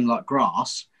anything like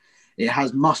grass, it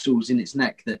has muscles in its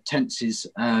neck that tenses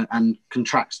and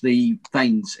contracts the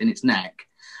veins in its neck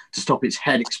to stop its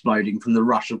head exploding from the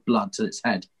rush of blood to its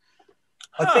head.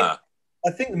 I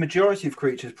think the majority of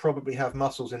creatures probably have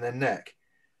muscles in their neck.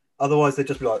 Otherwise, they'd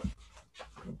just be like...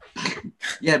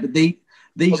 Yeah, but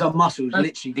these are muscles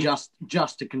literally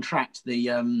just to contract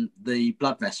the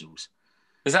blood vessels.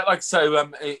 Is that like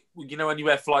you know when you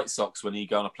wear flight socks when you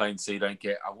go on a plane so you don't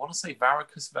get, I want to say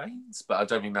varicose veins, but I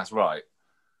don't think that's right.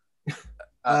 No,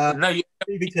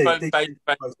 DVT,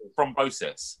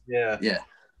 thrombosis. Yeah.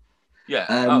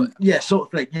 Yeah, sort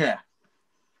of thing, yeah.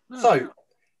 So,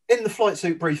 in the flight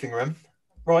suit briefing room,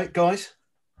 right, guys,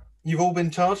 you've all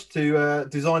been charged to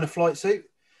design a flight suit.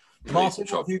 Martin,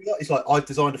 what have you got? He's like, I've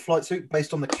designed a flight suit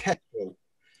based on the Kestrel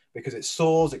because it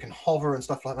soars, it can hover and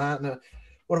stuff like that. And,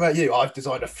 what about you? I've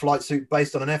designed a flight suit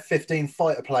based on an F-15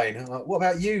 fighter plane. I'm like, what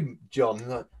about you, John?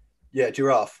 Like, yeah,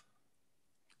 giraffe.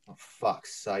 Oh,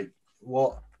 fuck's sake.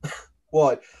 What?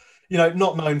 Why? You know,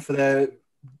 not known for the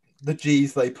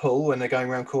G's they pull when they're going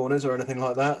around corners or anything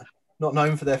like that. Not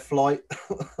known for their flight.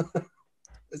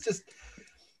 It's just...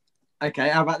 Okay,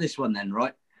 how about this one then,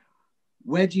 right?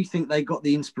 Where do you think they got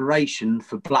the inspiration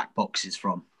for black boxes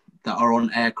from that are on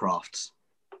aircrafts?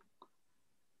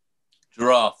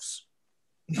 Giraffes.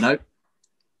 No.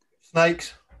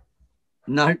 Snakes.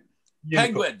 No.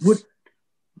 Penguins.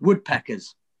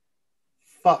 Woodpeckers.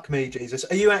 Fuck me, Jesus.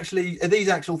 Are these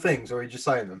actual things or are you just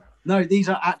saying them? No, these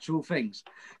are actual things.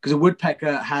 Because a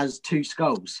woodpecker has 2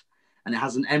 skulls and it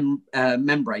has an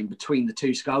membrane between the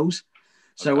 2 skulls.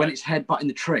 So when it's headbutting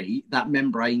the tree, that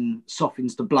membrane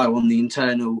softens the blow on the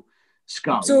internal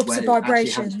skull absorbs where the it actually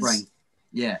has its vibrations. brain.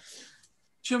 Yeah.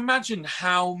 Do you imagine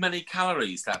how many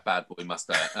calories that bad boy must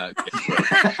get? About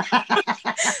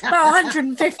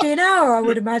 150 an hour, I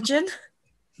would imagine.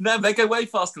 No, they go way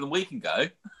faster than we can go.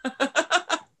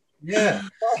 Yeah,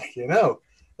 you know.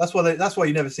 That's why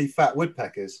you never see fat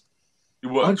woodpeckers.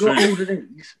 I got all of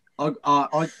these.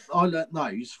 I learnt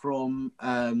those from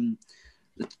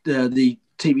the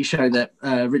TV show that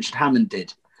Richard Hammond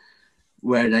did,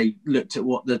 where they looked at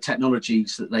what the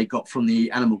technologies that they got from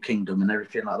the animal kingdom and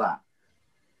everything like that.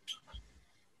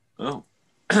 Oh.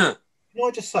 Can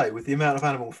I just say, with the amount of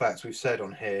animal facts we've said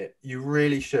on here, you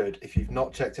really should, if you've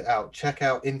not checked it out, check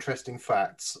out Interesting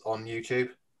Facts on YouTube.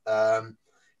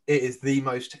 It is the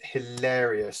most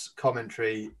hilarious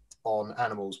commentary on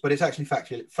animals, but it's actually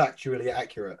factually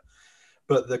accurate.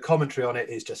 But the commentary on it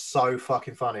is just so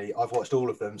fucking funny. I've watched all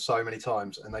of them so many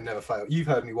times, and they never fail. You've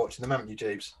heard me watching them, haven't you,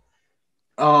 Jeeves?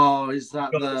 Oh, is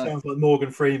that God, it sounds like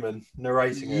Morgan Freeman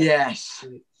narrating it. Yes.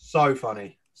 So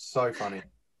funny. So funny.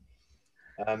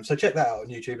 So check that out on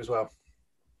YouTube as well.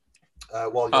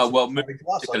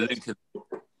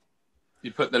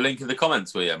 You put the link in the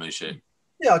comments, will you, Mushu?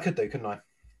 Yeah, I could do, couldn't I?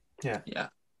 Yeah.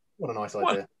 What a nice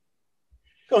idea.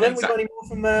 Go on, then. Exactly. We got any more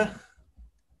from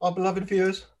our beloved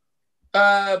viewers?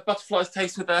 Butterflies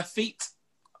taste with their feet.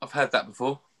 I've heard that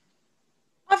before.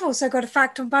 I've also got a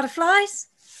fact on butterflies.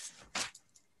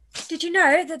 Did you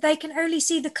know that they can only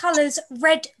see the colours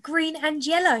red, green and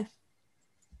yellow?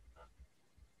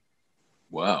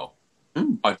 Wow.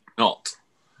 I did not.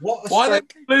 Why are they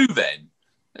blue then?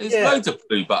 There's loads of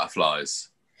blue butterflies.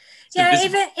 Yeah,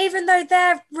 even though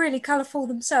they're really colourful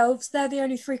themselves, they're the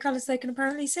only three colours they can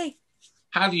apparently see.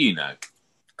 How do you know?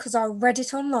 Because I read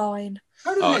it online.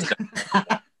 How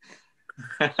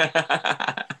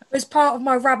It was part of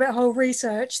my rabbit hole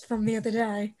research from the other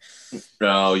day.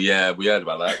 Oh, yeah, we heard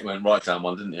about that. You went right down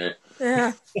one, didn't you?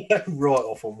 Yeah. Right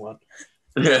off on one.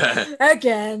 Yeah.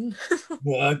 Again.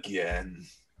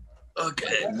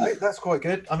 That's quite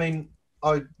good. I mean,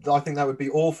 I think that would be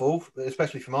awful,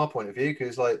 especially from our point of view,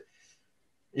 because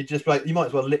you might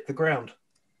as well lick the ground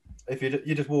if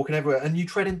you're just walking everywhere and you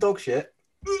tread in dog shit.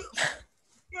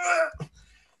 I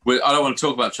don't want to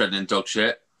talk about treading in dog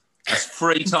shit. That's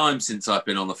 3 times since I've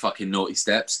been on the fucking naughty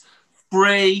steps.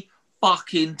 3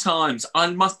 fucking times.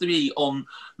 I must be on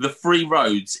the 3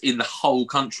 roads in the whole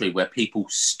country where people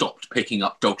stopped picking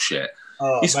up dog shit.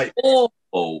 It's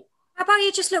awful. How about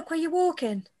you just look where you're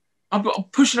walking? I'm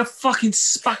pushing a fucking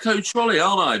spacco trolley,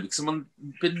 aren't I? Because I'm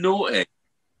been naughty.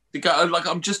 This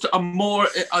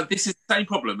is the same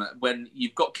problem when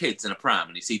you've got kids in a pram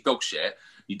and you see dog shit.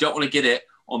 You don't want to get it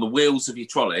on the wheels of your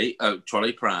trolley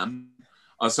pram.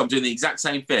 So I'm doing the exact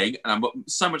same thing, and I'm got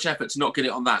so much effort to not get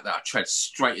it on that I tread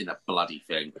straight in that bloody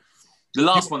thing. The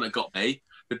last one that got me,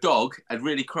 the dog had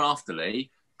really craftily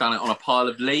done it on a pile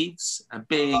of leaves, and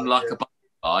being a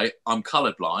butterfly, I'm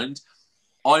colourblind.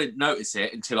 I didn't notice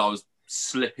it until I was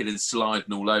slipping and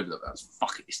sliding all over them.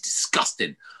 It's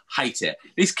disgusting. Hate it.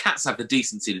 These cats have the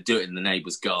decency to do it in the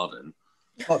neighbour's garden.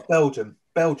 Like Belgium.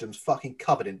 Belgium's fucking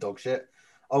covered in dog shit.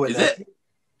 I went there.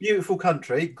 Beautiful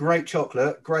country, great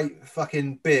chocolate, great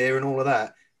fucking beer and all of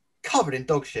that. Covered in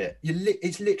dog shit.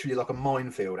 It's literally like a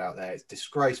minefield out there. It's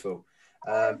disgraceful.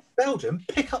 Belgium,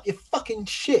 pick up your fucking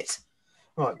shit.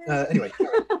 Right, anyway.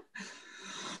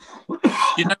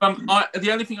 The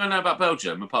only thing I know about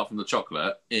Belgium, apart from the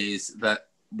chocolate, is that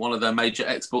one of their major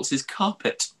exports is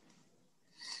carpet.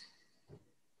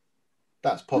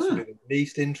 That's possibly the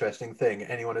least interesting thing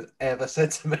anyone has ever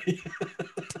said to me.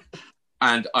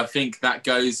 And I think that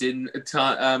goes in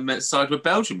side with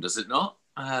Belgium, does it not?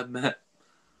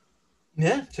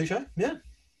 Yeah, touche. Yeah.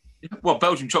 Well,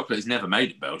 Belgian chocolate is never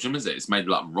made in Belgium, is it? It's made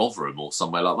like Rotherham or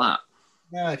somewhere like that.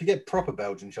 Yeah, if you get proper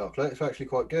Belgian chocolate, it's actually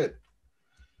quite good.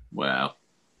 Well,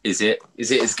 is it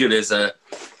as good as a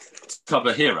Club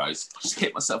of Heroes? I just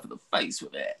hit myself in the face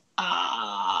with it.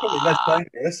 Probably less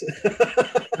dangerous.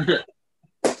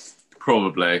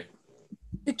 Probably.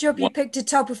 Good job you picked a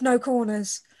tub with no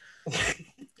corners.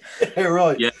 Yeah,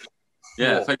 right.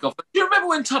 Yeah. Thank God. Do you remember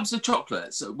when tubs of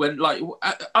chocolates?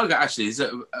 Actually, is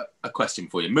a question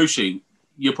for you, Mushu.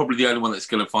 You're probably the only one that's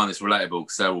going to find this relatable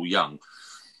because they're all young.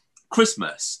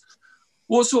 Christmas.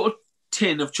 What sort of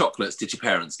tin of chocolates did your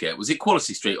parents get? Was it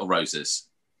Quality Street or Roses?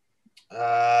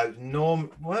 Well,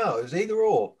 it was either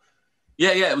or.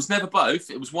 Yeah. It was never both.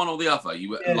 It was one or the other.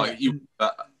 You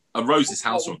a Roses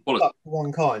house or a Quality.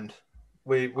 One kind.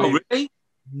 We Oh, really?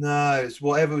 No, it's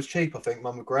whatever was cheap. I think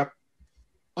Mum would grab.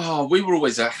 Oh, we were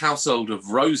always a household of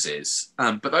Roses,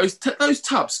 but those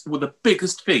tubs were the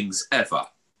biggest things ever.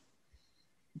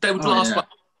 They would last like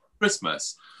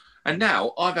Christmas, And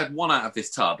now I've had one out of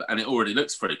this tub and it already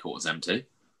looks 3/4 empty.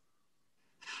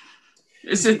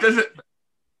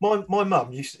 My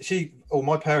mum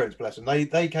my parents, bless them,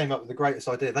 they came up with the greatest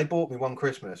idea. They bought me one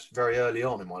Christmas very early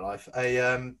on in my life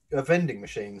a vending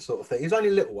machine sort of thing. It was only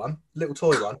a little one, little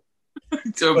toy one.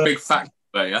 To a big fat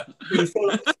player. It was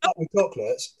full up with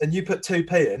chocolates, and you put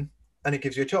 2p in, and it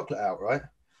gives you a chocolate out, right?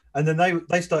 And then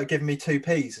they started giving me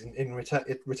 2p's in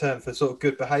return for sort of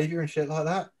good behaviour and shit like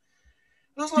that.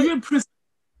 And I was like, you in prison?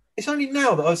 It's only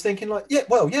now that I was thinking, like,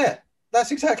 yeah,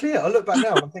 that's exactly it. I look back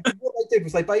now and I'm thinking, what they did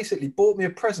was they basically bought me a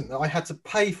present that I had to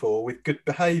pay for with good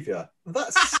behaviour.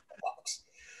 That sucks.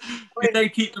 Did they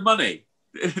keep the money?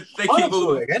 I never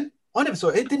saw it again. I never saw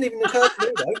it. It didn't even occur to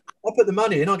me, though. I put the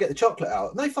money in, I get the chocolate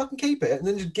out, and they fucking keep it and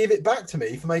then just give it back to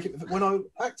me for making it when I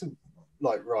acted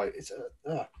like right. It's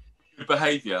Good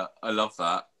behaviour. I love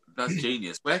that. That's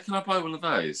genius. Where can I buy one of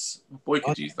those? My boy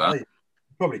could use that.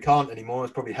 Probably can't anymore.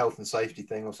 It's probably a health and safety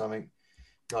thing or something.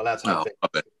 Not allowed to have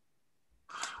it.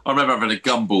 I remember having a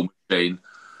gumball machine,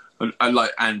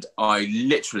 and I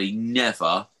literally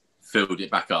never filled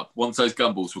it back up. Once those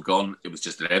gumballs were gone, it was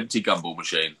just an empty gumball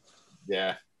machine.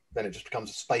 Yeah, then it just becomes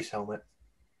a space helmet.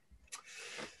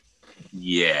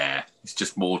 Yeah, it's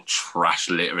just more trash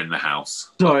litter in the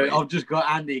house. Sorry, I've just got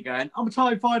Andy going, I'm a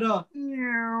TIE fighter.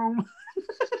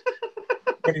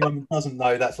 For anyone who doesn't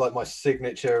know, that's like my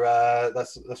signature.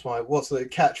 That's my what's the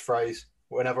catchphrase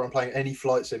whenever I'm playing any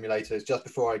flight simulators. Just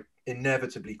before I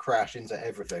inevitably crash into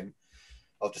everything,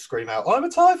 I'll just scream out, "I'm a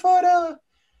TIE fighter!"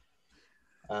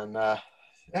 And it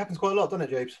happens quite a lot, doesn't it,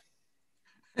 Jeeves?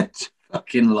 It's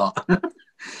fucking lot. Not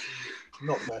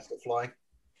the best at flying.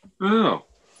 Oh,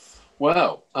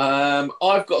 well,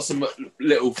 I've got some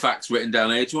little facts written down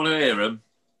here. Do you want to hear them?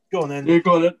 Go on then. You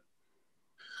got it.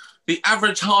 The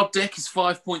average hard dick is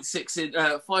 5.16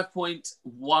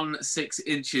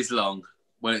 inches long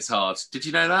when it's hard. Did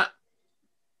you know that?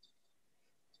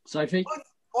 Sophie?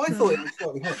 I thought it was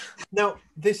slightly hard. Now,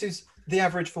 this is the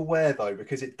average for where, though,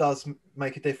 because it does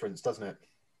make a difference, doesn't it?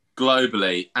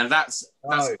 Globally. And that's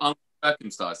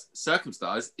uncircumcised.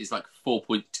 Circumcised is like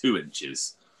 4.2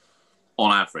 inches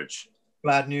on average.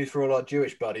 Bad news for all our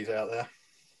Jewish buddies out there.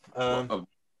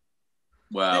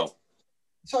 Well...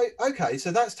 So, okay, so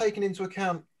that's taken into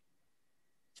account.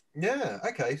 Yeah,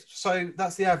 okay, so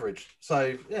that's the average.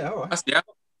 So, yeah, all right. That's the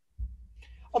average.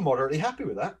 I'm moderately happy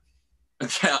with that.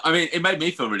 I mean, it made me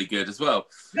feel really good as well.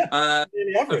 Yeah,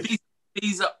 really average.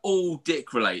 These are all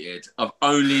dick-related. I've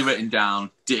only written down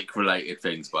dick-related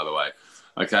things, by the way.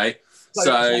 Okay?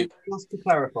 So just to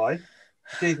clarify,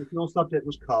 Steve, if your subject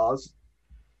was cars,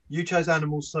 you chose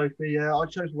animals, Sophie. Yeah, I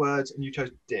chose words, and you chose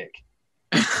dick.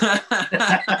 Let's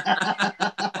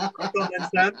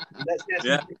get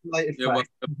some related facts.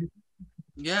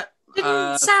 Yeah.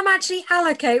 Didn't Sam actually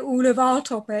allocate all of our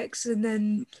topics and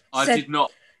then I did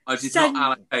not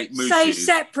allocate moose say shoes.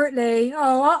 separately?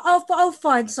 Oh, I'll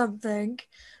find something.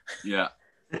 Yeah.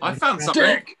 I found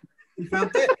something. You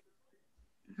found dick.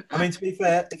 I mean, to be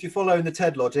fair, if you're following the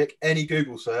TED logic, any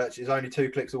Google search is only 2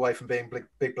 clicks away from being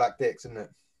big black dicks, isn't it?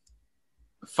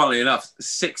 Funnily enough,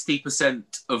 60%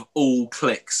 of all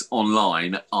clicks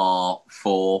online are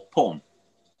for porn.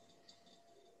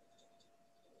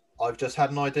 I've just had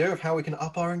an idea of how we can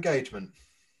up our engagement.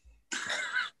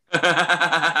 Jeez,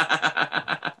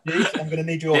 I'm going to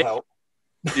need your help.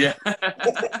 Yeah.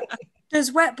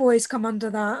 Does Wet Boys come under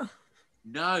that?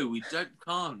 No, we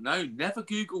can't. No, never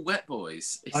Google Wet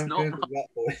Boys. It's Don't not Google Wet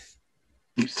Boys.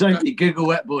 Sophie, Google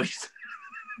Wet Boys.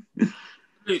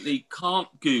 Absolutely can't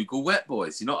Google Wet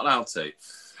Boys. You're not allowed to.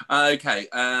 Okay.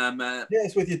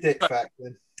 Yes, with your dick fact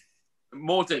then.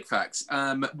 More dick facts.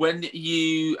 When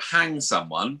you hang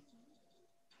someone,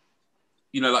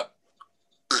 you know, like,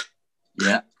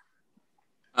 yeah,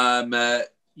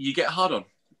 you get hard on.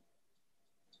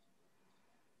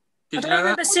 I don't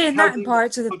remember seeing that in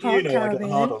Pirates of the Caribbean. I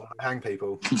get hard on when I hang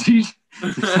people.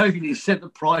 Sophie said the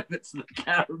Pirates of the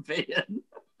Caribbean.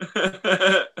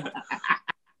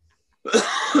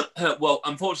 Well,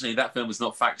 unfortunately, that film was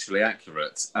not factually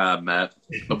accurate,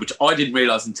 which I didn't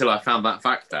realise until I found that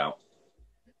fact out.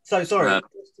 So, sorry,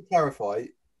 just to clarify,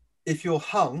 if you're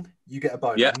hung, you get a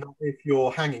boner. Yeah. Not if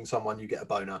you're hanging someone, you get a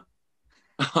boner.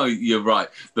 Oh, you're right.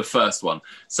 The first one.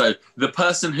 So, the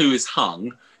person who is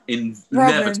hung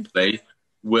inevitably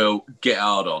will get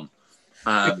hard on.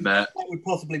 That would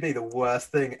possibly be the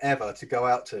worst thing ever to go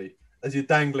out to. As you're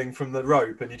dangling from the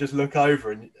rope and you just look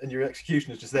over and your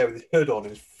executioner's just there with his hood on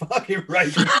and he's fucking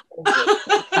raging. Can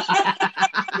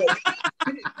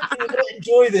you not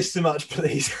enjoy this so much,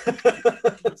 please?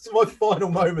 It's my final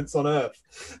moments on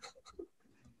Earth.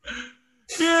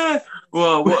 Yeah.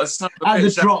 Well, what a son of a At the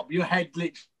bitch. drop, your head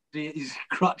glitched is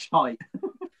crutch height.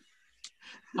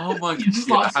 Oh my You just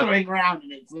like swing around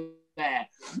and it's there.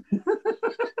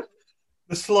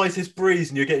 The slightest breeze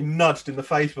and you're getting nudged in the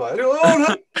face by it. Oh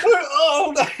no!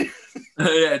 Oh no!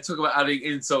 Yeah, talk about adding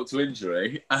insult to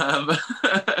injury. Yeah,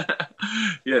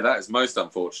 that is most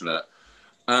unfortunate.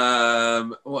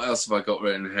 What else have I got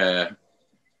written here?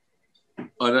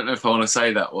 I don't know if I want to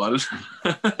say that one.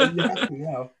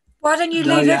 Yeah. Why don't you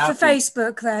leave it for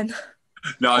Facebook then?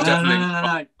 No, I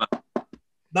definitely.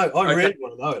 No, I really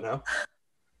want to know it now.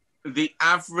 The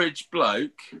average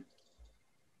bloke,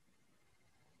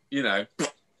 you know,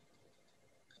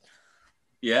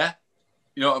 yeah,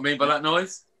 you know what I mean by that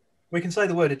noise? We can say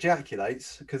the word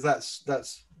ejaculates because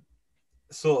that's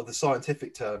sort of the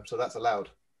scientific term, so that's allowed.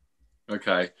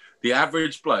 Okay. The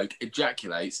average bloke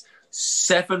ejaculates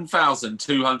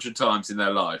 7,200 times in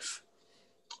their life.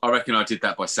 I reckon I did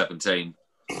that by 17.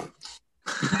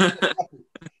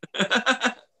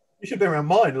 You should have been around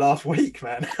mine last week,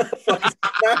 man. Fucking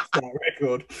smashed that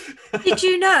record. Did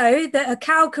you know that a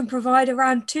cow can provide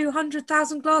around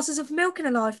 200,000 glasses of milk in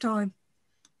a lifetime?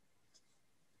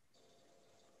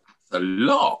 A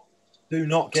lot. Do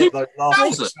not get those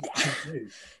last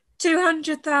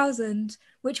 200,000,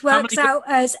 which works out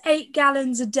as 8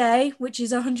 gallons a day, which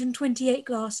is 128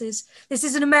 glasses. This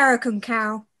is an American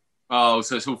cow. Oh,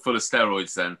 so it's all full of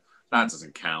steroids then. That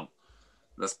doesn't count.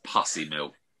 That's pussy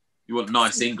milk. You want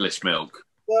nice English milk.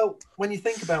 Well, when you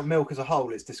think about milk as a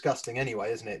whole, it's disgusting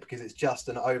anyway, isn't it? Because it's just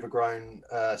an overgrown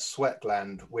sweat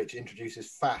gland which introduces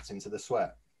fat into the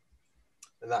sweat.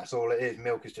 And that's all it is.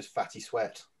 Milk is just fatty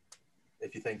sweat,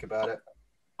 if you think about it.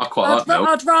 I quite like milk.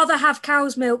 I'd rather have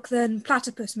cow's milk than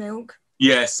platypus milk.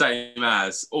 Yeah, same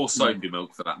as. Or soapy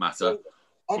milk, for that matter.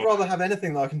 I'd rather have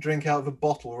anything that I can drink out of a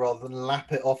bottle rather than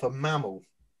lap it off a mammal.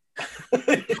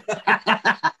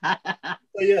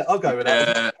 So yeah, I'll go with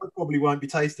that. I probably won't be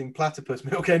tasting platypus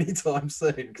milk anytime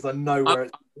soon because I know where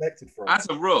it's collected from. As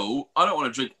a rule, I don't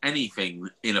want to drink anything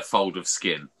in a fold of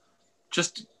skin.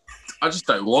 I just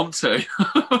don't want to.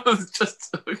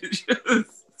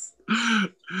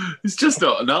 It's just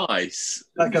not nice.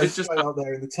 That goes straight up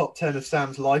there in the top 10 of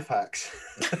Sam's life hacks.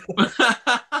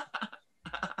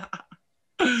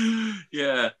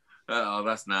 Yeah. Oh,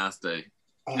 that's nasty.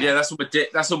 Yeah, that's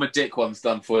all my dick one's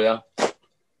done for you.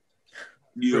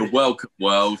 You're welcome,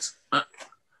 world.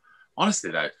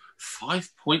 Honestly though,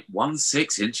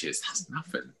 5.16 inches, that's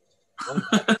nothing.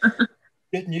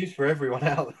 Good news for everyone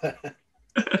out there.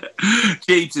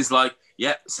 Jeeves is like,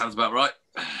 yeah, sounds about right.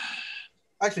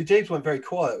 Actually, Jeeves went very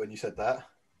quiet when you said that.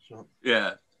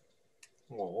 Yeah.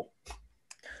 Oh.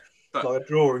 Like a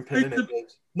drawing pin, isn't it,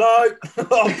 Jeeves? No!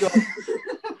 Oh, God.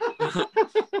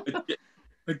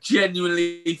 I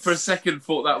genuinely, for a second,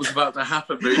 thought that was about to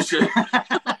happen, Richard.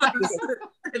 I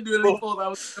genuinely thought that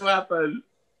was going to happen.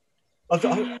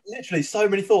 Literally, so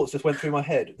many thoughts just went through my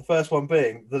head. The first one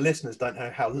being, the listeners don't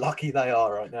know how lucky they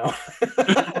are right now.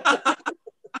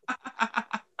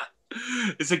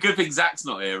 It's a good thing Zach's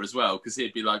not here as well, because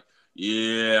he'd be like,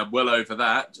 yeah, I'm well over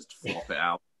that. Just flop it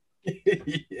out.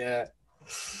 Yeah.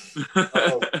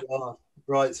 Oh, God.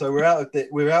 Right, so we're out of dick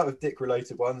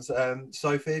related ones.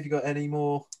 Sophie, have you got any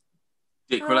more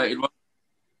dick related ones?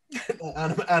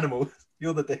 Animals.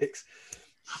 You're the dicks.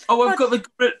 Oh, I've got the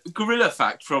gorilla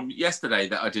fact from yesterday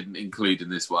that I didn't include in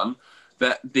this one.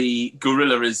 That the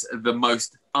gorilla is the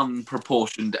most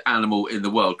unproportioned animal in the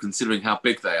world, considering how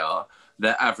big they are.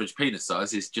 Their average penis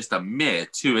size is just a mere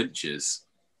 2 inches.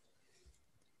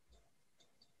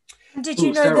 Did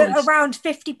you know that around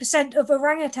 50% of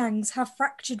orangutans have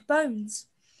fractured bones?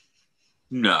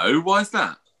 No, why is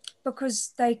that?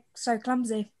 Because they're so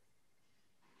clumsy.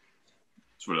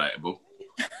 It's relatable.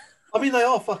 I mean, they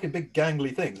are fucking big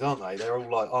gangly things, aren't they? They're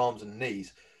all like arms and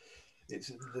knees.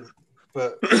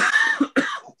 But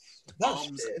that's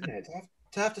shit, isn't it?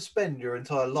 To have to spend your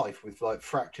entire life with like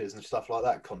fractures and stuff like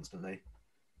that constantly.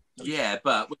 Yeah,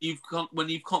 but when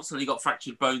you've constantly got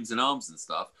fractured bones and arms and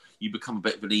stuff, you become a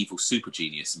bit of an evil super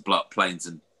genius and blow up planes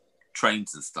and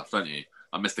trains and stuff, don't you?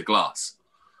 Like Mr. Glass.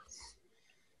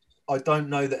 I don't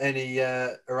know that any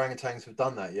orangutans have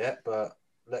done that yet, but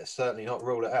let's certainly not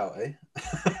rule it out, eh?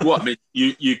 What? I mean,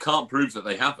 you can't prove that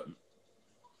they haven't.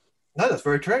 No, that's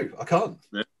very true. I can't.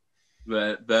 Yeah.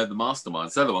 They're the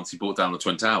masterminds. They're the ones who brought down the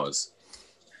Twin Towers.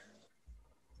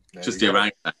 Just the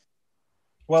orangutan.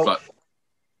 Well,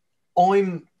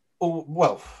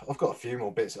 I've got a few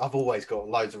more bits. I've always got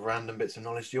loads of random bits of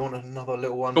knowledge. Do you want another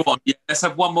little one? Go on. Yeah, let's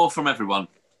have one more from everyone.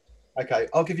 Okay,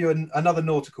 I'll give you another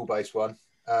nautical-based one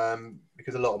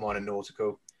because a lot of mine are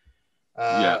nautical.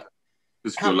 Yeah.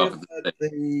 Have you heard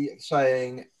the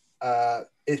saying,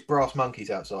 it's brass monkeys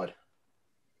outside?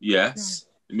 Yes.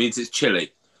 It means it's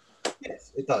chilly.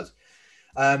 Yes, it does.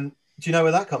 Do you know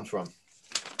where that comes from?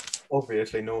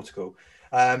 Obviously nautical.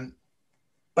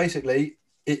 Basically,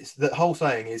 it's the whole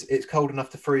saying is it's cold enough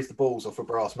to freeze the balls off a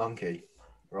brass monkey,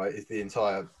 right? Is the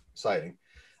entire saying.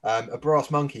 A brass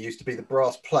monkey used to be the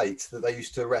brass plates that they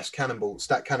used to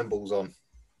stack cannonballs on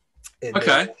in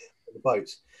the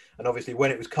boats. And obviously,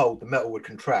 when it was cold, the metal would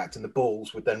contract and the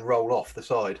balls would then roll off the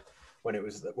side when it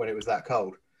was that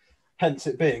cold. Hence,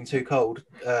 it being too cold,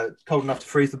 cold enough to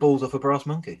freeze the balls off a brass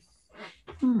monkey.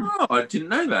 Oh, I didn't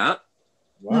know that.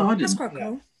 No, I didn't. That's quite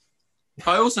cool.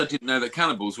 I also didn't know that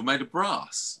cannonballs were made of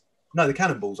brass. No, the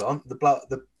cannonballs aren't.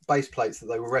 The base plates that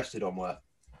they were rested on were.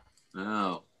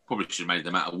 Oh, probably should have made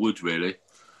them out of wood, really.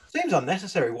 Seems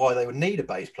unnecessary why they would need a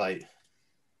base plate.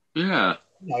 Yeah.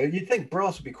 No, you'd think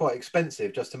brass would be quite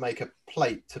expensive just to make a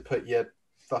plate to put your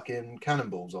fucking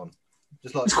cannonballs on.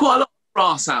 Just like There's quite a lot of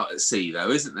brass out at sea, though,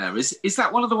 isn't there? Is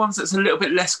that one of the ones that's a little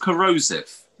bit less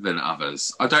corrosive than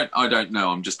others? I don't know.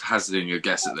 I'm just hazarding a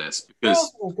guess at this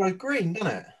because brass goes green,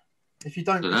 doesn't it? If you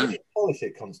don't polish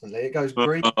it constantly, it goes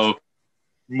green. Oh,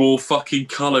 more fucking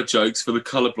colour jokes for the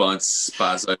colourblind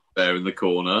spaz over there in the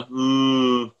corner.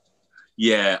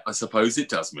 Yeah, I suppose it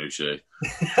does, Mushu.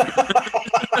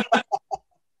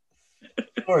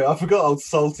 Sorry, I forgot old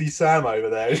salty Sam over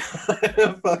there.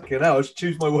 Fucking hell, I should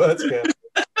choose my words carefully.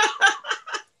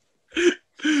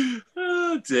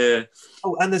 Oh dear.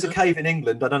 Oh, and there's a cave in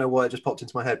England. I don't know why it just popped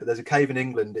into my head, but there's a cave in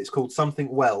England. It's called something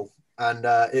well, and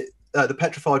the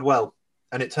petrified well,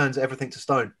 and it turns everything to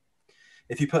stone.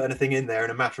 If you put anything in there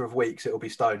in a matter of weeks, it'll be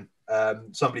stone.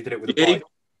 Somebody did it with a bike.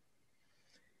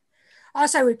 I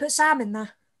say we put Sam in there.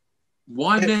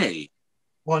 Why me?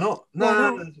 Why not?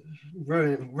 No,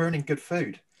 ruining good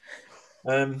food.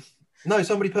 No,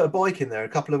 somebody put a bike in there a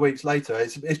couple of weeks later.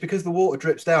 It's because the water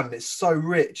drips down and it's so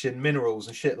rich in minerals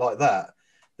and shit like that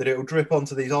it will drip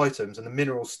onto these items and the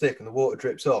minerals stick and the water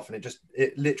drips off and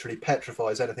it literally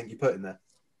petrifies anything you put in there.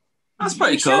 That's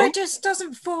pretty cool. Sure, it just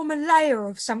doesn't form a layer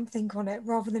of something on it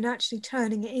rather than actually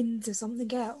turning it into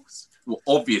something else. Well,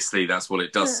 obviously that's what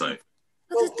it does. So.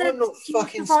 Well, I'm not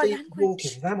fucking Steve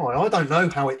Hawkins, am I? I don't know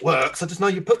how it works. I just know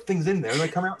you put things in there and they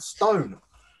come out stone.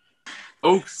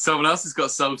 Oh, someone else has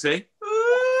got salty.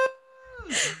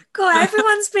 God,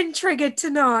 everyone's been triggered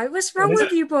tonight. What's wrong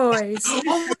with you boys?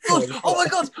 Oh my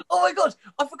god!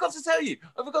 I forgot to tell you.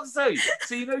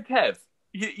 So you know Kev?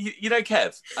 You know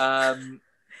Kev?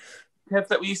 Kev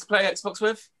that we used to play Xbox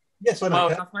with? Yes, I know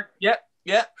Kev.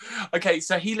 Yeah. Okay,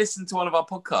 so he listened to one of our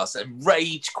podcasts and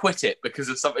rage quit it because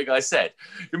of something I said.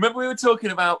 Remember we were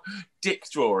talking about dick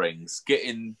drawings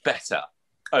getting better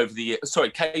over the years. Sorry,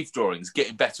 cave drawings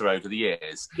getting better over the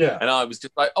years. Yeah. And I was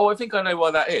just like, I think I know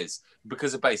why that is.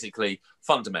 Because of basically,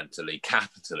 fundamentally,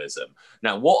 capitalism.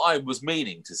 Now, what I was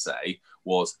meaning to say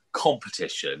was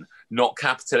competition, not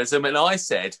capitalism. And I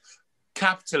said,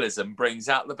 capitalism brings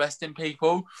out the best in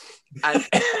people. And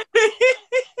he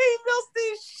lost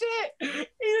his shit.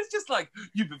 He was just like,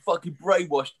 you've been fucking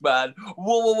brainwashed, man.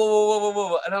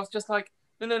 Whoa. And I was just like,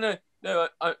 no.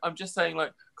 I'm just saying,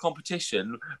 like,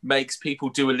 competition makes people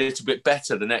do a little bit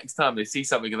better the next time they see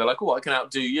something and they're like, oh, I can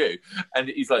outdo you. And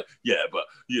he's like, yeah, but,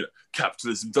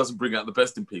 capitalism doesn't bring out the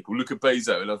best in people. Look at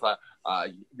Bezos. And I was like,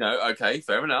 okay,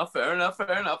 fair enough. But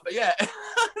yeah, I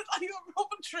got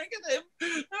proper triggered him.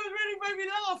 That really made me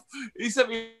laugh. He sent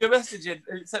me a message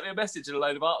in a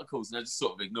load of articles and I just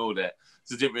sort of ignored it.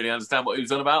 So I didn't really understand what he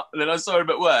was on about. And then I saw him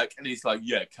at work and he's like,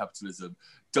 yeah, capitalism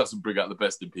doesn't bring out the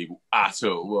best in people at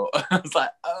all. Well, I was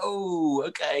like, oh,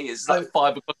 okay. It's like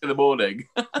 5 o'clock in the morning.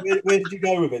 where did you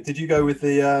go with it? Did you go with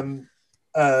the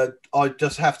I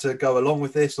just have to go along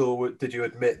with this, or did you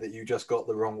admit that you just got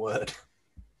the wrong word?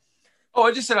 Oh,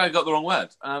 I just said I got the wrong word.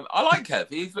 I like Kev.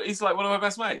 He's like one of my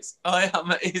best mates.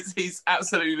 He's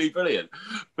absolutely brilliant.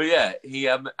 But yeah, he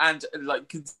and like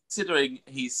considering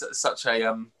he's such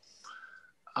a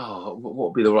what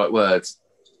would be the right word?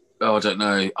 Oh, I don't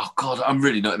know. Oh God, I'm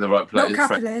really not in the right place. Not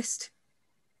capitalist.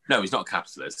 No, he's not a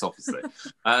capitalist, obviously.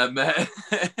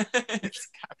 It's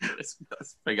capitalist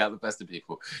does bring out the best in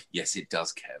people. Yes, it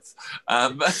does, Kev.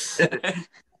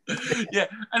 Yeah,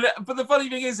 but the funny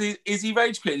thing is he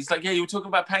rage quit. He's like, yeah, you were talking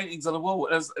about paintings on the wall.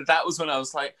 That was when I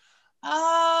was like,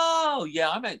 oh yeah,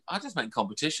 I just meant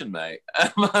competition, mate.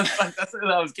 That's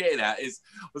what I was getting at. I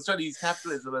was trying to use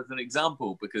capitalism as an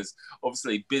example because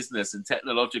obviously business and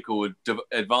technological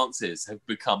advances have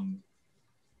become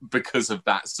because of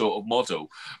that sort of model.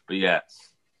 But yeah,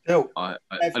 I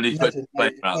need to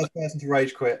first person to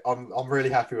rage quit. I'm really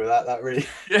happy with that. That really.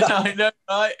 Yeah, I know,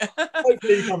 right?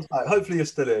 Hopefully he comes back. Hopefully you're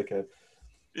still here, kid.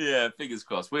 Yeah, fingers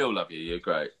crossed. We all love you. You're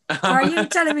great. Right, you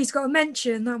tell him he's got a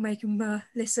mention. That'll make him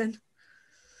listen.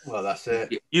 Well, that's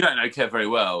it. You don't know Kev very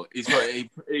well. He's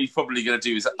probably going to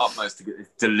do his utmost to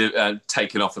get this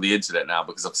taken off of the internet now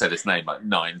because I've said his name like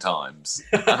 9 times.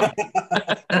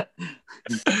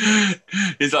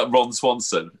 He's like Ron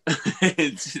Swanson.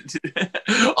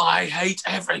 I hate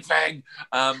everything.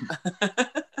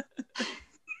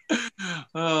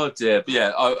 Oh dear. But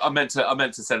yeah, I meant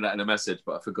to send that in a message,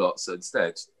 but I forgot. So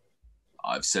instead,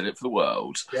 I've said it for the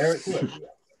world.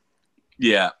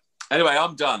 Yeah. Anyway,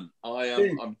 I'm done.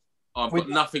 I've got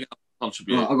nothing else to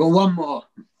contribute. Right, I've got one more.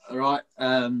 All right.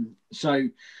 So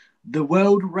the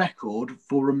world record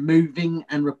for removing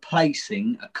and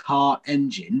replacing a car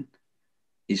engine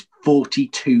is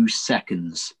 42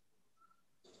 seconds.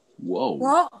 Whoa.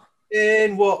 What?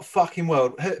 In what fucking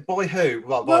world? By who?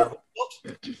 Well, by what?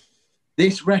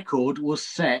 This record was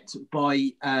set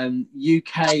by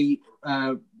UK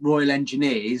Royal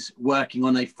Engineers working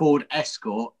on a Ford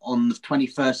Escort on the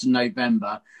 21st of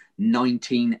November,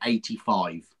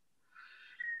 1985.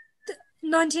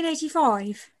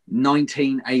 1985.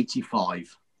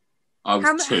 1985. I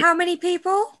was 2. How many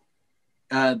people?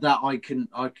 That I didn't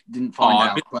find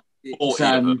out. But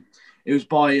it was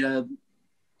by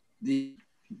the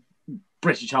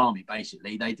British Army,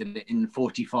 basically. They did it in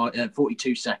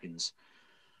 42 seconds.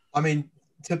 I mean,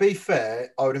 to be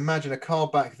fair, I would imagine a car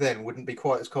back then wouldn't be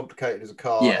quite as complicated as a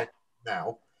car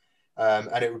now.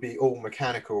 And it would be all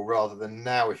mechanical rather than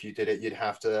now. If you did it, you'd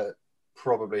have to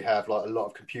probably have like a lot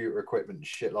of computer equipment and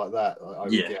shit like that. I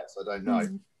would guess. I don't know.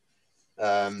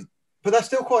 But that's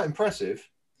still quite impressive.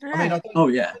 I mean, I don't know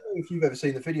if you've ever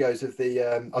seen the videos of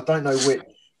the, I don't know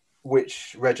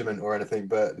which regiment or anything,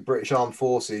 but the British Armed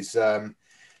Forces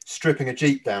stripping a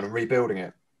Jeep down and rebuilding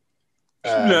it.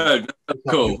 No, that's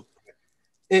cool.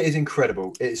 It is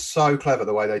incredible. It's so clever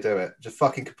the way they do it. Just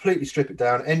fucking completely strip it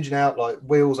down, engine out, like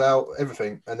wheels out,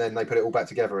 everything, and then they put it all back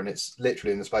together, and it's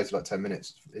literally in the space of like 10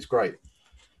 minutes. It's great.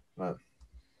 That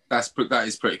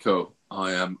is pretty cool.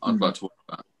 I'd like to watch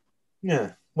that.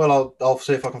 Yeah. Well, I'll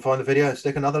see if I can find the video and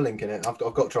stick another link in it. I've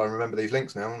got to try and remember these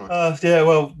links now, haven't I? Yeah,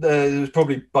 well, it was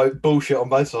probably bullshit on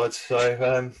both sides.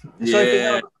 So, Sophie,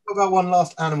 what about one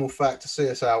last animal fact to see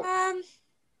us out?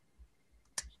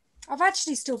 I've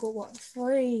actually still got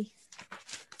 3.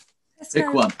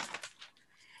 Pick one.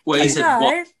 Well, it's not.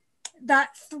 Well,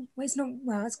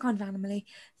 it's kind of animally.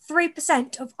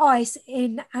 3% of ice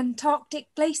in Antarctic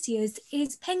glaciers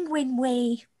is penguin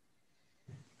wee.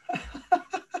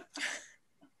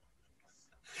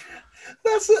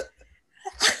 That's it.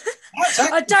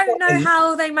 I don't know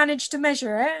how they managed to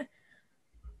measure it.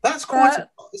 That's quite a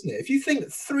lot, isn't it? If you think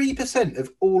 3%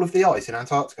 of all of the ice in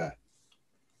Antarctica.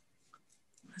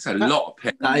 That's a lot of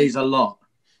penguins. That is a lot.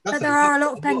 But there are a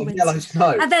lot of penguins. Yellow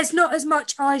snow. And there's not as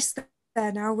much ice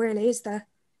there now, really, is there?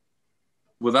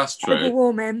 Well, that's true. Global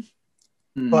warming.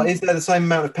 But is there the same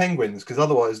amount of penguins? Because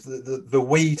otherwise, the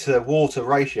wee to water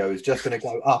ratio is just going to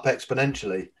go up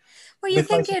exponentially. Well, you'd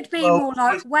think it'd be more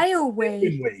like whale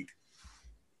wee.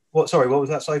 What? Sorry, what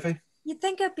was that, Sophie? You'd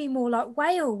think it'd be more like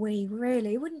whale wee,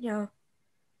 really, wouldn't you?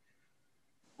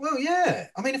 Well, yeah.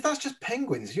 I mean, if that's just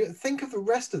penguins, you think of the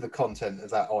rest of the content of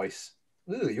that ice.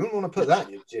 Ooh, you wouldn't want to put that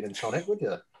in your gin and tonic, would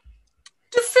you?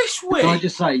 Do fish wee? Can I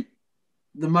just say,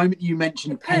 the moment you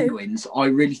mentioned penguins, I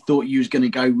really thought you was going to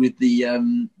go with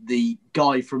the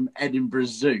guy from Edinburgh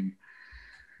Zoo,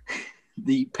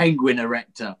 the penguin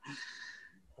erector.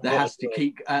 That has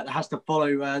to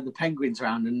follow the penguins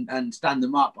around and stand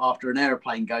them up after an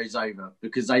aeroplane goes over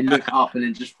because they look up and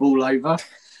then just fall over.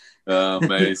 Oh,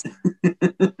 amazing.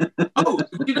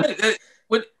 You know,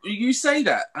 when you say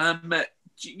that,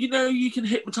 you know you can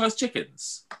hypnotise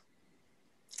chickens.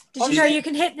 Did you know you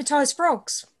can hypnotise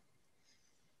frogs?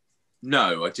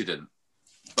 No, I didn't.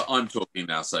 But I'm talking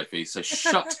now, Sophie, so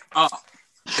shut up.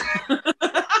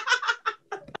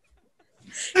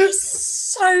 He's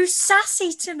so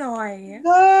sassy tonight.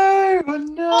 No.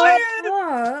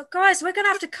 Oh, guys, we're going to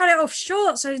have to cut it off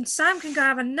short so Sam can go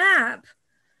have a nap.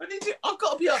 I've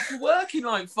got to be up for work in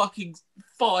like fucking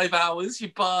 5 hours,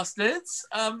 you bastards.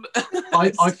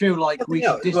 I feel like we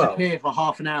should disappear for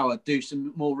half an hour, do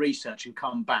some more research and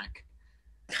come back.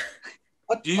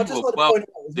 I just like to point out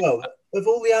as well that of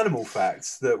all the animal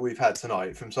facts that we've had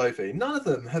tonight from Sophie, none of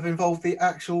them have involved the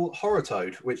actual horror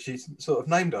toad, which she's sort of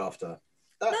named after.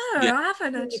 I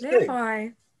haven't actually, have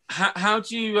I? How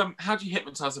do you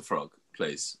hypnotise a frog,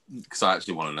 please? Because I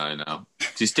actually want to know now. Do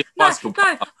you stick No,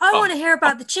 I want to hear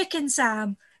about the chicken,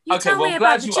 Sam. You tell me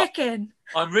about the chicken.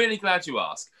 I'm really glad you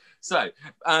asked. So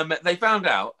they found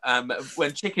out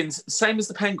when chickens, same as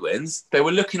the penguins, they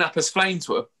were looking up as flames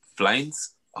were.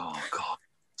 Flames? Oh, God.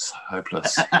 So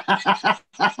hopeless.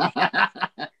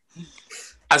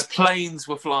 as planes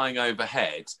were flying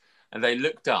overhead, and they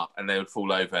looked up and they would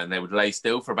fall over and they would lay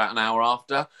still for about an hour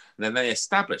after. And then they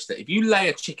established that if you lay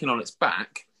a chicken on its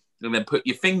back and then put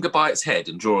your finger by its head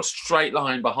and draw a straight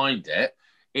line behind it,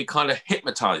 it kind of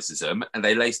hypnotizes them and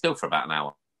they lay still for about an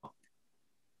hour.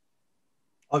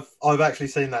 I've actually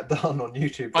seen that done on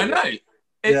YouTube. I know.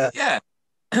 Yeah.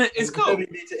 It's cool. You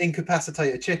need to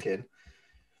incapacitate a chicken.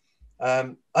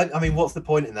 I mean, what's the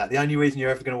point in that? The only reason you're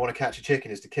ever going to want to catch a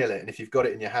chicken is to kill it. And if you've got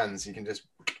it in your hands, you can just,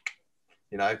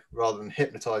 rather than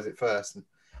hypnotize it first and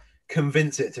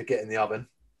convince it to get in the oven.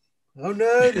 Oh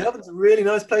no, the oven's a really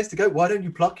nice place to go. Why don't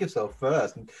you pluck yourself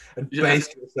first and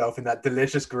baste yourself in that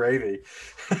delicious gravy?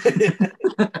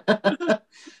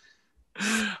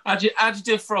 How'd you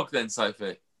do a frog then,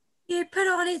 Sophie? You put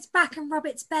it on its back and rub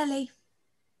its belly.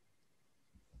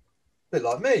 Bit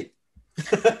like me.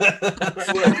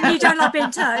 You don't like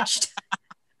being touched.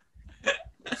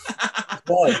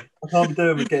 Why? I can't be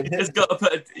doing with getting hit.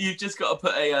 You've just got to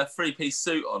put a three-piece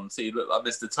suit on so you look like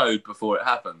Mr. Toad before it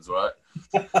happens, right?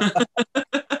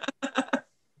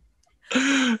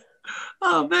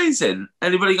 Oh, amazing.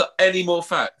 Anybody got any more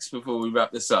facts before we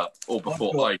wrap this up? Or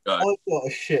before I go? I've got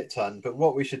a shit ton, but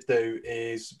what we should do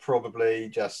is probably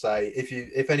just say,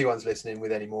 if anyone's listening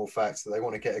with any more facts that they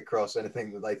want to get across,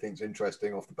 anything that they think is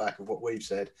interesting off the back of what we've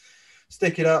said,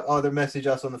 stick it up, either message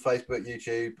us on the Facebook,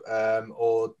 YouTube,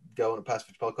 or go on to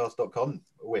pacifistpodcast.com,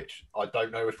 which I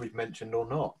don't know if we've mentioned or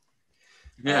not.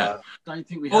 Yeah. Don't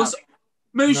think we have.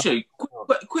 Mushu,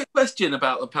 quick question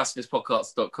about the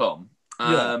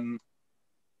pacifistpodcast.com.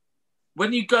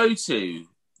 When you go to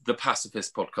the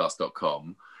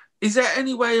pacifistpodcast.com, is there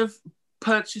any way of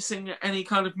purchasing any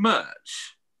kind of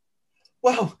merch?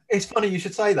 Well, it's funny you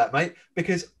should say that, mate,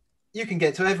 because you can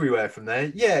get to everywhere from there.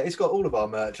 Yeah, it's got all of our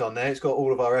merch on there. It's got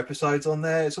all of our episodes on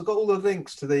there. It's got all the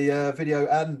links to the video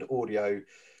and audio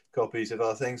copies of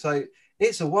our thing. So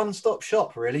it's a one-stop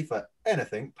shop, really, for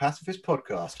anything Pacifist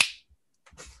Podcast.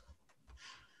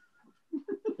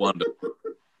 Wonderful.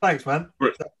 Thanks, man.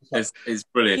 It's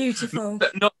brilliant. Beautiful.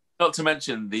 Not to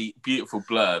mention the beautiful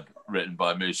blurb written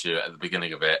by Mushu at the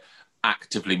beginning of it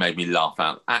actively made me laugh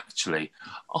out. Actually,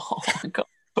 oh my God,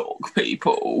 talk,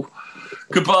 people.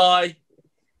 Goodbye.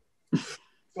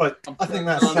 Right, I think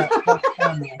that's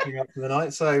wrapping up for the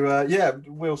night. So,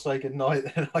 we'll say good night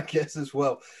then, I guess, as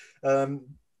well.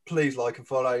 Please like and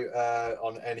follow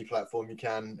on any platform you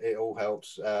can. It all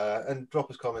helps. And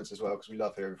drop us comments as well, because we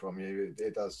love hearing from you.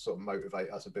 It does sort of motivate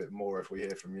us a bit more if we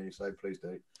hear from you. So please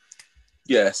do.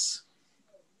 Yes,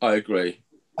 I agree.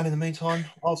 And in the meantime,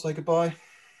 I'll say goodbye.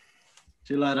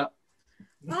 See you later.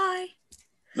 Bye.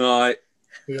 Night.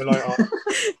 See you later.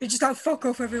 You just don't fuck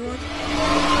off, everyone.